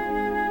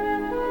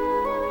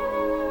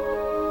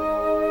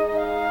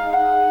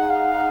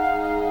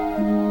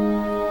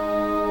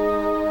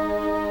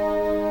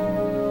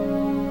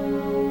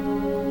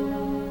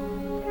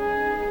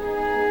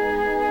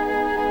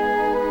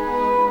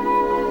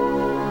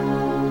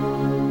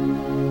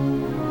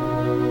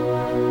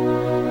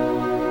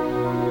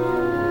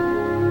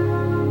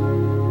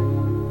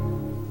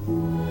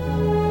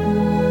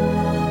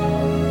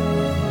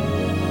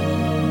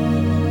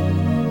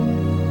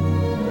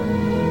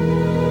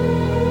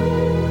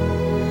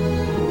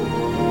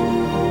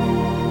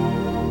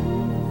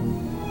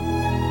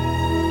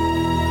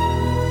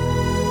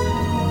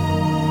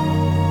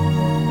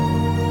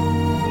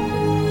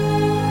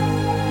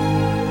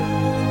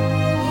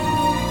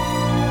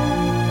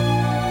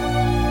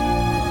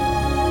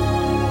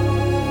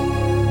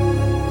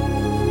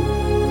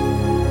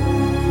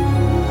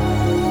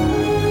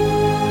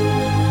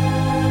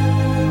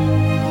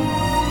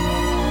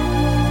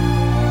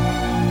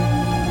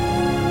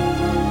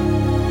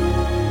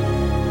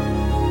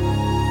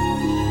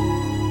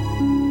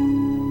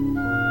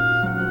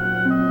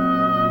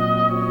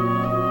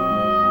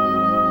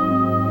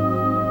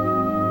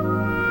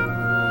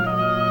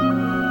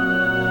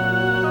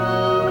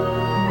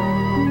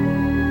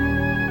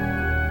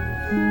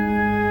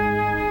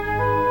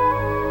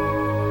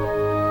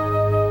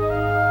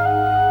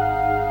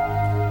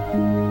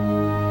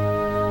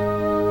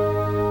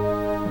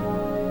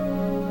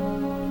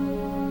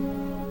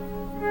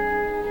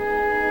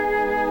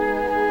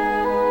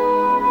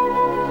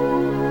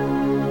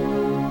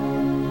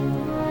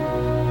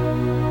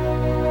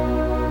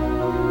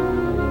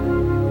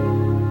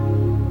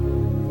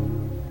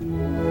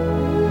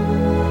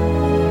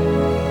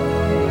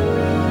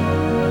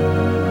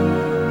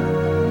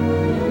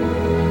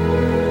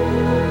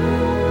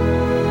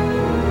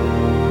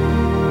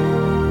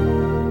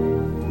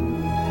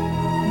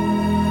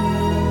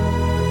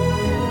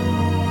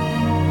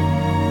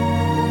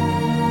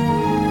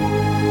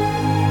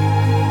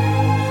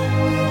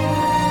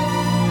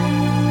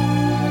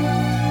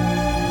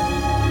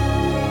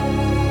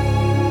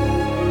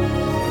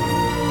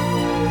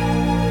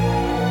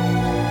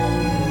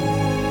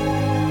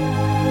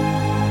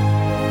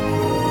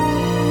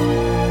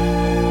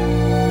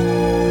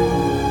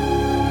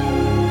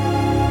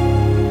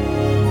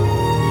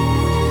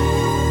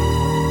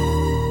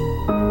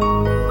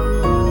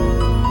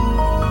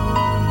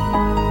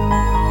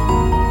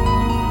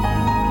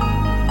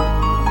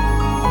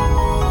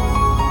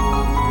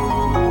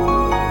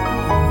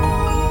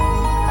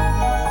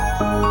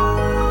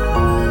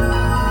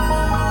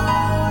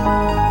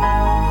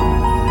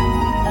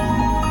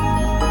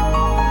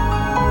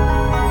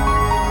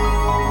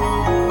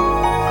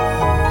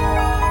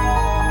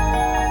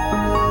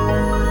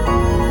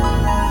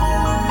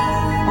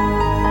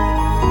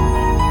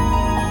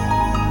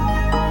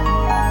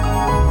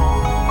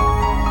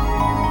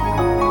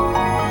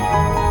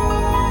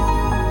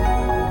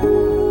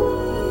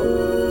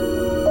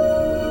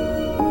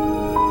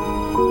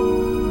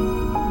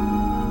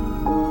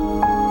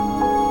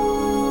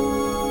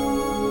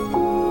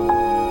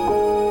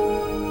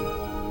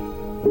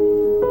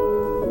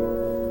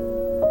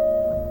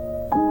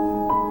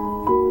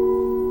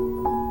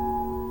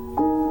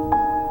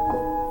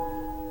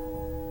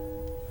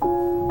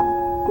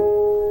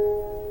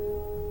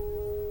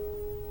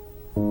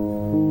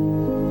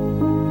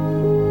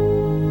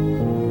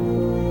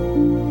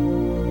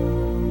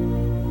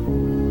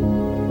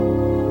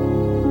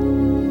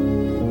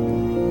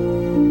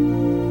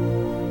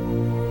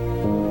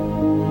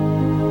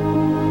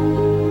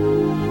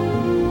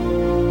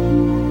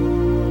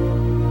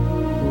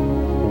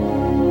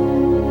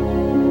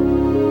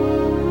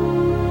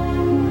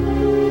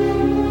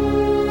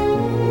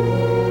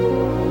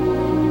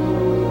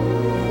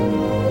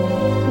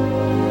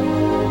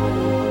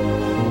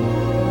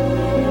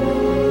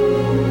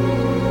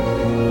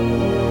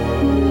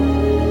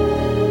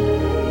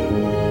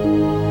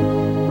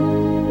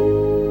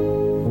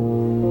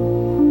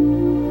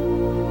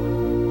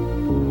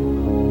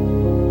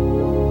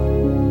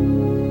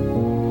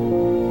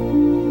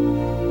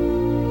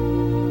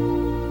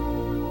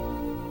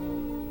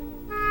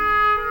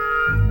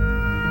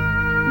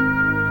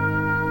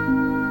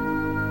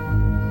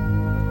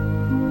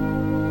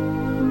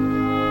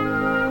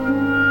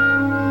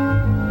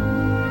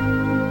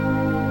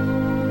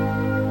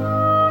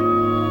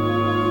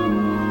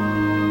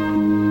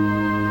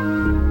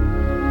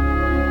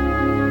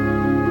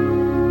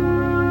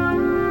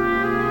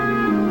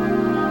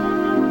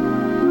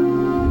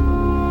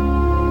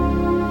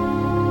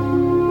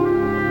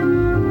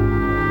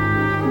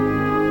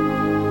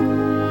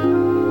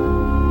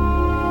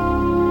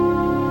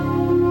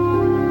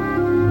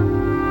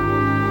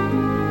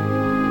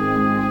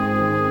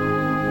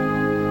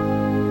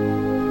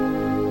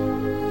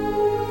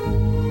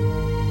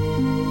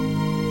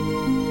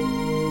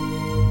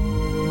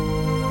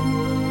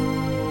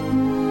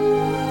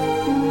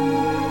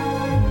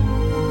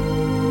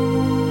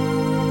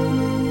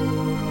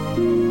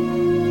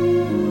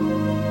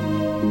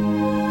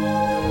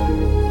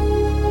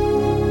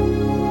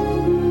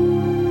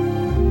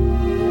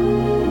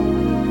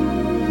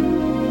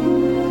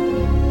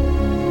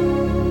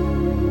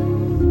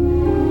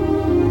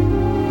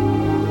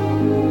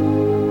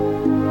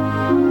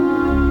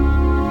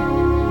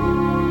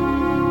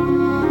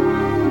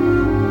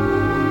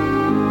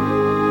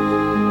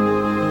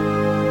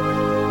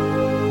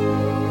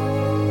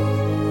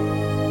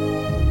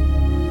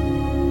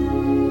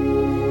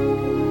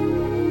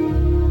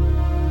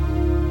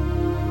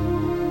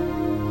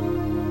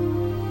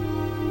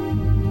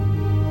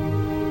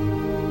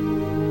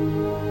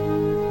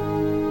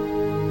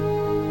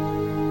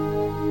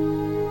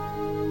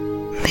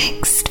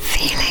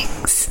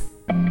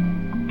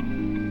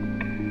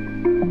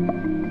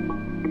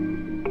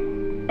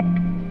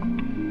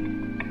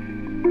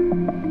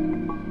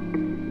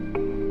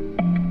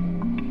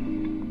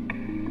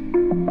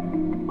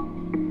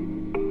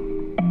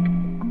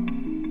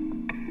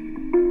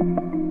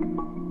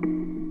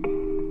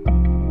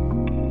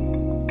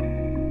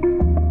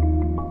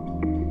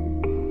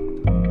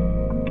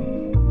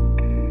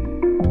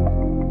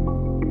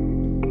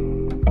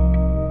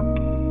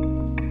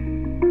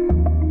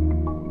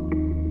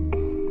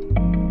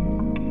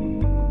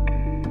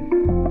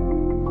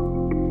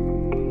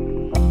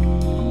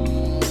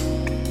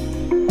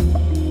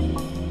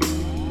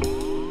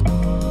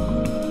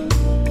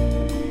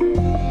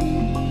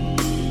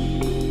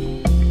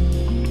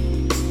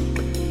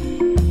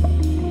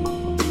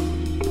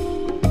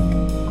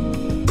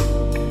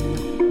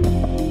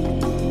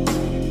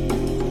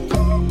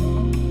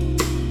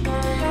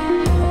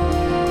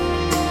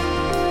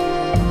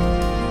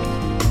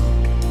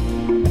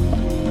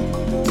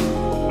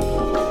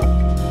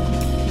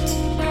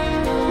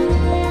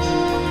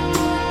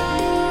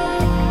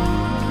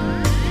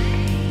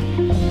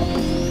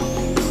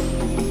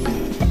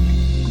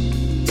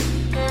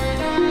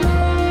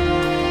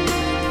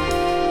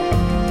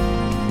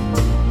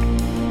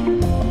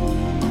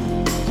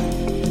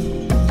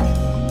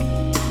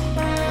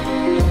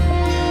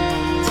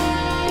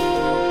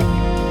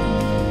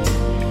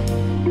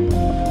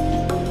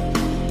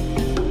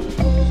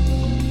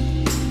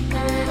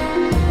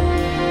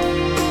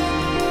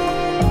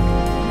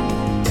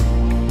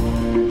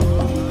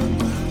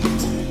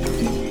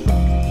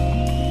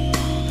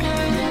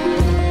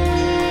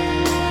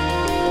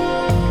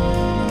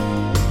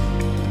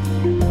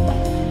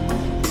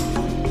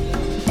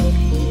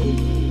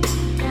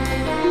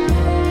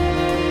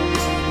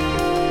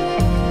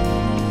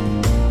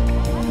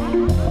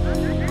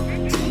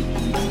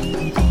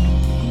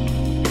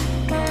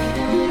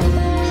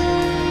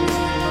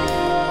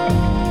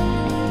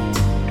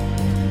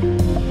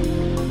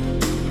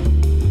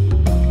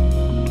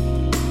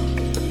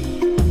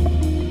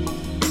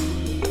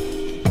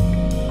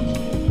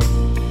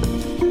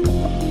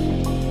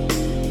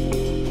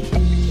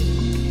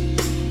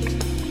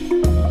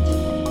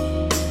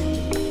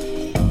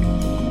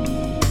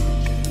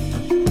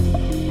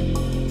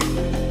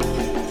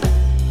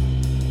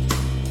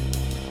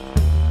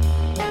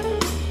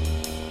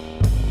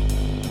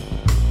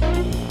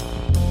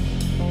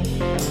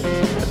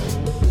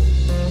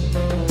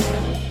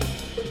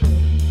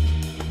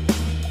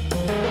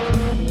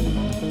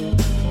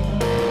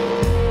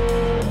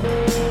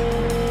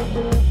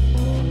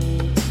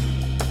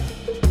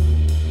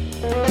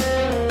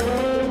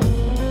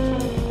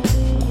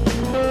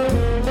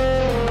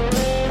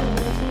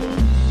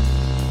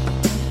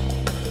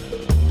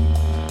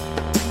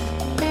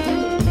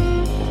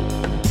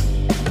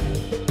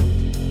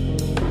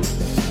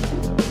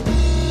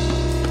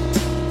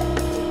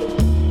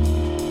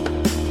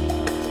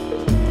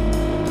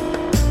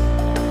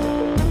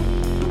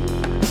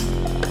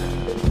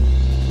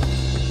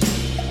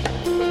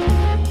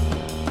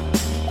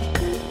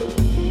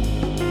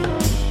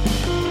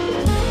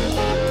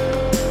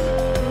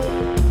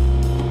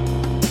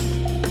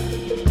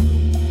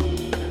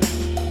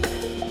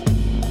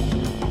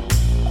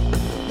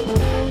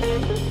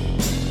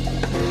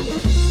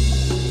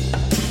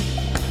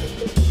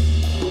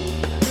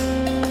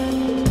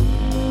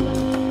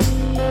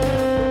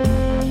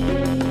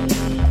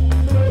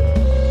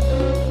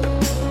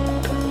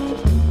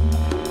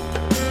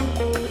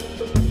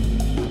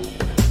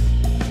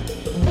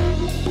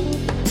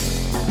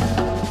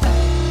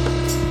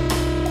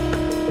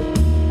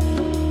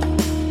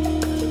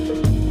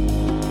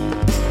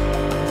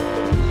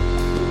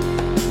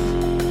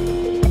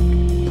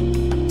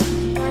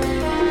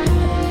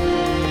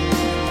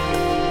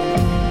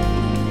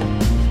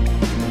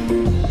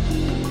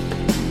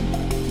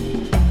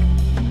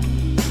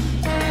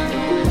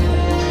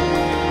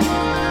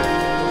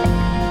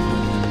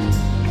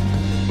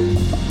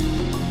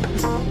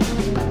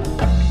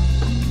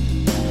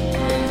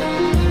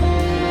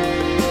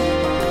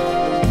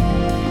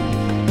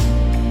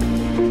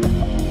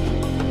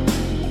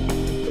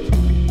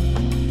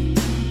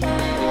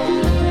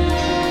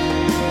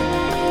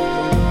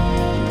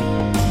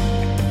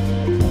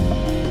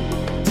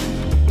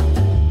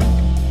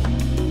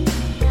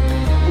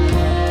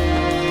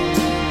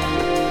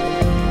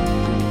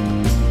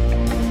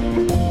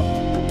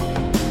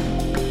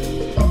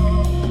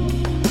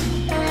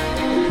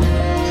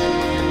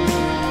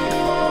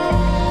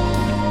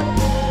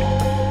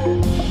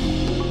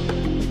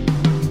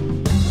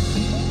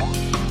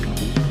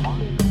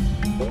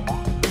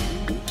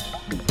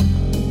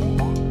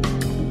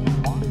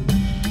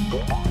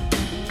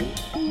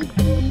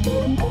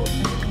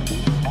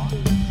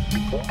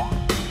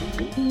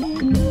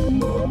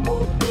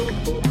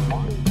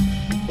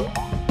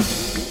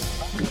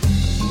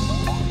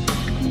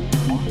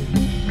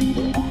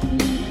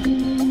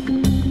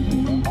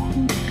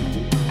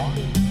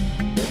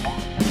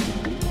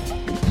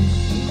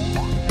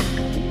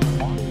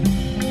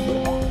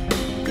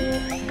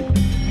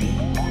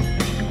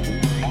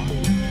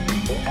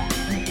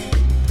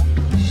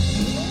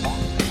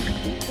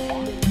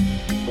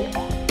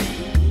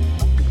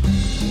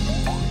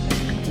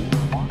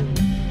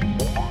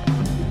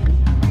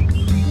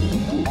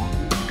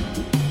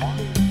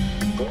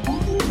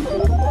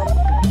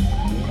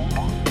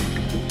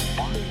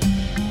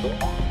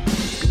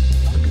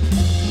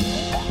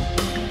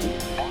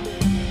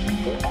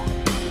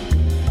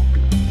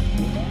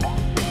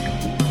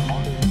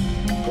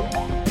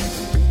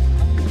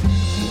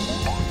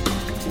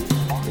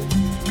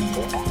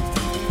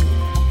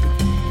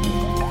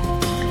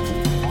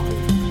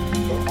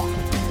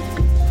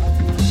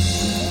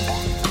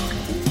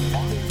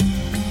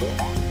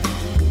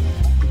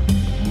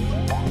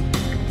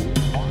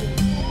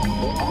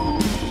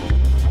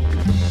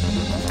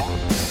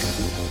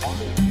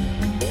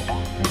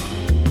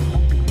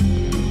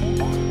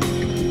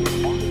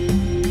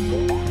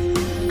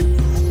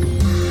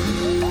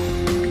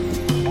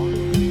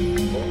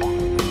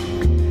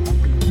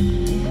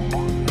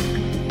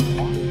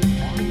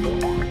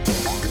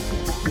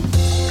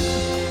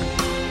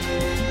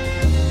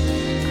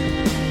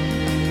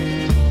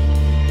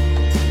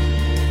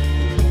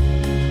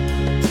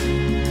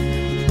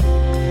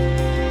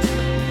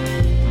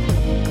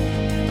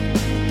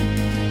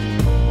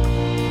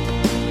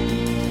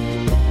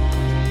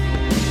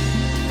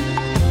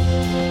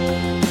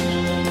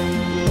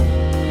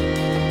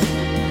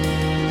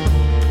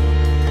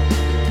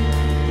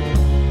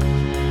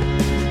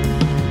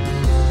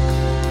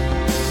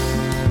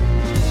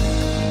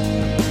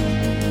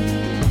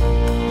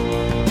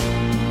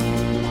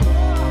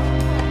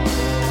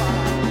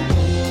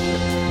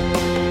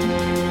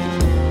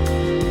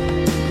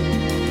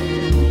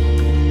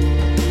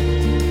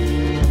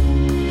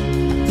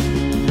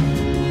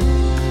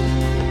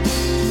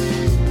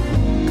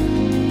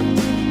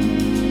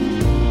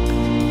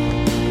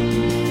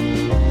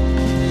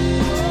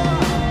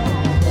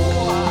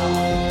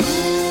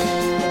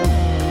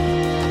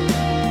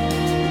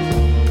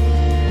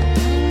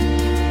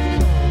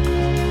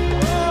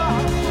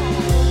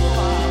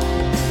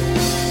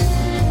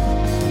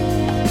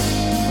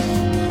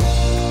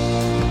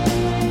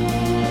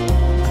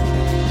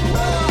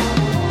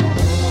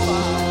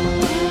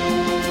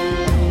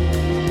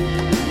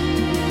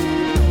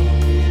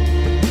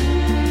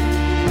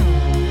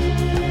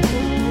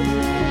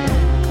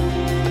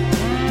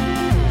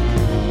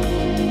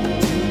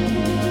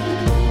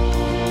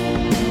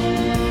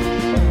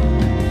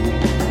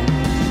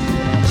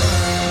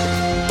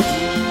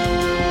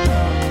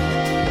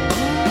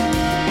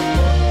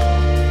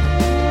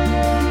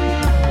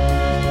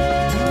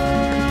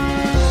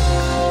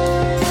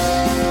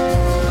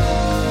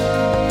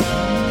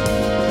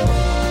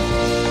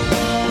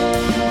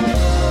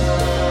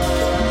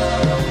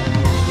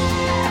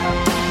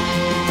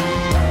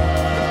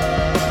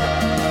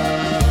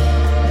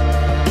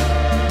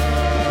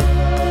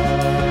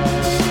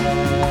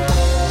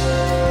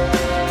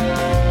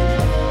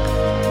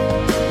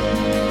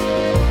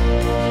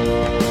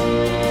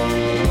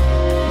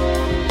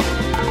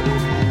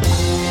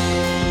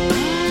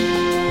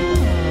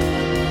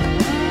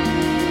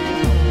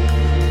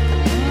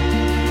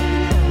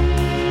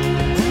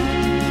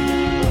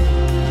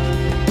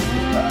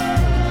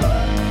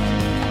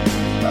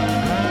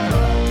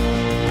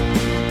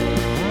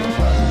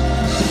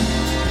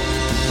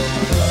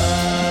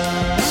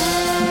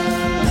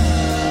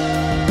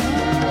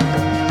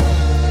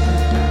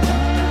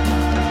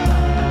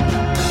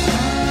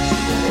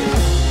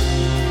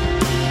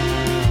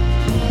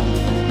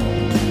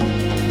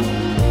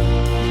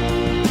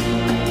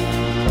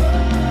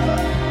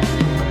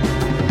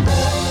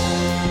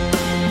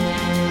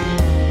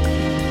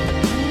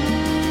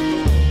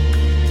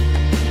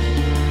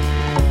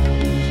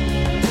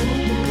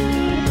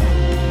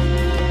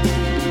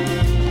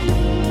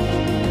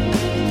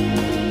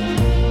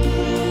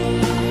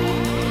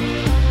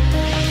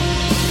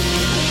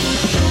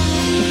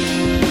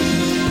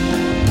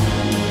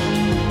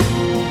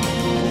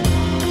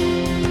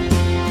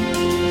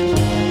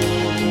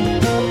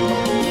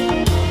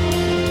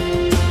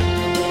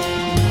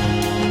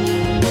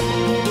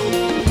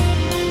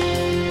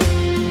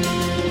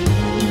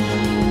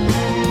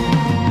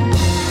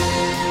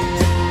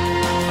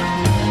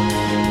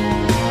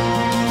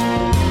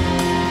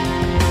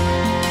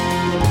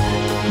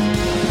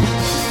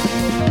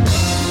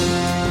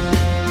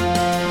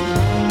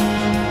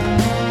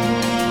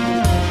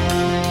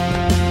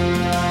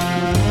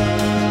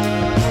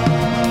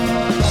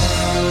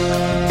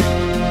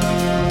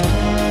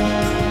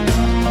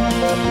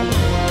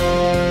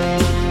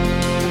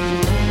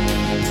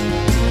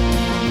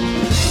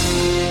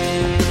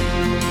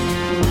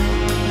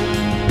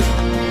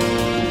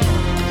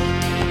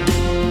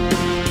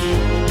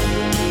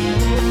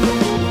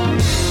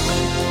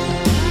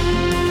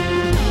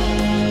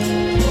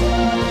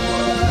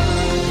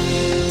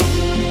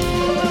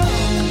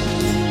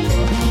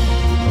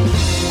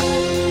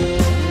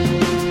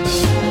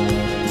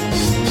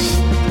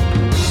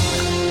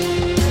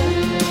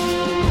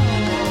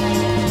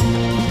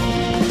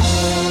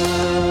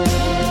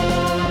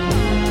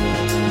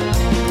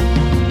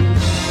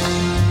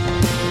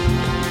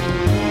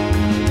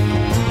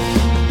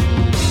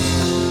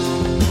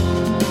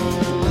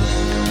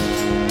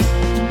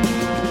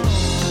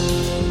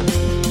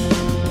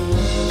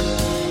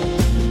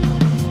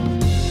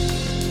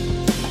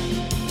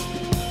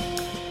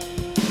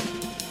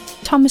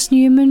 Thomas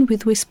Newman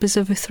with Whispers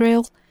of a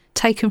Thrill,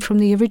 taken from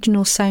the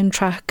original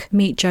soundtrack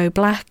Meet Joe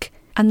Black,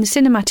 and the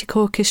Cinematic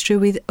Orchestra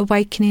with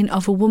Awakening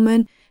of a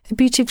Woman, a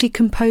beautifully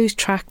composed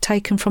track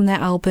taken from their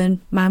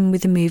album Man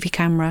with a Movie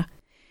Camera.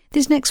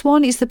 This next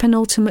one is the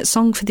penultimate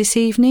song for this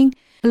evening,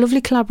 a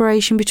lovely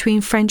collaboration between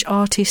French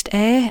artist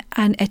Air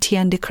and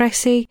Etienne de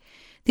Crécy.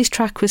 This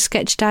track was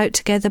sketched out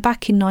together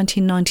back in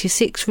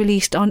 1996,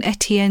 released on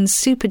Etienne's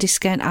Super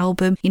Discount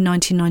album in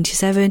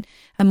 1997,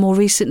 and more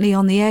recently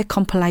on the Air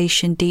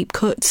compilation Deep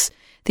Cuts.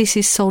 This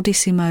is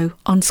Soldissimo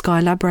on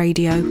Skylab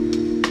Radio.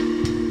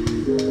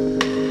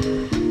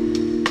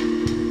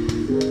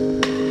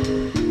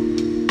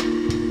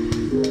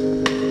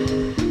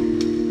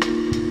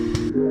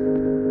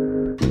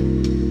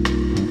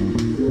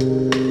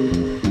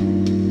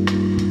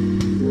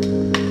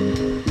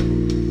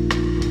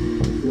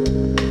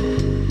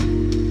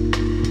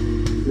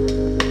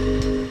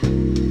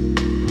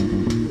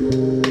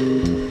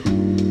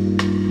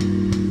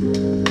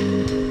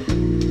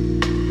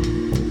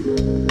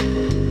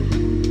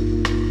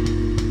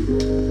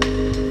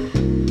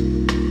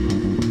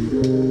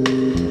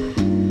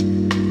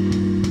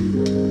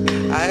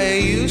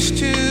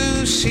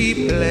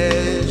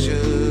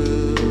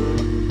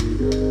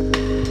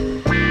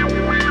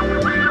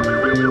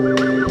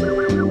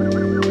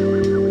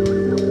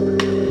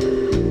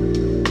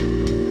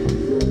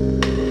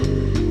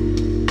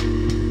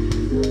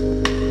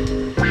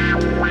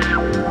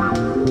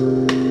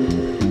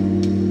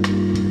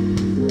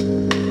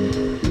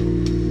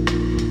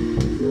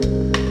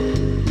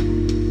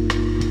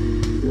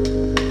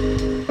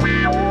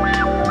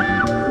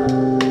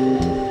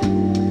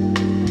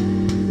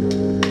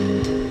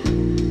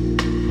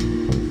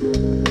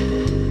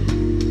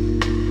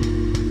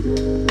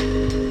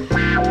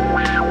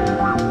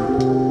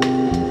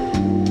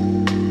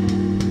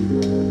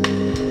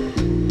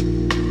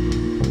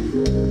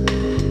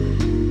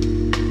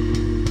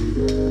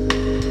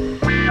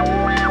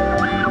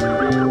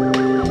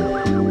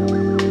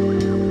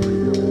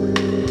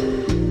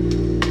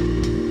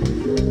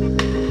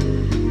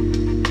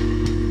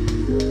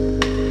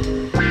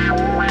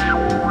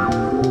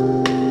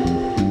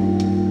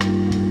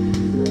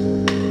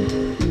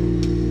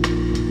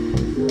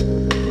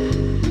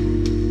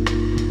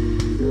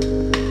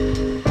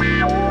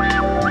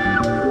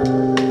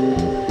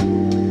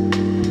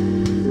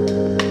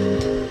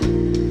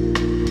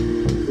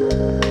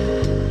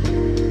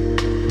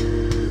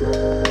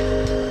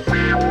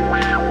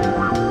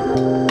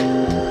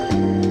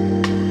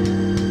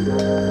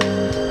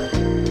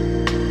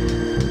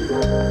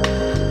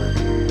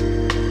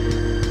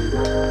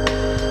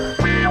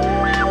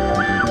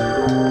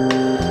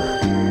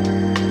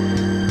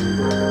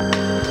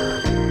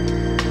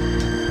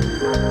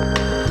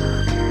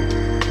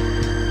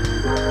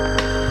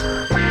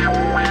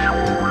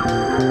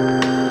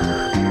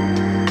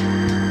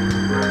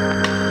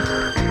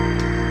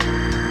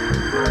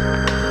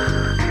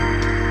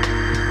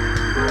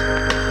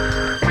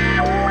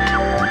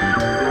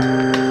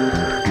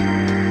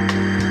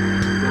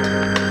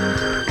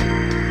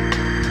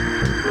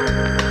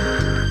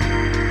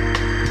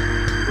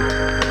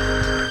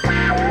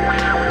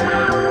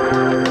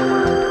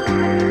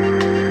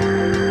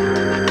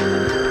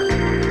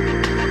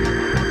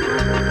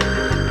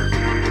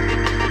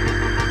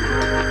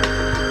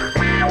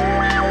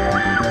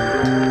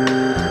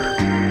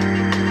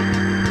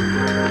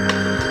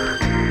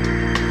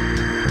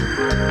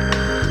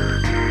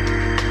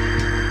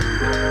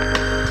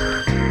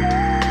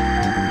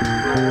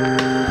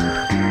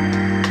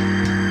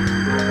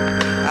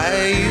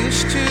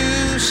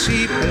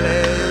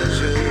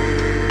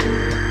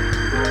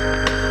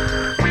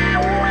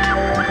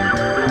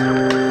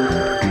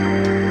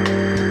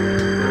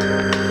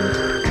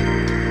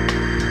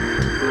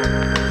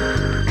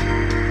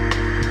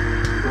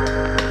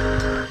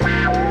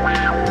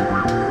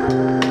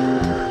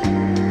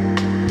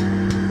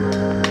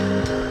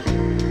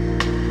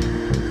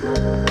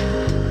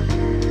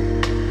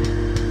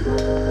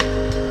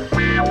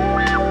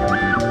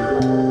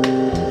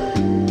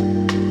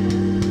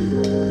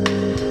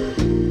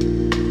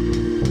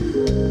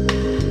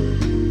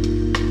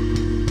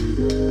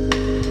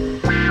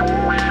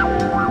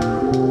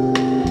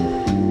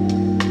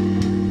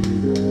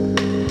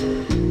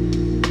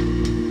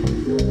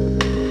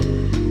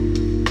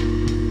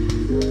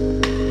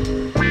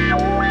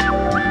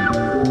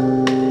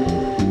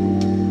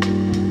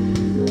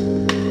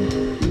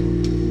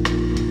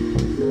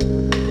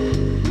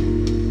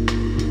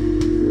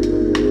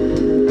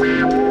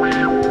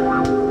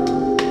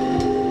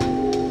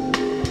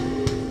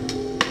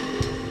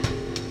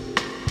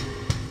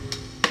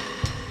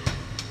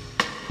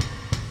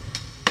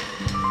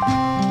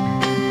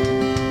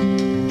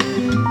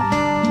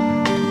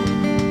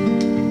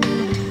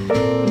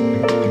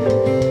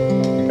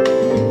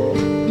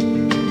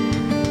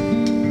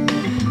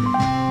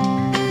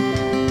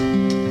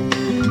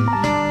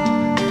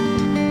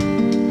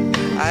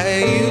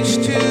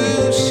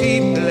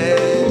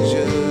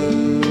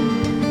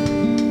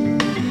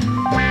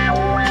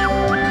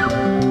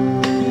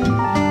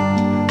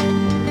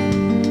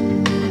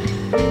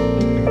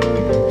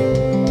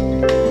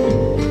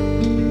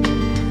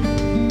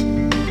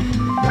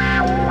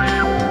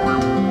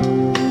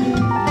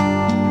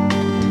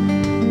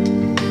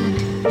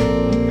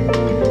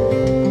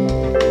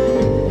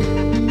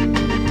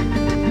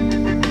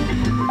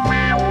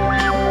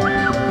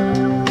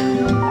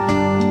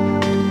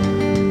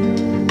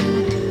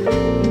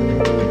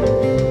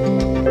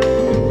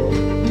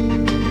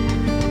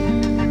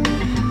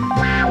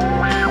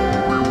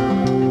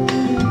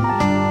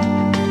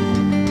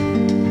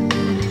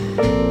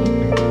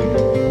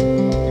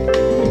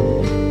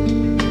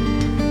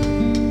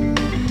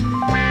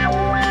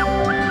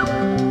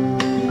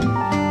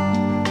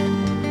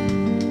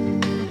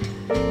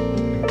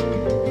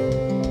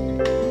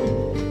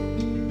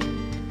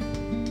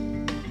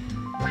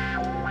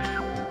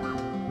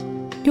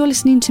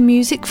 listening to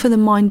music for the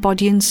mind,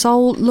 body and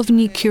soul,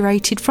 lovingly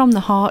curated from the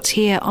heart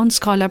here on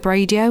Skylab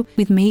Radio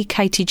with me,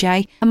 Katy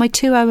Jay, and my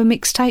 2-hour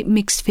mixtape,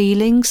 Mixed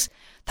Feelings.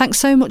 Thanks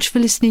so much for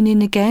listening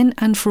in again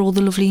and for all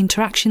the lovely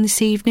interaction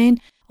this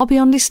evening. I'll be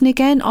on Listen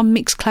Again on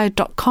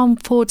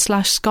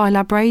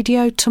mixcloud.com/Skylab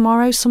Radio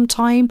tomorrow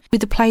sometime,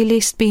 with the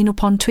playlist being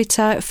up on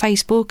Twitter,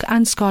 Facebook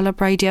and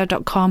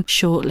skylabradio.com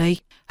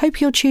shortly.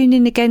 Hope you'll tune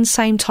in again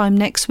same time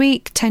next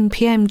week, 10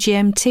 p.m.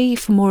 GMT,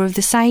 for more of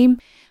the same.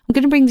 I'm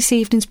going to bring this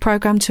evening's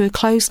programme to a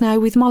close now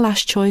with my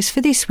last choice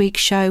for this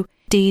week's show,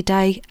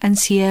 D-Day and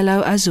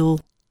Cielo Azul.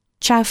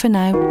 Ciao for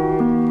now.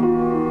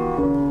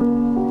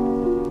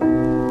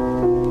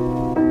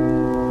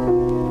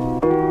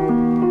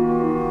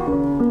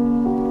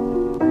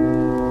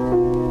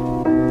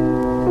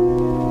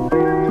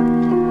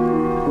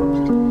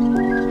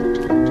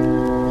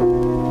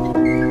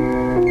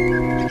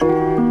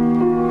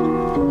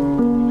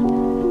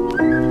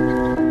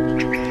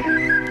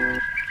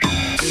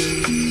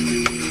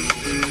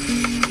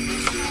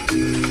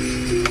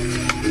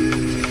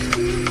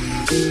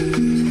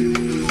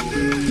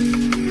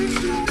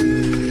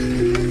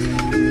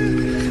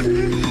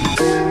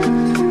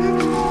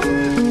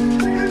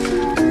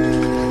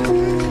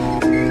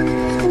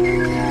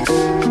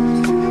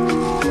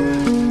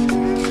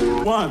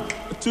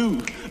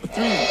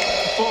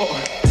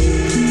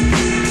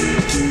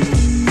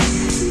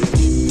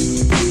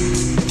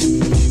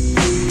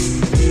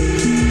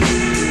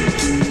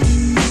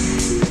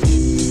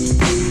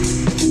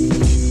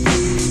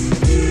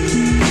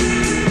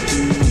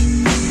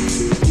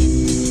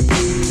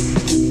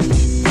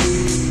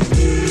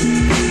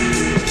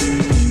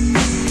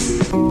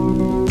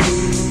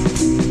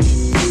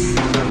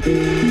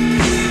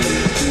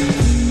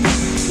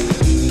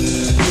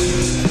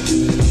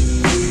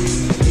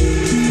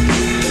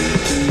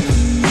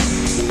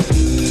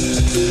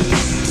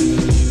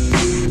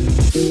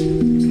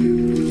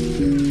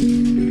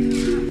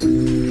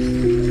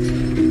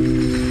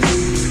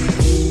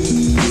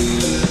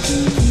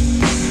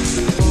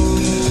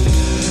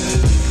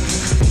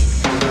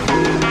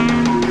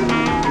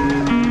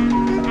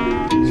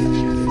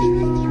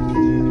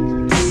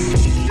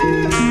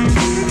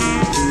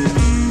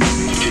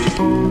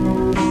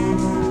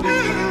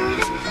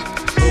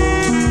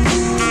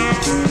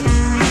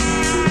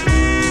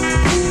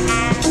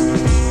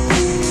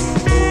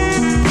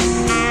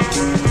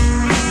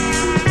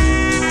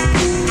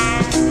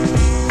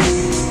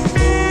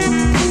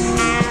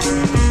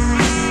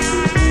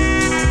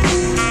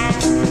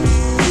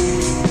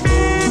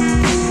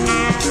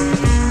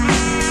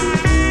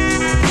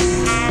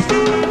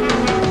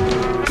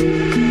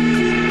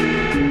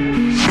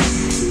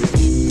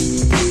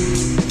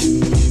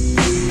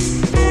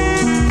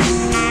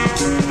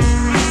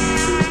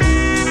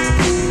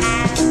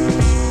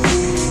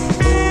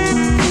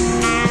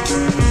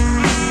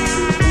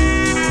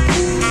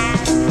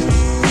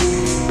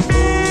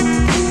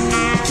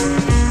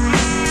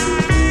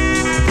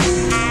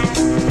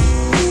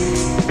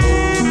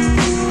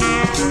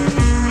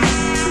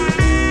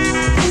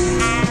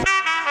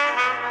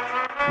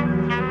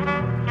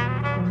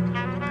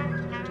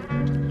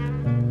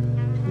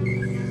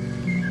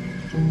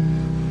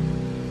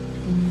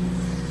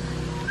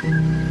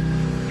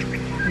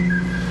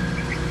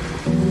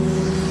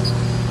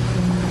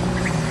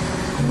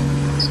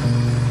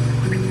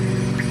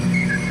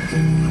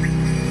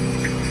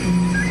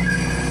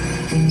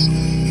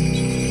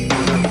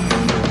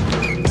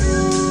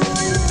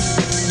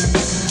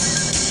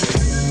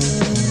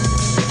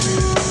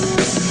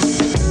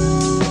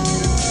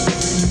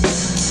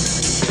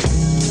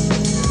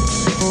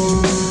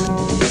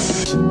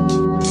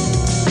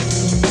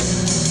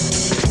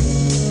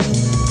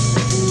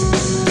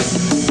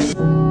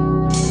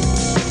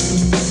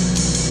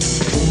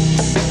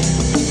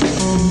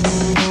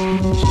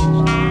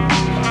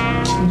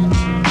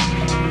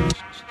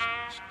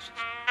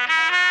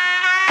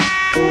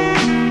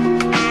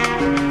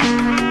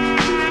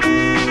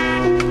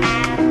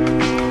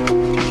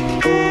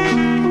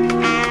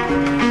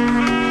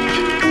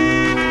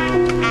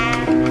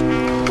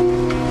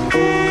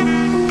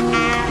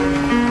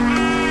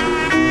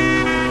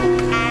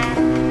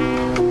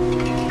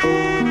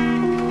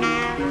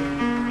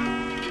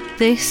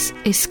 This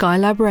is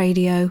Skylab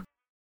Radio.